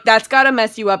 but, that's gotta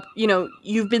mess you up. You know,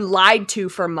 you've been lied to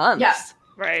for months. Yeah.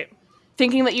 Right.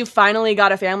 Thinking that you finally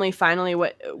got a family, finally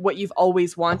what you've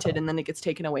always wanted, and then it gets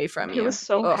taken away from you. He was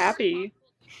so happy.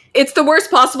 It's the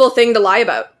worst possible thing to lie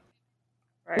about.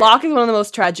 Right. Locke is one of the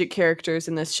most tragic characters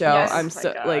in this show. Yes. I'm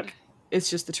so,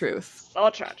 it's just the truth. So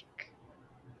tragic.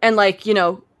 And,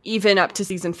 even up to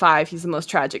season 5, he's the most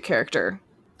tragic character.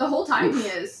 The whole time he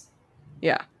is.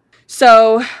 Yeah.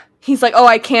 So, he's like, oh,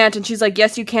 I can't. And she's like,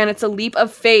 yes, you can. It's a leap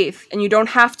of faith, and you don't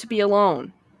have to be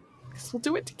alone. Because we'll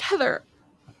do it together.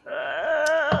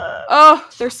 Oh,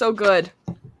 they're so good.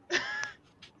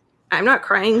 I'm not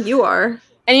crying. You are.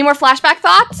 Any more flashback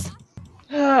thoughts?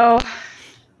 Oh,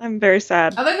 I'm very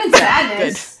sad. Other than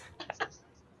sadness.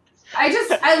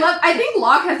 I think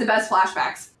Locke has the best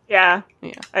flashbacks. Yeah,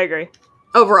 I agree.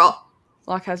 Overall.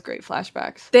 Locke has great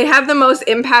flashbacks. They have the most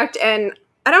impact, and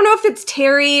I don't know if it's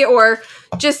Terry or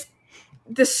just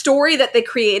the story that they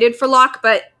created for Locke,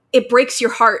 but it breaks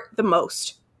your heart the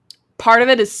most. Part of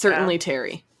it is certainly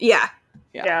Terry. Yeah.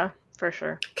 Yeah, for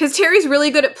sure. Because Terry's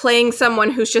really good at playing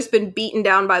someone who's just been beaten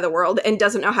down by the world and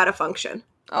doesn't know how to function.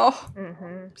 Oh,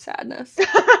 sadness.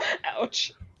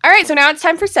 Ouch. All right, so now it's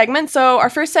time for segments. So our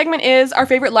first segment is our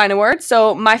favorite line award.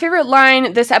 So my favorite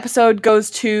line this episode goes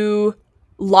to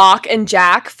Locke and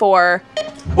Jack for...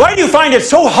 Why do you find it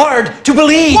so hard to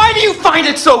believe? Why do you find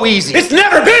it so easy? It's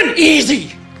never been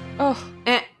easy! Oh.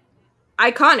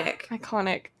 Iconic.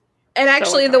 Iconic. And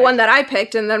actually the one that I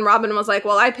picked, and then Robin was like,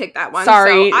 well, I picked that one.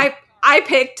 Sorry. So I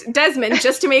picked Desmond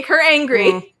just to make her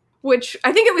angry. Which,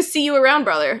 I think it was See You Around,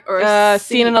 Brother. Or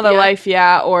See You in Another Life,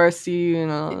 or See You in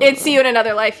Another... It's See You in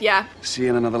Another Life, yeah. See You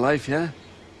in Another Life, yeah?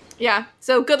 Yeah.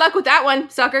 So good luck with that one,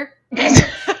 sucker.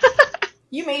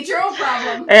 You made your own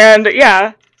problem. And,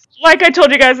 yeah, like I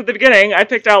told you guys at the beginning, I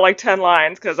picked out 10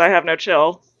 lines because I have no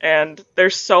chill. And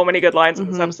there's so many good lines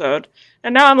in this episode.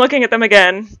 And now I'm looking at them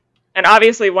again. And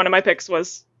obviously one of my picks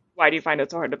was, why do you find it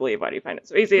so hard to believe? Why do you find it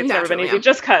so easy? It's never been easy.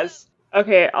 Just because.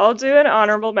 Okay, I'll do an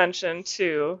honorable mention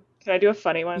to... Can I do a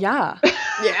funny one? Yeah.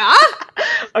 Yeah?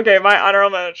 Okay, my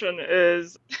honorable mention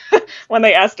is when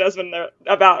they asked Desmond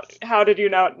about how did you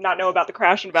not know about the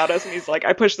crash and about us, and he's like,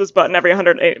 I push this button every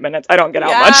 108 minutes. I don't get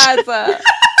out much. I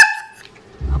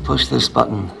push this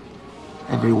button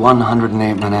every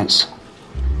 108 minutes.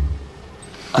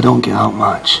 I don't get out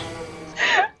much.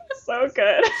 So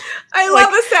good. I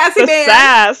love a sassy man.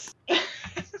 Sass.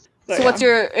 So what's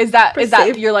your... Is that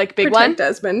your, big one?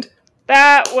 Desmond.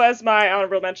 That was my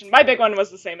honorable mention. My big one was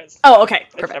the same as... Oh, okay.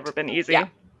 Perfect. It's never been easy. Yeah.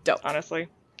 Dope. Honestly.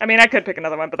 I mean, I could pick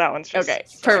another one, but that one's just... Okay.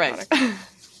 So perfect.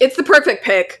 It's the perfect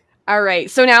pick. All right.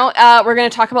 So now we're going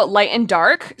to talk about light and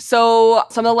dark. So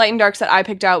some of the light and darks that I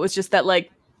picked out was just that,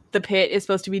 the pit is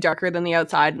supposed to be darker than the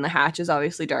outside, and the hatch is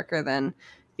obviously darker than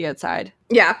the outside.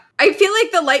 Yeah. I feel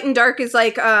like the light and dark is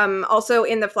like also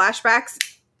in the flashbacks,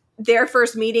 their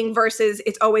first meeting versus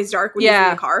it's always dark when he's in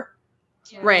the car.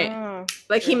 Right.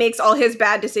 Like he makes all his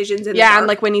bad decisions in the Yeah, dark. and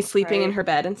like when he's sleeping in her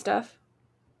bed and stuff.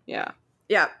 Yeah.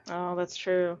 Yeah. Oh, that's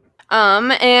true.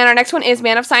 And our next one is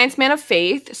Man of Science, Man of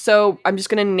Faith. So I'm just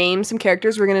gonna name some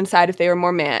characters. We're gonna decide if they were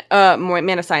more Man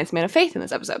of Science, Man of Faith in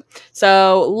this episode.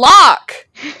 So Locke.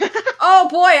 Oh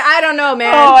boy, I don't know,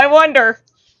 man. Oh, I wonder.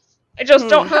 I just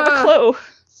don't have a clue.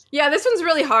 Yeah, this one's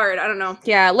really hard. I don't know.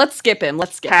 Yeah, let's skip him.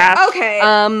 Okay.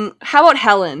 How about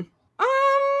Helen?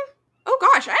 Oh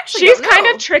gosh, I actually She's don't know. kind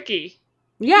of tricky.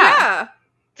 Yeah.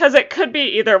 Because it could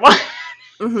be either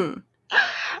one.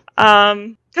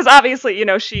 Because obviously, you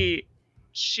know, she's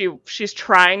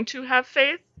trying to have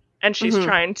faith, and she's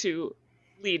trying to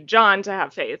lead John to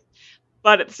have faith.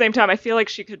 But at the same time, I feel like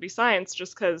she could be Science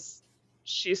just because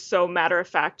she's so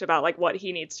matter-of-fact about, like, what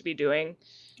he needs to be doing.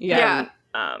 Yeah.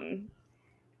 And,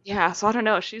 yeah, so I don't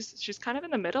know. She's kind of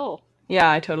in the middle. Yeah,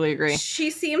 I totally agree. She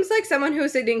seems like someone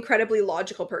who's an incredibly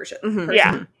logical person.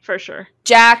 Yeah, for sure.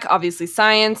 Jack, obviously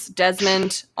Science.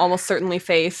 Desmond, almost certainly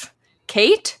Faith.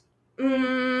 Kate?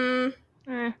 I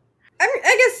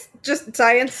guess just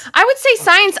Science. I would say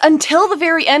Science until the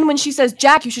very end when she says,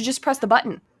 Jack, you should just press the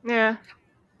button. Yeah.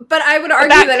 But I would argue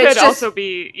that that could it's just... also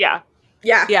be, yeah.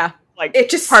 Yeah. Like, it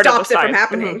just part of stops the it from science.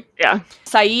 happening. Yeah.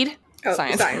 Saeed? Oh,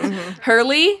 Science. Science.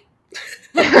 Hurley?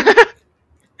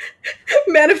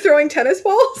 Man of throwing tennis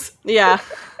balls? Yeah.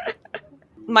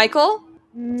 Michael?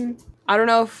 I don't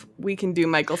know if we can do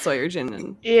Michael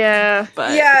Sawyer-Jin. Yeah.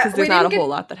 But Yeah, because there's not a whole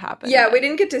lot that happened. Yeah, we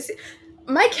didn't get to see...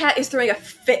 My cat is throwing a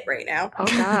fit right now. Oh,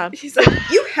 God. She's like,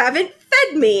 you haven't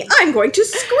fed me. I'm going to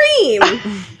scream.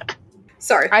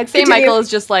 Sorry. I'd say Continue. Michael is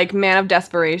just like man of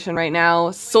desperation right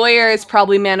now. Sawyer is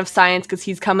probably man of science because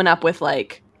he's coming up with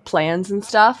like plans and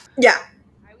stuff. Yeah.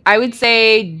 I would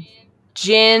say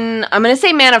Jin, I'm going to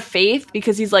say man of faith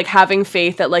because he's like having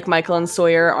faith that like Michael and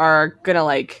Sawyer are going to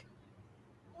like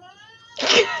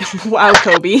wow,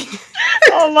 Kobe.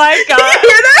 Oh my God. Did you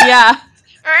hear that? Yeah.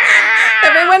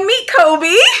 Everyone meet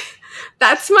Kobe.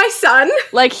 That's my son.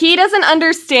 Like, he doesn't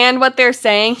understand what they're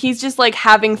saying. He's just, like,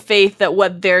 having faith that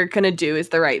what they're gonna do is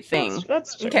the right thing.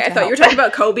 That's true. Okay, I thought you were talking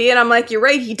about Kobe, and I'm like, you're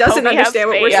right, he doesn't Kobe understand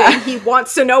what has we're faith. saying. He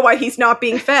wants to know why he's not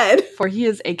being fed. For he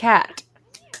is a cat.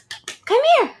 Come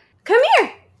here. Come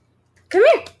here. Come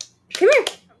here. Come here.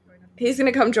 He's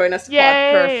gonna come join us. Yay.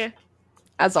 Perf.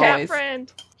 As Cat always.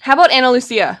 friend. How about Ana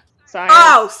Lucia? Science.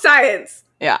 Oh, Science.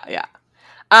 Yeah.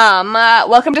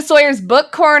 Welcome to Sawyer's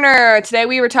Book Corner. Today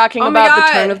we were talking Oh my about God.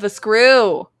 the turn of the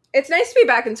screw. It's nice to be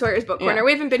back in Sawyer's Book Corner. Yeah.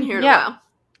 We haven't been here in Yeah. a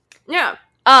while.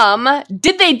 Yeah.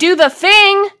 Did they do the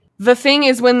thing? The thing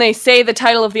is when they say the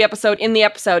title of the episode in the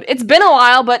episode. It's been a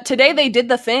while, but today they did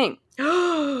the thing.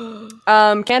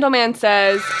 Candleman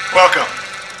says, Welcome.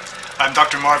 I'm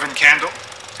Dr. Marvin Candle,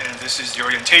 and this is the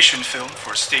orientation film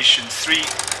for Station 3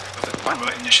 of the Dharma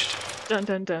Initiative. Dun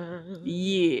dun dun.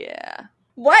 yeah.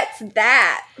 What's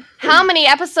that? How many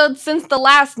episodes since the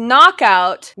last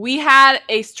knockout? We had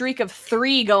a streak of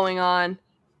 3 going on,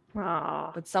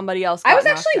 Aw. but somebody else got I was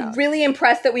knocked actually out. really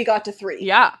impressed that we got to 3.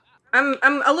 Yeah. I'm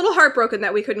a little heartbroken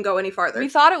that we couldn't go any farther. We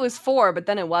thought it was 4, but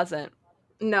then it wasn't.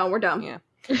 No, we're dumb. Yeah.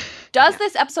 Does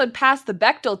this episode pass the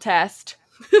Bechdel test?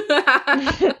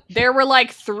 There were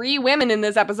like 3 women in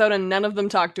this episode and none of them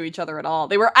talked to each other at all.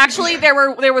 They were actually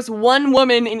there was one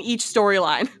woman in each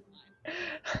storyline.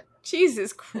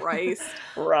 Jesus Christ.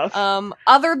 Rough.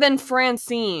 Other than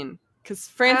Francine, because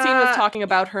Francine was talking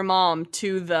about her mom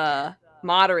to the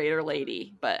moderator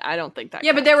lady, but I don't think that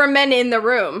Yeah, but there were men in the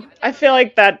room. I feel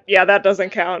like that doesn't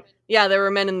count. Yeah, there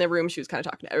were men in the room. She was kind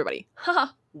of talking to everybody.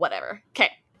 Haha, whatever. Okay.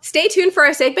 Stay tuned for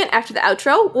our segment after the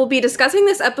outro. We'll be discussing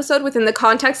this episode within the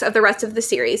context of the rest of the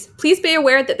series. Please be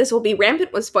aware that this will be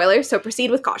rampant with spoilers, so proceed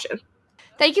with caution.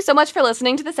 Thank you so much for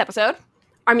listening to this episode.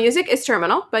 Our music is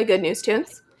Terminal by Good News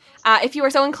Tunes. If you are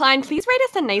so inclined, please write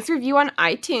us a nice review on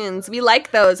iTunes. We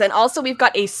like those. And also we've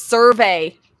got a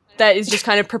survey that is just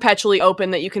kind of perpetually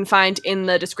open that you can find in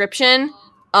the description.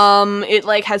 It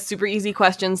like has super easy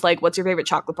questions like, what's your favorite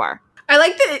chocolate bar? I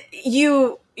like that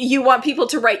you want people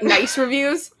to write nice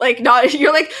reviews. Like, not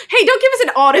you're like, hey, don't give us an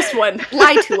honest one.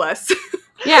 Lie to us.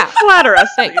 Yeah. Flatter us,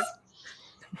 thanks.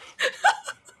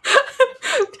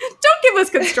 Don't give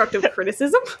us constructive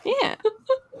criticism. Yeah.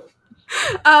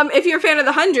 If you're a fan of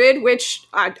The 100, which,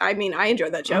 I mean, I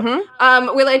enjoyed that show,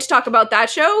 we like to talk about that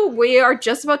show. We are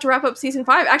just about to wrap up season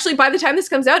 5. Actually, by the time this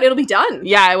comes out, it'll be done.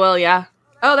 Yeah, I will, yeah.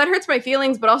 Oh, that hurts my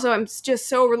feelings, but also I'm just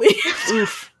so relieved.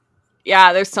 Oof.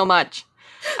 Yeah, there's so much.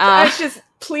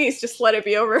 Please, just let it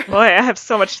be over. Boy, I have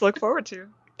so much to look forward to.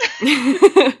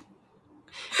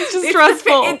 It's just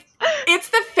stressful. It's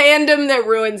the fandom that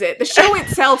ruins it. The show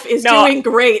itself is doing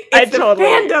great. It's the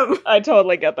fandom. I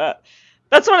totally get that.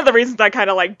 That's one of the reasons I kind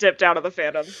of like dipped out of the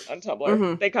fandom on Tumblr.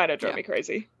 Mm-hmm. They kind of drove me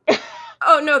crazy.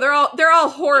 Oh no, they're all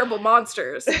horrible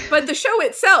monsters. But the show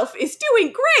itself is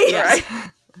doing great. Yes.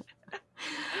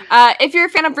 If you're a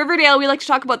fan of Riverdale, we like to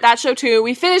talk about that show too.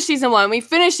 We finished season 1. We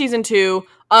finished season 2.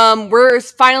 We're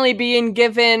finally being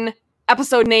given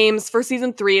episode names for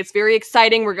season 3. It's very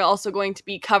exciting. We're also going to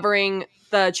be covering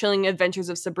the Chilling Adventures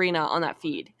of Sabrina on that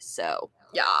feed. So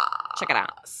yeah, check it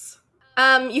out.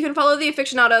 You can follow the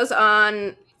Afictionados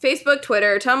on Facebook,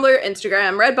 Twitter, Tumblr,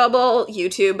 Instagram, Redbubble,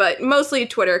 YouTube, but mostly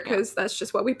Twitter because that's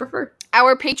just what we prefer.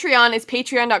 Our Patreon is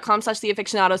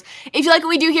patreon.com/theafictionados. If you like what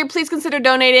we do here, please consider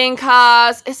donating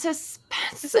because it's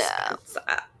expensive.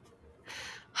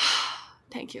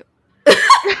 Thank you.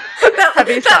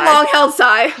 that long-held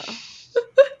sigh.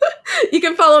 You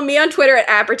can follow me on Twitter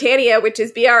at Britannia, which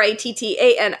is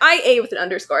BRATTANIA with an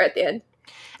underscore at the end.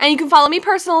 And you can follow me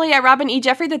personally at Robin E.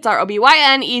 Jeffrey. That's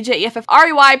ROBYN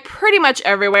EJEFFREY, pretty much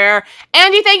everywhere.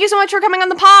 Andy, thank you so much for coming on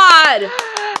the pod.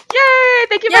 Yay!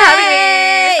 Thank you for having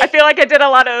me. I feel like I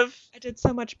did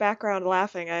so much background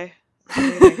laughing.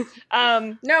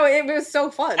 No, it was so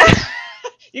fun.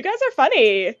 You guys are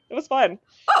funny. It was fun.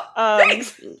 Oh,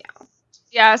 thanks.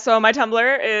 Yeah, so my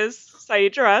Tumblr is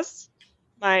Saeed Jarrus.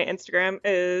 My Instagram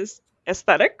is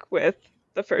aesthetic with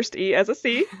the first E as a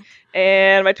C.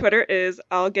 And my Twitter is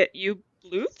I'll get you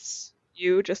Bluths.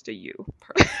 You, just a U.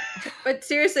 But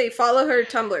seriously, follow her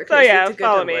Tumblr. So yeah,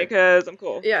 follow me because I'm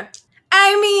cool. Yeah.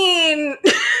 I mean,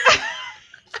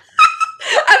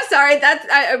 I'm sorry.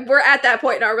 We're at that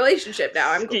point in our relationship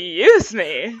now. Excuse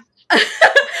me.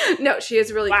 No, she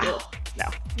is really cool.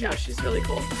 No, she's really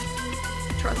cool.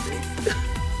 Trust me.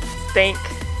 Think.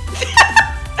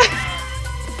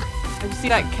 I just see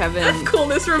that Kevin.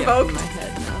 Coolness revoked. In my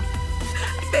head now.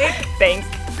 Think.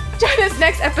 Join us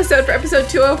next episode for episode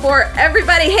 204.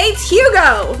 Everybody hates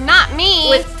Hugo. Not me.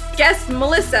 With guest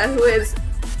Melissa, who is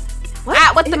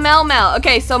What's the Mel?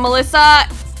 Okay, so Melissa,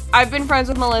 I've been friends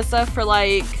with Melissa for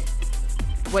like,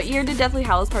 what year did Deathly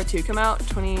Hallows Part 2 come out?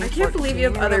 2014. I can't believe you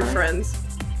have other friends.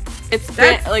 It's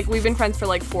been like we've been friends for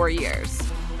like 4 years.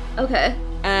 Okay.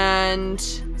 And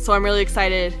so I'm really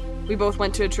excited. We both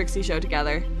went to a Trixie show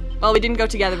together. Well, we didn't go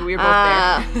together, but we were both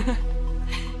there.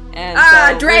 And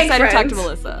so we're excited to talk to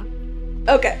Melissa.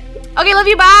 Okay. Okay, love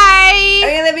you, bye!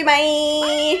 Okay, love you,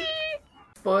 bye!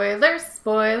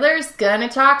 Spoilers, gonna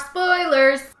talk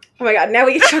spoilers. Oh my god, now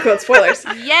we can talk about spoilers.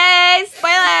 Yay,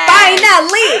 spoilers!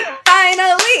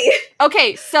 Finally!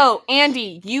 Okay, so,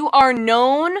 Andy, you are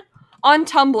known on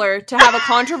Tumblr to have a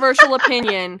controversial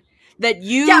opinion that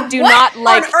you do not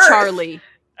like Charlie.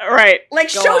 Right. Like,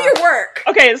 show your work.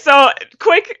 Okay, so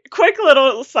quick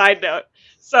little side note.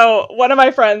 So one of my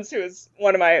friends, who is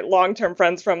one of my long-term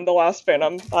friends from the Lost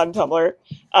fandom on Tumblr,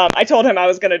 I told him I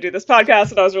was going to do this podcast,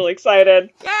 and I was really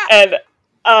excited. Yeah.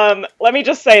 And let me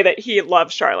just say that he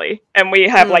loves Charlie, and we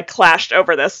have like clashed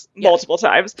over this multiple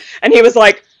times. And he was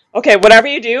like, "Okay, whatever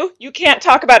you do, you can't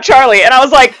talk about Charlie." And I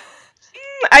was like,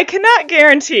 "I cannot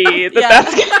guarantee that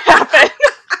that's going to happen."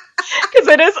 Because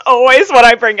it is always what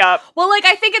I bring up. Well, like,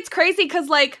 I think it's crazy because,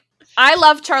 like, I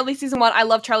love Charlie Season 1. I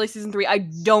love Charlie Season 3. I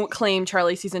don't claim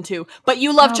Charlie Season 2. But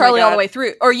you love Charlie all the way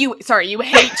through. Or you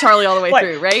hate Charlie all the way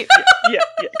through, right? Yeah,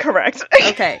 correct.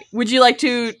 Okay. Would you like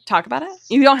to talk about it?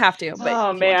 You don't have to. But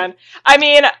oh, man. I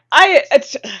mean, I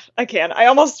can. I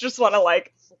almost just want to,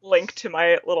 like, link to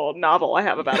my little novel I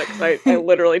have about it. Because I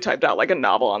literally typed out, like, a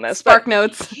novel on this. Spark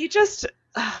Notes. He just...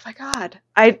 Oh, my God.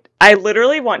 I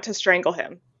literally want to strangle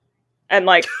him. And,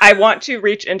 like, I want to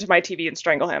reach into my TV and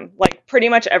strangle him. Like, pretty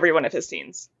much every one of his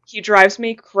scenes. He drives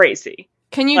me crazy.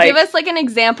 Can you give us, like, an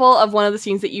example of one of the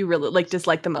scenes that you really, like,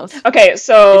 dislike the most? Okay,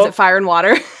 so... Is it Fire and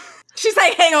Water? She's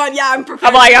like, hang on, yeah, I'm prepared.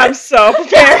 I'm like, I'm so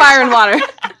prepared. Fire and Water.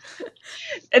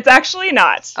 It's actually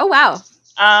not. Oh, wow.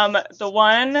 The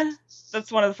one... That's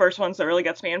one of the first ones that really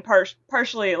gets me. And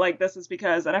partially, like, this is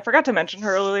because... And I forgot to mention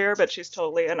her earlier, but she's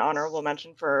totally an honorable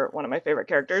mention for one of my favorite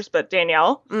characters. But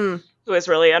Danielle... who is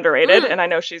really underrated, and I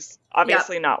know she's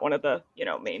obviously not one of the,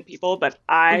 main people, but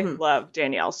I love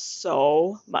Danielle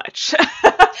so much.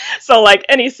 So, like,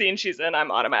 any scene she's in,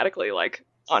 I'm automatically, like,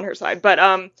 on her side. But,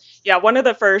 one of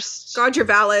the first... God, you're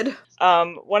valid.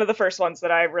 One of the first ones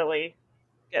that I really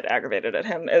get aggravated at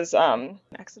him is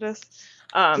Exodus.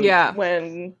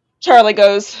 When Charlie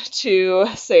goes to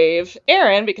save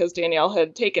Aaron because Danielle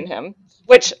had taken him,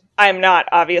 which I'm not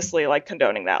obviously, like,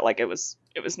 condoning that. Like, it was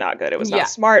not good. It was not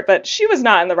smart, but she was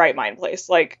not in the right mind place.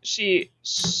 Like, she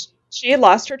she had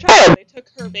lost her child. They took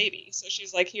her baby. So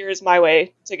she's like, here's my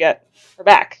way to get her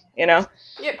back, you know?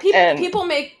 Yeah, people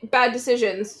make bad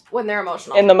decisions when they're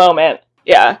emotional. In the moment,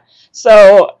 yeah.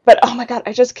 So, but oh my god,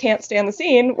 I just can't stand the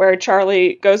scene where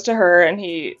Charlie goes to her and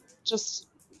he just,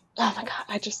 oh my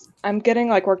god, I'm getting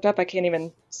like worked up. I can't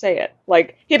even say it.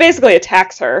 Like, he basically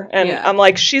attacks her and I'm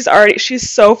like, she's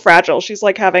so fragile. She's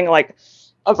like having like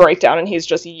a breakdown and he's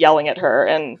just yelling at her.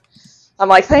 And I'm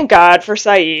like, thank God for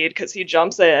Saeed, because he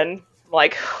jumps in. I'm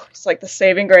like, it's like the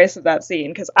saving grace of that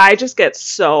scene, because I just get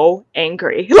so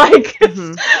angry. Like,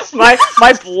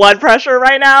 my blood pressure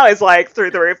right now is like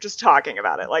through the roof just talking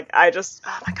about it. Like,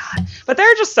 oh my god. But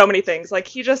there are just so many things. Like,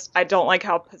 I don't like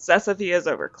how possessive he is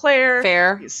over Claire.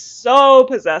 Fair. He's so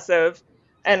possessive.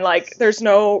 And like, there's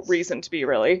no reason to be,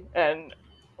 really. And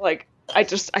like, I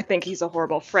think he's a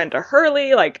horrible friend to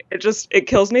Hurley. Like, it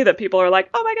kills me that people are like,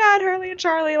 oh my god, Hurley and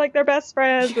Charlie, like, they're best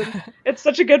friends. And it's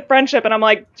such a good friendship. And I'm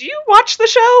like, do you watch the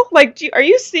show? Like, are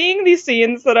you seeing these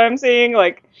scenes that I'm seeing?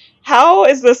 Like, how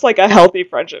is this, like, a healthy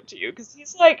friendship to you? Because he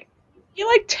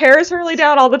tears Hurley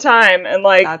down all the time. And,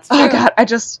 like, oh god, I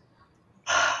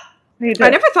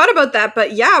never thought about that,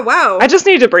 but yeah, wow. I just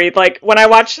need to breathe. Like, when I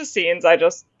watch the scenes, I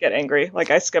just get angry.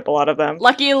 Like, I skip a lot of them.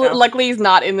 Luckily he's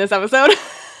not in this episode.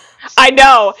 I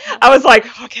know. I was like,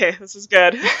 okay, this is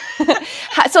good.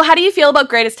 So how do you feel about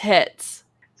Greatest Hits?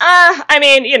 I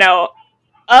mean, you know,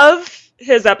 of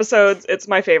his episodes, it's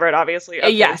my favorite, obviously.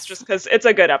 Yes. Just because it's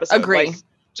a good episode. Agree. Like,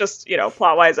 just, you know,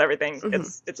 plot-wise, everything,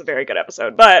 it's a very good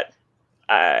episode. But,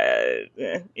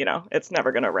 you know, it's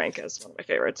never going to rank as one of my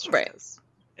favorites. Right.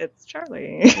 It's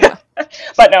Charlie. Yeah.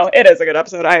 But no, it is a good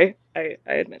episode. I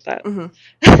admit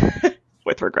that.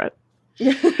 With regret.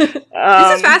 This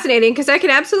is fascinating because I can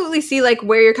absolutely see like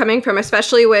where you're coming from,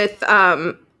 especially with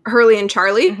Hurley and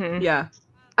Charlie. Yeah.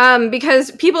 Because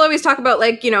people always talk about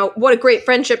like, you know, what a great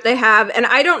friendship they have. And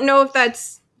I don't know if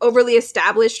that's overly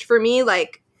established for me,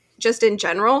 like just in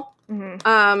general.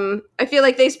 I feel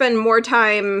like they spend more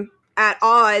time at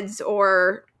odds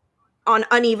or on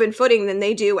uneven footing than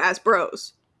they do as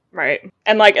bros. Right.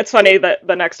 And like, it's funny that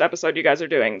the next episode you guys are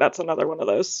doing, that's another one of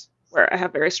those where I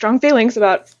have very strong feelings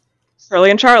about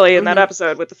Hurley and Charlie in that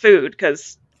episode with the food,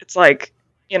 because it's like,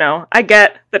 you know, I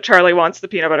get that Charlie wants the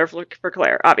peanut butter for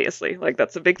Claire, obviously. Like,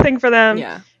 that's a big thing for them.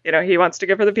 Yeah. You know, he wants to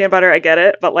give her the peanut butter, I get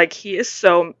it. But, like, he is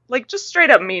so, like, just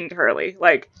straight up mean to Hurley.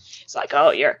 Like, it's like,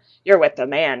 oh, you're with the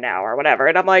man now, or whatever.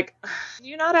 And I'm like, do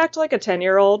you not act like a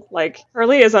 10-year-old? Like,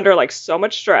 Hurley is under, like, so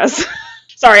much stress.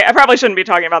 Sorry, I probably shouldn't be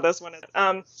talking about this one.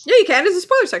 Yeah, you can. It's a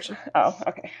spoiler section. Oh,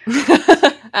 okay.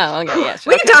 Oh, okay, yeah.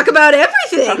 Sure. We can talk about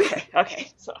everything.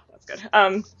 Okay. So that's good.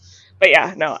 But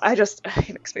yeah, no, it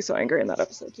makes me so angry in that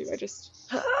episode too. I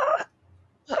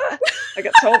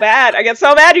get so bad.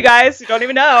 You guys. You don't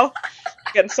even know.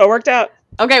 I'm getting so worked out.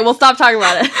 Okay, we'll stop talking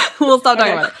about it.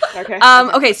 About it. Okay.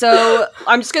 Okay, so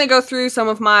I'm just gonna go through some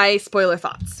of my spoiler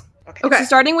thoughts. Okay. So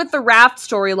starting with the raft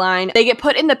storyline, they get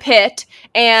put in the pit,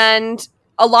 and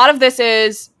a lot of this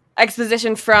is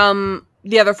exposition from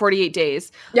the other 48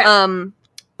 days. Yeah.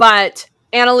 But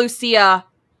Ana Lucia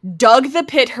dug the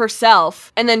pit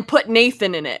herself and then put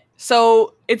Nathan in it.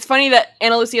 So it's funny that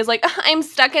Ana Lucia's like, I'm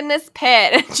stuck in this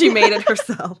pit, and she made it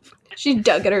herself. She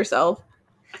dug it herself.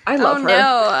 I love her.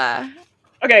 No.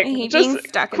 Okay,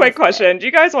 just quick question. Do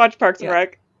you guys watch Parks and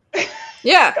Rec?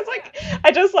 Yeah.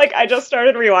 I just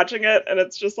started rewatching it, and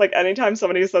it's just like anytime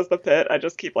somebody says the pit, I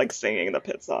just keep like singing the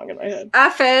pit song in my head.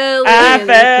 I fell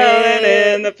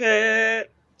in the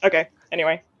pit. Okay,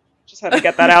 anyway, just had to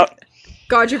get that out.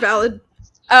 God, you're valid.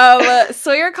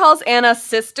 Sawyer calls Anna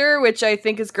sister, which I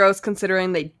think is gross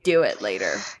considering they do it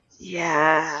later.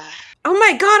 Yeah. Oh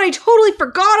my god, I totally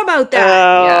forgot about that.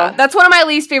 Yeah, that's one of my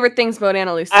least favorite things about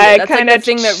Ana Lucia. That's like the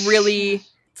thing that really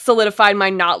solidified my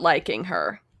not liking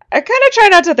her. I kind of try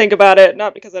not to think about it,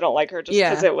 not because I don't like her, just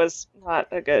because it was not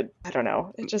a good, I don't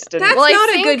know, it just didn't. That's not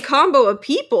a good combo of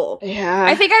people. Yeah.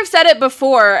 I think I've said it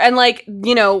before, and like,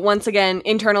 you know, once again,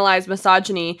 internalized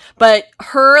misogyny, but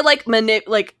her like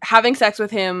having sex with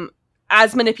him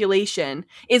as manipulation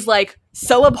is like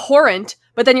so abhorrent,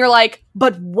 but then you're like,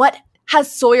 but what has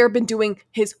Sawyer been doing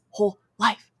his whole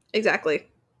life? Exactly.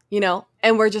 You know?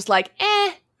 And we're just like,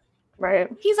 right.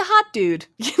 He's a hot dude,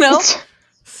 you know?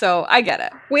 So I get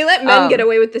it. We let men get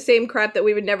away with the same crap that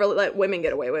we would never let women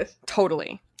get away with.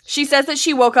 Totally. She says that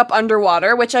she woke up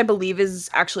underwater, which I believe is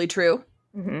actually true.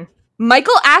 Mm-hmm.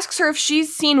 Michael asks her if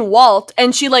she's seen Walt,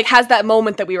 and she like has that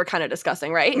moment that we were kind of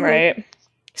discussing, right? Right.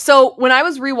 So when I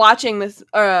was rewatching this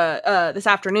this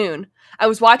afternoon, I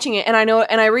was watching it, and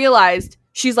I realized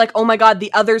she's like, oh my god,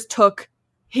 the others took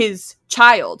his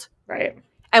child. Right.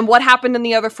 And what happened in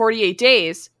the other 48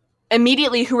 days?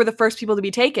 immediately, who were the first people to be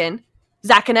taken?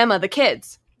 Zach and Emma, the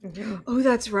kids. Oh,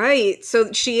 that's right.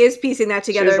 So she is piecing that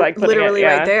together, like, literally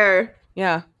right there.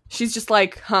 Yeah. She's just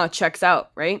like, checks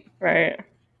out, right? Right.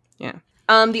 Yeah.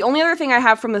 The only other thing I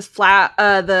have from this raft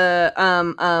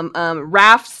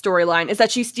storyline is that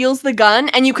she steals the gun,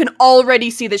 and you can already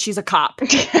see that she's a cop.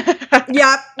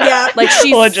 Yeah. Like,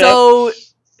 she's Legit. so,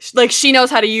 like, she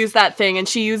knows how to use that thing, and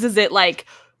she uses it like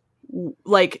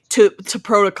to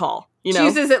protocol. You know, She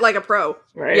uses it like a pro.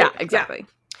 Right. Yeah, exactly.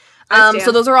 I So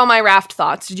stand. those are all my raft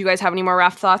thoughts. Did you guys have any more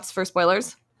raft thoughts for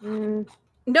spoilers? No,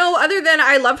 other than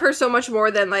I love her so much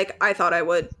more than, like, I thought I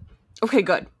would. Okay,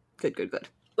 good.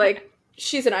 Like,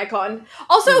 she's an icon.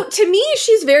 Also, to me,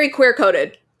 she's very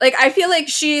queer-coded. Like, I feel like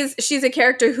she's a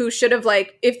character who should have,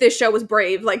 like, if this show was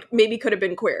Brave, like, maybe could have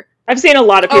been queer. I've seen a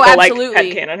lot of people like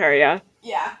absolutely. headcanon her, yeah.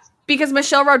 Yeah. Because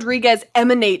Michelle Rodriguez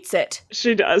emanates it.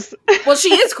 She does. Well,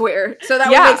 she is queer, so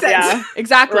that Yeah, would make sense. Yeah.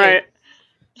 Exactly. Right.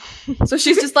 So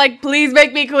she's just like, please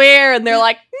make me queer. And they're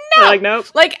like, no. They're like, nope.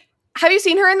 Like, have you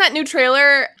seen her in that new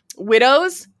trailer,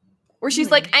 Widows? Where she's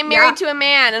like, I'm married to a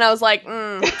man. And I was like,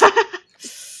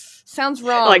 sounds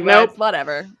wrong. Like, but nope.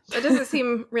 Whatever. That doesn't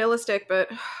seem realistic,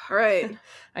 but all right.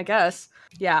 I guess.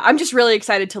 Yeah, I'm just really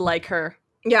excited to like her.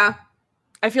 Yeah.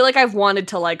 I feel like I've wanted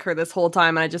to like her this whole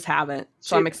time, and I just haven't.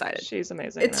 So I'm excited. She's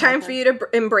amazing. It's time for you to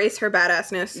embrace her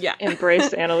badassness. Yeah.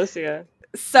 Embrace Ana Lucia.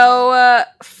 So,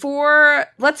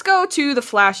 let's go to the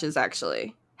Flashes,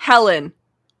 actually. Helen.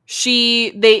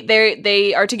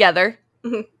 They are together.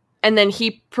 Mhm. And then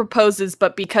he proposes,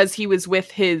 but because he was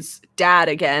with his dad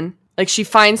again, like, she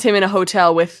finds him in a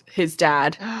hotel with his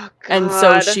dad. Oh, and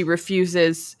so God. she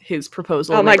refuses his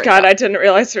proposal. Oh and my they break God, up. I didn't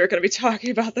realize we were going to be talking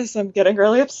about this. I'm getting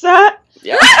really upset.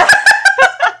 Yeah.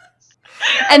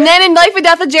 And then in Life and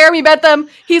Death of Jeremy Bentham,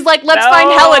 he's like, let's No. find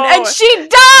Helen. And she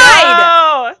died!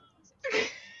 No!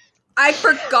 I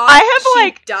forgot I have, she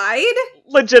like, died.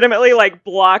 legitimately, like,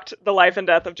 blocked the life and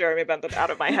death of Jeremy Bentham out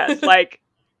of my head. Like,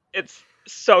 it's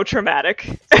so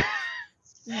traumatic.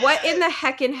 What in the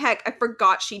heck? I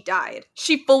forgot she died.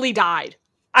 She fully died.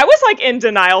 I was, like, in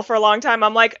denial for a long time.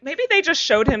 I'm like, maybe they just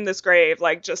showed him this grave,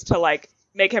 like, just to, like,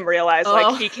 make him realize,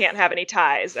 like, he can't have any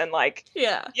ties. And, like,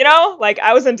 Yeah. you know? Like,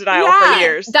 I was in denial for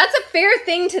years. That's a fair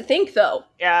thing to think, though.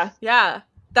 Yeah. Yeah.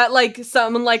 That, like,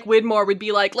 someone like Widmore would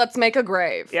be like, let's make a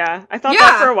grave. Yeah. I thought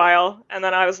that for a while. And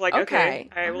then I was like, okay,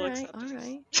 I will accept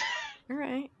it. All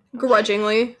right.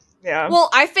 Grudgingly. Yeah. Well,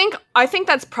 I think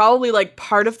that's probably, like,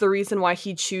 part of the reason why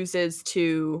he chooses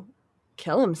to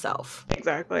kill himself.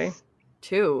 Exactly.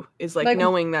 Too, is, like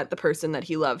knowing that the person that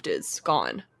he loved is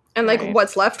gone. And, like, Right.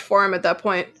 what's left for him at that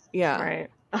point. Yeah. Right.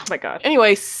 Oh my God.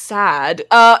 Anyway, sad.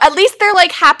 At least they're,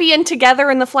 like, happy and together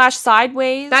in the Flash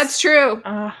Sideways. That's true.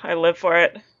 I live for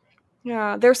it.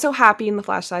 Yeah, they're so happy in the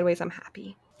Flash Sideways. I'm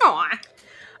happy. Aw.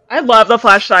 I love the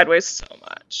Flash Sideways so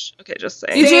much. Okay, just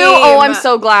saying. You do? Oh, I'm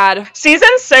so glad. Season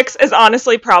 6 is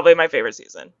honestly probably my favorite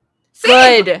season.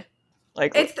 Same. Good.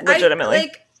 Like, It's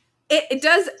legitimately. It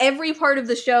does every part of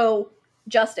the show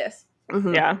justice.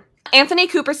 Mhm. Yeah. Anthony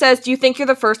Cooper says, do you think you're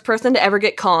the first person to ever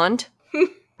get conned?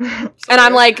 And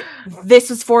I'm like, this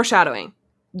is foreshadowing.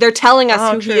 They're telling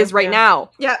us who he is right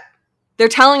now. Yeah. They're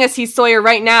telling us he's Sawyer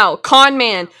right now. Con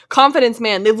man, confidence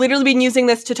man. They've literally been using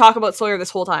this to talk about Sawyer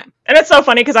this whole time. And it's so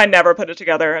funny because I never put it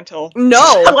together until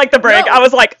No. like the break. No. I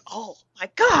was like, oh my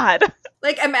God.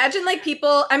 Like, imagine, like,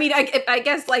 people, I mean, I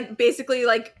guess, like, basically,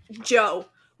 like, Joe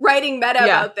writing meta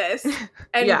Yeah. about this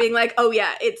and Yeah. being like, oh,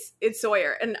 yeah, it's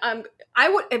Sawyer. And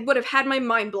it would have had my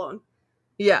mind blown.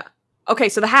 Yeah. Okay,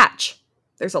 so the hatch.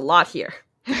 There's a lot here.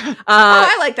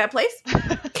 I like that place.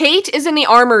 Kate is in the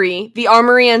armory. The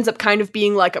armory ends up kind of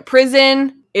being like a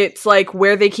prison. It's like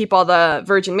where they keep all the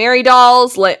Virgin Mary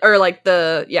dolls, And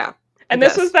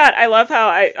this was that. I love how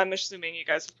I'm assuming you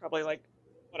guys have probably like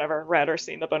whatever read or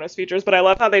seen the bonus features, but I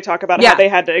love how they talk about how they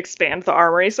had to expand the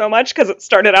armory so much because it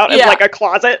started out as like a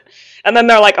closet, and then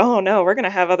they're like, oh no, we're gonna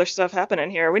have other stuff happen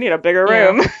in here. We need a bigger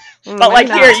room. But like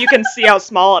here, you can see how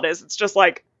small it is. It's just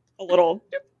like a little.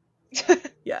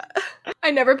 Yeah.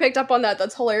 I never picked up on that.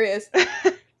 That's hilarious.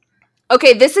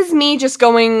 Okay, this is me just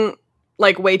going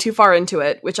like way too far into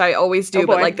it, which I always do,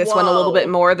 but like this one a little bit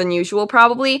more than usual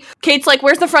probably. Kate's like,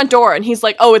 where's the front door? And he's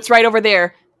like, oh, it's right over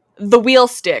there. The wheel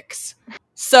sticks.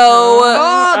 So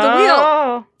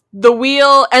the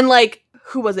wheel and like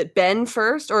who was it? Ben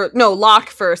first? Or no, Locke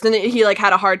first. And he like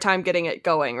had a hard time getting it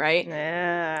going, right?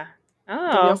 Yeah.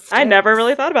 Oh, I never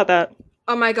really thought about that.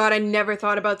 Oh my God, I never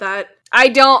thought about that. I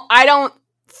don't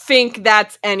think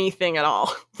that's anything at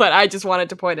all, but I just wanted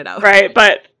to point it out. Right,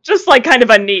 but just like kind of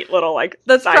a neat little like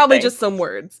that's side probably thing. just some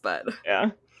words, but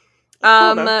yeah.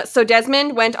 So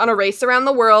Desmond went on a race around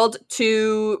the world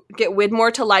to get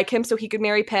Widmore to like him so he could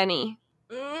marry Penny.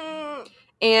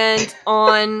 And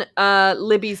on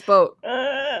Libby's boat.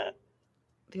 The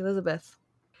Elizabeth.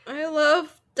 I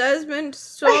love Desmond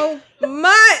so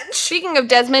much. Speaking of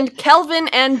Desmond, Kelvin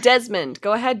and Desmond.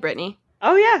 Go ahead, Brittany.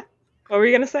 Oh, yeah. What were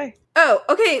you going to say? Oh,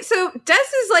 okay. So Des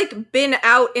has, like, been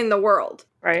out in the world.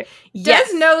 Right.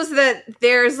 Des knows that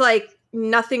there's, like,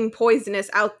 nothing poisonous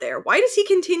out there. Why does he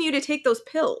continue to take those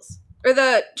pills? Or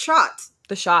the shots?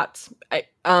 The shots. I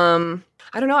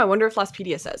don't know. I wonder if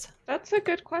Lostpedia says. That's a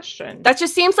good question. That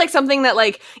just seems like something that,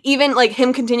 like, even, like,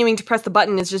 him continuing to press the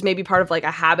button is just maybe part of, like,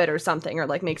 a habit or something, or,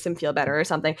 like, makes him feel better or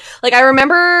something. Like, I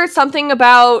remember something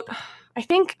about... I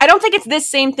don't think it's this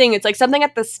same thing. It's, like, something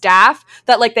at the staff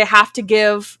that, like, they have to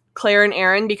give Claire and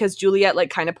Aaron because Juliet, like,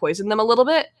 kind of poisoned them a little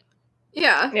bit.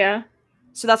 Yeah. Yeah.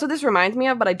 So that's what this reminds me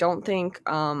of, but I don't think,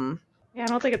 Yeah, I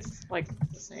don't think it's, like,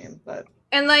 the same, but...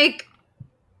 And, like,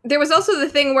 there was also the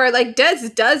thing where, like, Des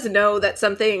does know that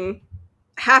something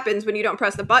happens when you don't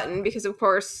press the button because, of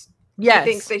course, he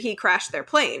thinks that he crashed their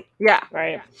plane. Yeah.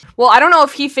 Right. Well, I don't know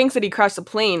if he thinks that he crashed the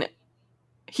plane.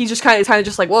 He just kind of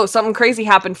just like, whoa, something crazy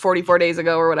happened 44 days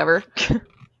ago or whatever.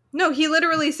 No, he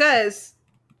literally says...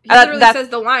 says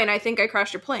the line, I think I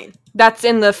crashed your plane. That's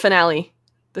in the finale.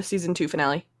 The season 2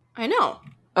 finale. I know.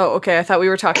 Oh, okay. I thought we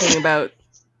were talking about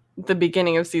the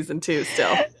beginning of season 2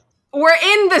 still. We're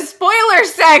in the spoiler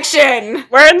section!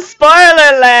 We're in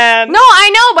spoiler land! No, I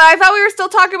know, but I thought we were still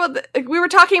talking about... we were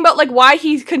talking about, like, why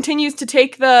he continues to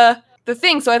take the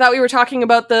thing, so I thought we were talking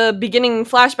about the beginning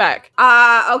flashback.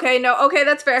 Okay, no, okay,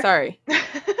 that's fair. Sorry.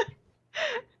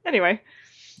 Anyway.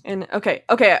 And, okay,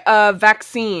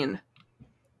 vaccine.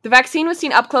 The vaccine was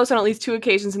seen up close on at least 2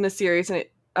 occasions in this series, and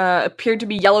it appeared to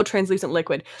be yellow translucent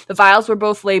liquid. The vials were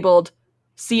both labeled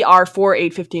CR 4,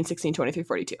 8, 15, 16, 23,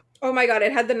 42. Oh my god,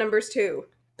 it had the numbers too.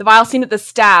 The vials seen at the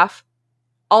staff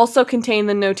also contained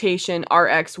the notation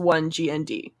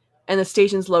RX1GND and the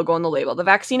station's logo on the label. The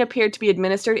vaccine appeared to be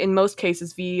administered in most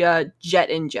cases via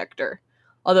jet injector,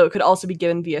 although it could also be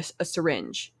given via a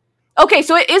syringe. Okay,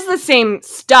 so it is the same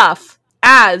stuff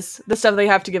as the stuff they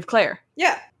have to give Claire.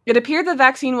 Yeah. It appeared the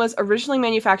vaccine was originally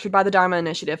manufactured by the Dharma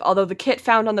Initiative, although the kit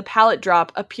found on the pallet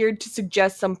drop appeared to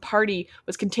suggest some party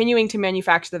was continuing to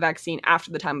manufacture the vaccine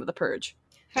after the time of the purge.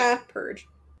 Purge.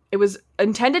 It was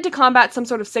intended to combat some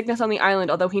sort of sickness on the island,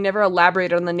 although he never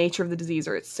elaborated on the nature of the disease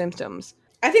or its symptoms.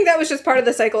 I think that was just part of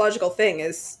the psychological thing,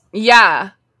 is...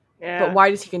 Yeah. But why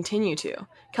does he continue to?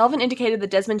 Kelvin indicated that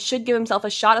Desmond should give himself a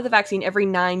shot of the vaccine every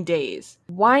 9 days.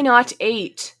 Why not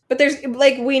 8? But there's,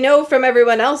 like, we know from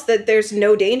everyone else that there's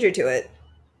no danger to it.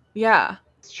 Yeah.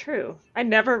 It's true. I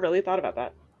never really thought about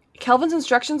that. Kelvin's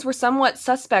instructions were somewhat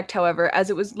suspect, however, as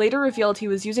it was later revealed he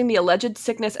was using the alleged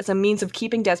sickness as a means of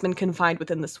keeping Desmond confined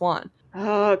within the Swan.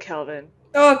 Oh, Kelvin.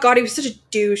 Oh god, he was such a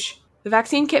douche. The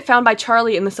vaccine kit found by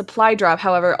Charlie in the supply drop,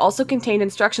 however, also contained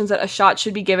instructions that a shot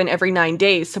should be given every 9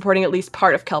 days, supporting at least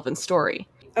part of Kelvin's story.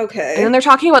 Okay. And then they're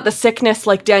talking about the sickness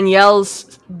like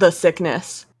Danielle's the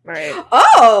sickness. Right.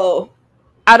 Oh!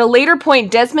 At a later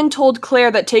point, Desmond told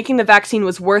Claire that taking the vaccine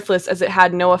was worthless as it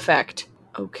had no effect.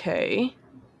 Okay,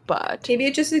 but... Maybe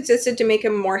it just existed to make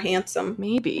him more handsome.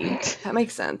 Maybe. That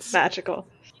makes sense. Magical.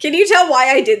 Can you tell why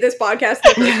I did this podcast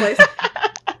in the first place?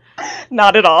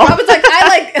 Not at all. Robin's like,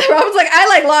 I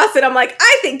like Lost, and I'm like,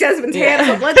 I think Desmond's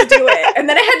handsome. Let's do it. And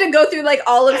then I had to go through like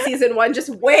all of season 1 just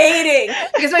waiting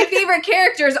because my favorite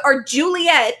characters are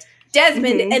Juliet,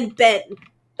 Desmond, and Ben.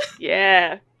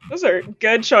 Yeah, those are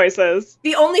good choices.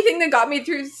 The only thing that got me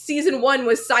through season 1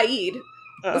 was Saeed.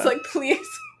 I was like, please.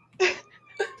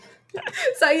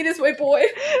 Saeed is my boy.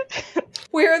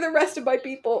 Where are the rest of my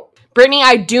people? Brittany,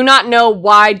 I do not know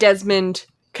why Desmond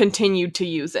continued to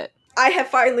use it. I have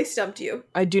finally stumped you.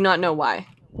 I do not know why.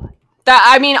 That,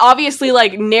 I mean, obviously,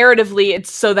 like, narratively, it's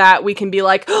so that we can be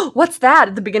like, oh, what's that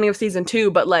at the beginning of season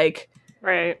 2, but, like...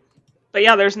 Right. But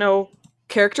yeah, there's no...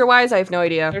 Character-wise, I have no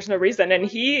idea. There's no reason, and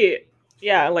he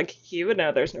would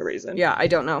know there's no reason. Yeah, I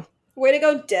don't know. Way to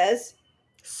go, Des.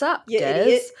 Sup, you Des?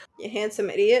 Idiot. You handsome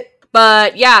idiot.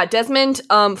 But, yeah, Desmond,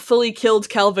 fully killed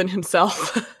Kelvin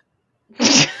himself.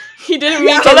 He didn't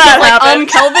mean to, like,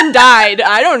 Kelvin died.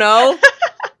 I don't know.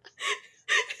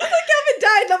 Kelvin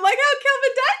died, and I'm like, how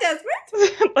Kelvin died,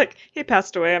 Desmond? Like, he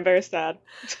passed away. I'm very sad.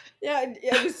 Yeah,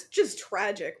 it was just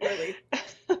tragic, really.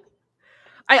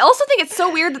 I also think it's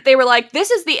so weird that they were like,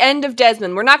 this is the end of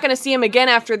Desmond. We're not going to see him again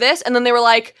after this. And then they were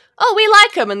like, oh, we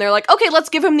like him. And they're like, okay, let's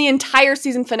give him the entire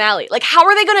season finale. Like, how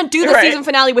are they going to do the season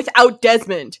finale without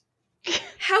Desmond?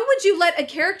 How would you let a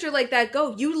character like that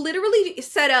go? You literally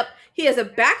set up, he has a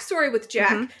backstory with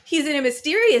Jack. Mm-hmm. He's in a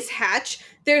mysterious hatch.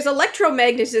 There's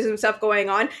electromagnetism stuff going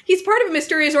on. He's part of a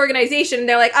mysterious organization, and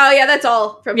they're like, oh yeah, that's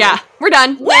all from him. We're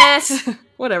done. What?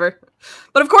 Whatever.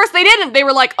 But of course they didn't. They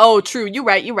were like, oh, true, you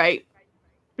right.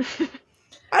 What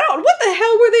the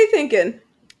hell were they thinking?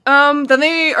 Then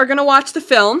they are gonna watch the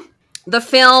film. The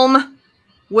film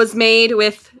was made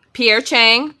with Pierre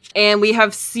Chang, and we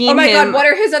have seen him. Oh my god, what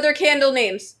are his other candle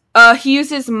names? He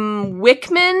uses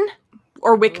Wickman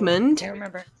or Wickman. Can't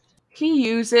remember. He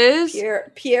uses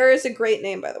Pierre is a great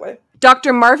name, by the way.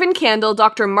 Dr. Marvin Candle,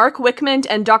 Dr. Mark Wickman,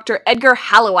 and Dr. Edgar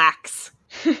Halowax.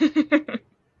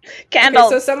 Candle.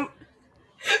 Okay, so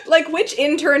which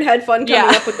intern had fun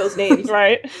coming up with those names?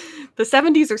 Right. The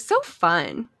 70s are so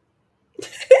fun.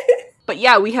 But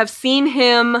yeah, we have seen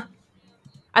him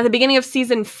at the beginning of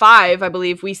season 5, I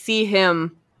believe. We see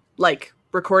him,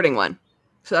 recording one.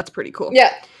 So that's pretty cool.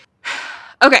 Yeah.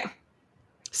 Okay.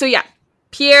 So yeah,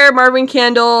 Pierre, Marvin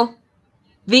Candle,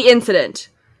 the incident.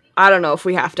 I don't know if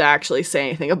we have to actually say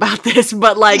anything about this,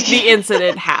 but the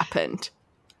incident happened.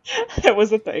 It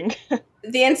was a thing.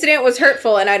 The incident was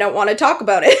hurtful and I don't want to talk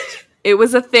about it. It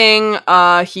was a thing.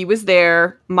 He was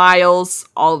there. Miles,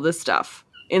 all of this stuff.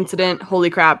 Incident, holy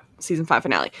crap, season 5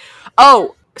 finale.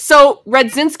 Oh, so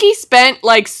Radzinski spent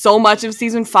so much of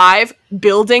season 5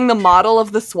 building the model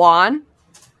of the Swan.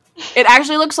 It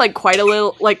actually looks quite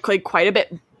a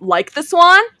bit like the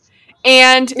Swan.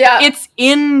 And it's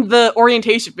in the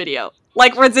orientation video.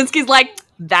 Radzinski's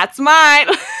that's mine.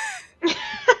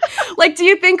 Do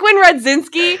you think when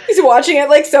Radzinski... He's watching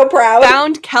it, so proud.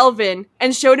 ...found Kelvin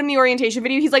and showed him the orientation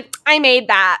video, he's like, I made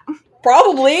that.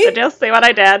 Probably. I just see what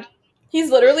I did.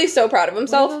 He's literally so proud of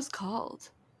himself. What are those called?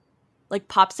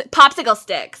 Popsicle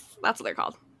sticks. That's what they're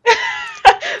called.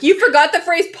 You forgot the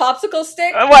phrase popsicle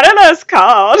stick? What are those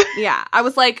called? Yeah, I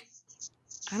was like,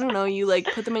 I don't know, you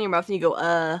put them in your mouth and you go,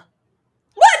 What?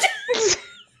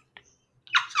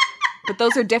 But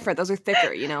those are different. Those are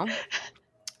thicker, you know?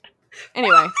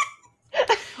 Anyway.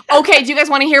 Okay, do you guys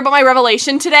want to hear about my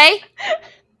revelation today?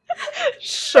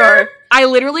 Sure. I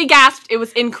literally gasped. It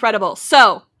was incredible.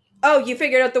 So. Oh, you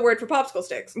figured out the word for popsicle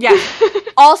sticks. Yeah.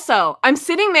 Also, I'm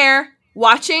sitting there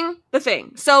watching the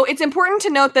thing. So it's important to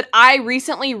note that I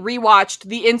recently rewatched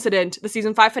The Incident, the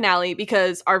season 5 finale,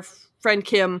 because our friend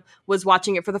Kim was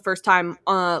watching it for the first time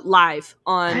live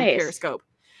on Periscope.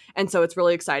 And so it's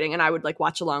really exciting, and I would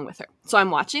watch along with her. So I'm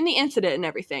watching The Incident and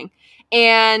everything.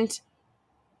 And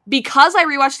because I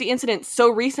rewatched The Incident so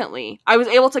recently, I was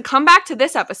able to come back to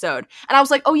this episode, and I was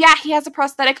like, oh yeah, he has a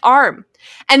prosthetic arm.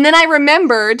 And then I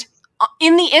remembered,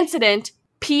 in The Incident,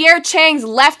 Pierre Chang's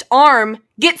left arm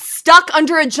gets stuck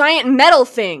under a giant metal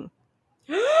thing.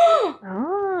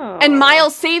 Oh. And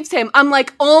Miles saves him. I'm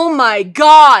like, oh my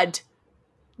god.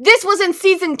 This was in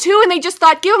season 2, and they just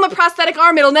thought, give him a prosthetic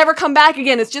arm, it'll never come back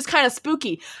again. It's just kind of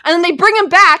spooky. And then they bring him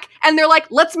back, and they're like,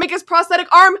 let's make his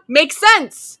prosthetic arm make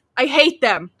sense. I hate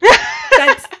them.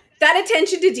 That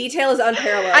attention to detail is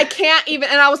unparalleled. I can't even,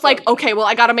 and I was like, okay, well,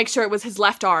 I gotta make sure it was his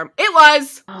left arm. It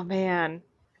was. Oh, man.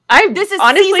 This is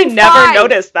honestly season never 5.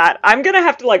 noticed that. I'm gonna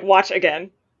have to, watch again.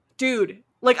 Dude,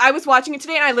 I was watching it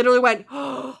today, and I literally went,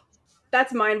 oh.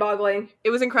 That's mind-boggling.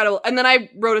 It was incredible. And then I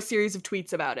wrote a series of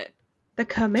tweets about it. The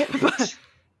commitment.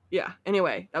 Yeah,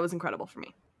 anyway, that was incredible for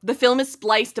me. The film is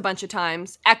spliced a bunch of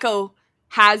times. Echo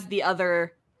has the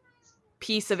other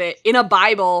piece of it in a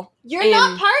Bible. You're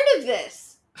not part of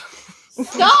this.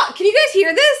 Stop. Can you guys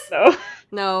hear this?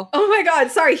 No. Oh my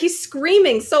god, sorry. He's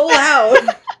screaming so loud.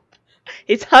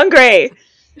 He's hungry.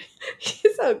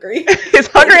 He's hungry. He's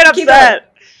hungry and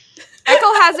upset.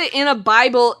 Echo has it in a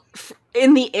Bible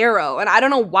in the arrow, and I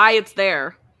don't know why it's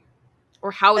there. Or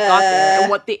how it got there,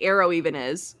 and what the arrow even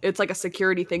is. It's like a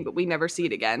security thing, but we never see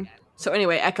it again. So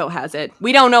anyway, Echo has it.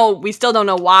 We don't know. We still don't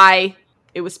know why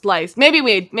it was spliced. Maybe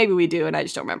we do, and I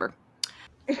just don't remember.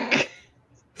 So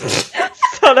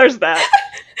there's that.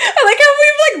 I like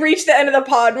how we've reached the end of the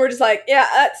pod, and we're just like, yeah,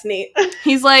 that's neat.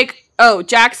 He's like, oh,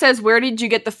 Jack says, where did you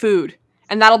get the food?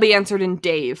 And that'll be answered in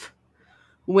Dave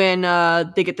when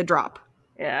they get the drop.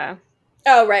 Yeah.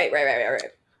 Oh, right.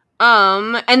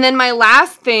 And then my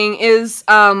last thing is,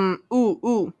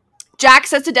 Jack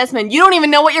says to Desmond, you don't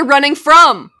even know what you're running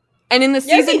from. And in the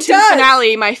season 2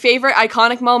 finale, my favorite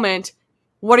iconic moment,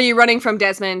 what are you running from,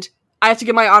 Desmond? I have to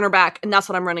get my honor back, and that's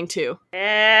what I'm running to.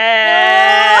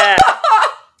 Yeah.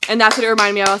 And that's what it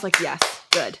reminded me of. I was like, yes,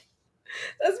 good.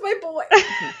 That's my boy.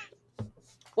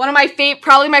 One of my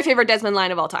probably my favorite Desmond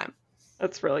line of all time.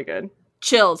 That's really good.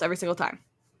 Chills every single time.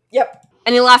 Yep.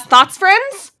 Any last thoughts,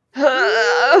 friends?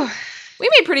 We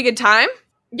made pretty good time.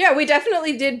 Yeah, we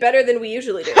definitely did better than we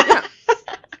usually do. Yeah.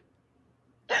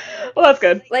 Well, that's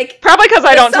good. Like, probably because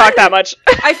I don't talk that much.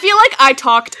 I feel like I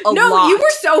talked a lot. No, you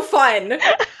were so fun.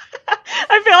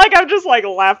 I feel like I'm just like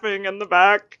laughing in the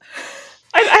back.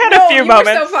 I had a few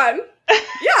moments. You were so fun.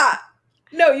 Yeah.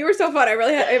 No, you were so fun. I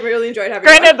really enjoyed having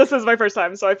Granted, fun. this is my first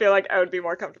time, so I feel like I would be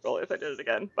more comfortable if I did it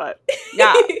again. But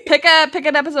yeah, pick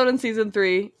an episode in season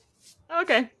 3.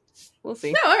 Okay, we'll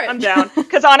see. No, all right. I'm down.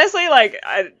 Because honestly, like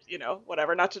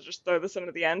whatever. Not to just throw this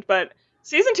into the end, but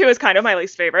season 2 is kind of my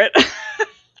least favorite.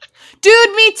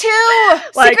 Dude, me too.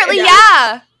 Like, secretly,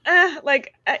 yeah.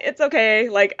 It's okay.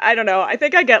 Like, I don't know. I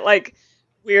think I get like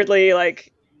weirdly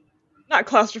like not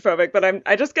claustrophobic, but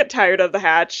I just get tired of the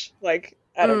hatch. Like.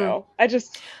 I don't know. I don't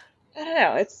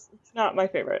know. It's not my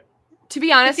favorite. To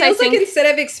be honest, it feels like instead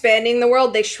of expanding the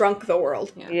world, they shrunk the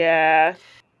world. Yeah.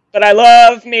 But I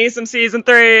love me some season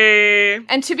 3.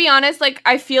 And to be honest, like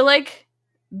I feel like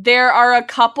there are a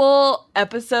couple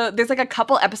episode. There's like a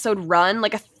couple episode run,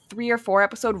 like a 3 or 4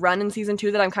 episode run in season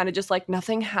 2 that I'm kind of just like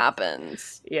nothing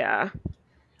happens. Yeah.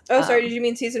 Oh, sorry. Did you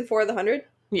mean season 4 of the 100?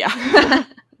 Yeah.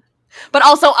 But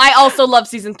also, I also love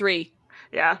season 3.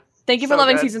 Yeah. Thank you for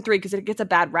loving season 3 because it gets a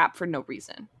bad rap for no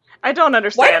reason. I don't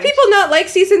understand. Why do people not like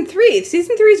season 3?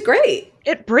 Season 3 is great.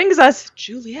 It brings us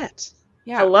Juliet.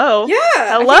 Yeah. Hello. Yeah.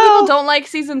 Hello. I think people don't like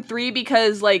season 3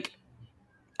 because, like,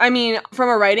 I mean, from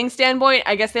a writing standpoint,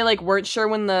 I guess they, like, weren't sure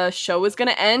when the show was going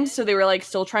to end, so they were, like,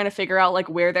 still trying to figure out, like,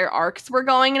 where their arcs were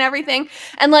going and everything.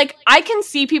 And, like, I can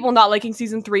see people not liking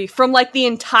season 3 from, like, the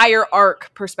entire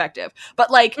arc perspective.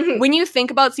 But, like, when you think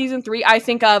about season 3, I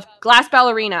think of Glass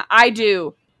Ballerina. I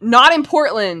do. Not in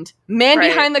Portland. Man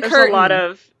Behind the Curtain. A lot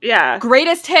of,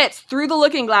 Greatest Hits. Through the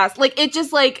Looking Glass. Like, it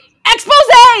just, like, expose!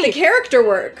 The character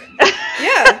work.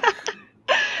 Yeah.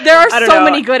 There are so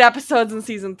many good episodes in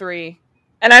season 3.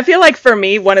 And I feel like for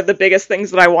me, one of the biggest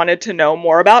things that I wanted to know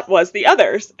more about was the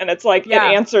others. And it's like, it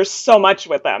answers so much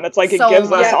with them. It's like, it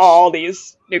gives us all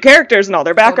these new characters and all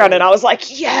their background. And I was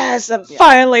like, yes, I'm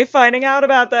finally finding out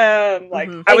about them. Like,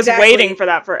 I was waiting for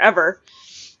that forever.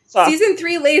 So. Season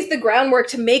 3 lays the groundwork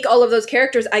to make all of those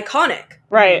characters iconic.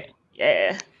 Right.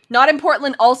 Yeah. Not in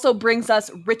Portland also brings us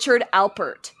Richard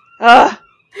Alpert.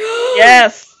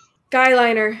 Yes.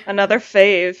 Guyliner. Another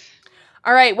fave.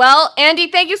 All right. Well,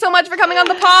 Andy, thank you so much for coming on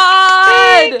the pod.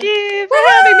 Thank you for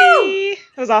having me. It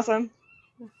was awesome.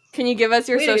 Can you give us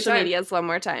your social medias one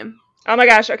more time? Oh my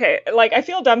gosh, okay. Like, I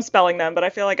feel dumb spelling them, but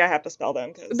I feel like I have to spell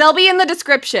them. They'll be in the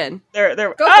description.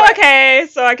 Okay,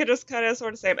 so I could just kind of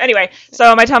sort of say them. Anyway,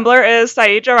 so my Tumblr is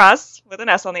Saeed Jarrahs, with an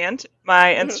S on the end.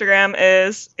 My Instagram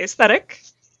is Aesthetic,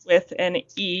 with an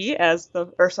E as a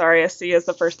C as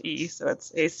the first E, so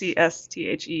it's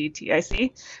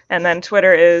ACSTHETIC. And then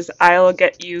Twitter is I'll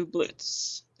Get You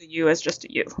Blutz. The U is just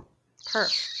a U.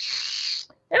 Perfect.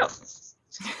 Yeah.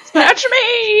 Snatch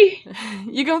me!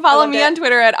 You can follow me on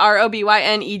Twitter at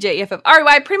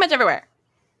ROBYNEJEFFRY, pretty much everywhere.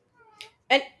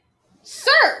 And,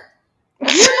 sir, you're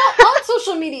not on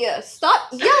social media.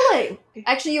 Stop yelling.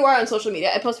 Actually, you are on social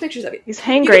media. I post pictures of you. He's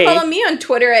hangry. You can follow me on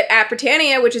Twitter at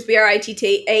Britannia, which is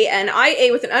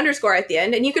BRITTANIA with an underscore at the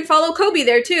end. And you can follow Kobe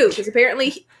there, too, because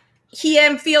apparently he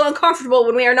feel uncomfortable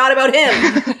when we are not about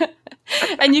him.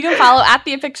 And you can follow at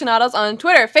The Afictionados on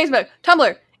Twitter, Facebook,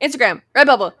 Tumblr, Instagram,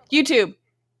 Redbubble, YouTube.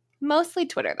 Mostly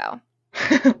Twitter, though.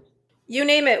 You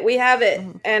name it, we have it.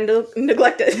 And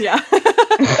neglected. Yeah.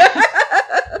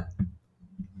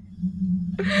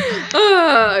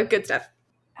 Good stuff.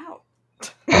 Ow.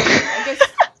 I guess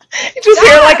you just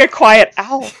hear like a quiet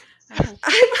ow.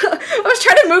 I was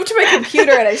trying to move to my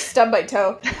computer and I stubbed my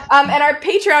toe. And our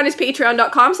Patreon is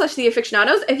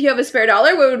patreon.com/theafictionados. If you have a spare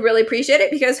 $1, we would really appreciate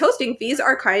it because hosting fees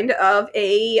are kind of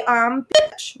a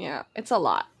bitch. Yeah, it's a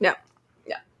lot. Yeah.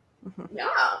 Yeah. Mm-hmm. Yeah.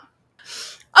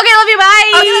 Okay, love you,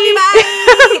 bye! Okay, love you,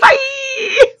 bye!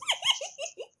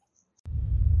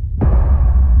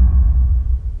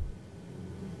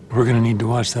 We're gonna need to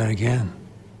watch that again.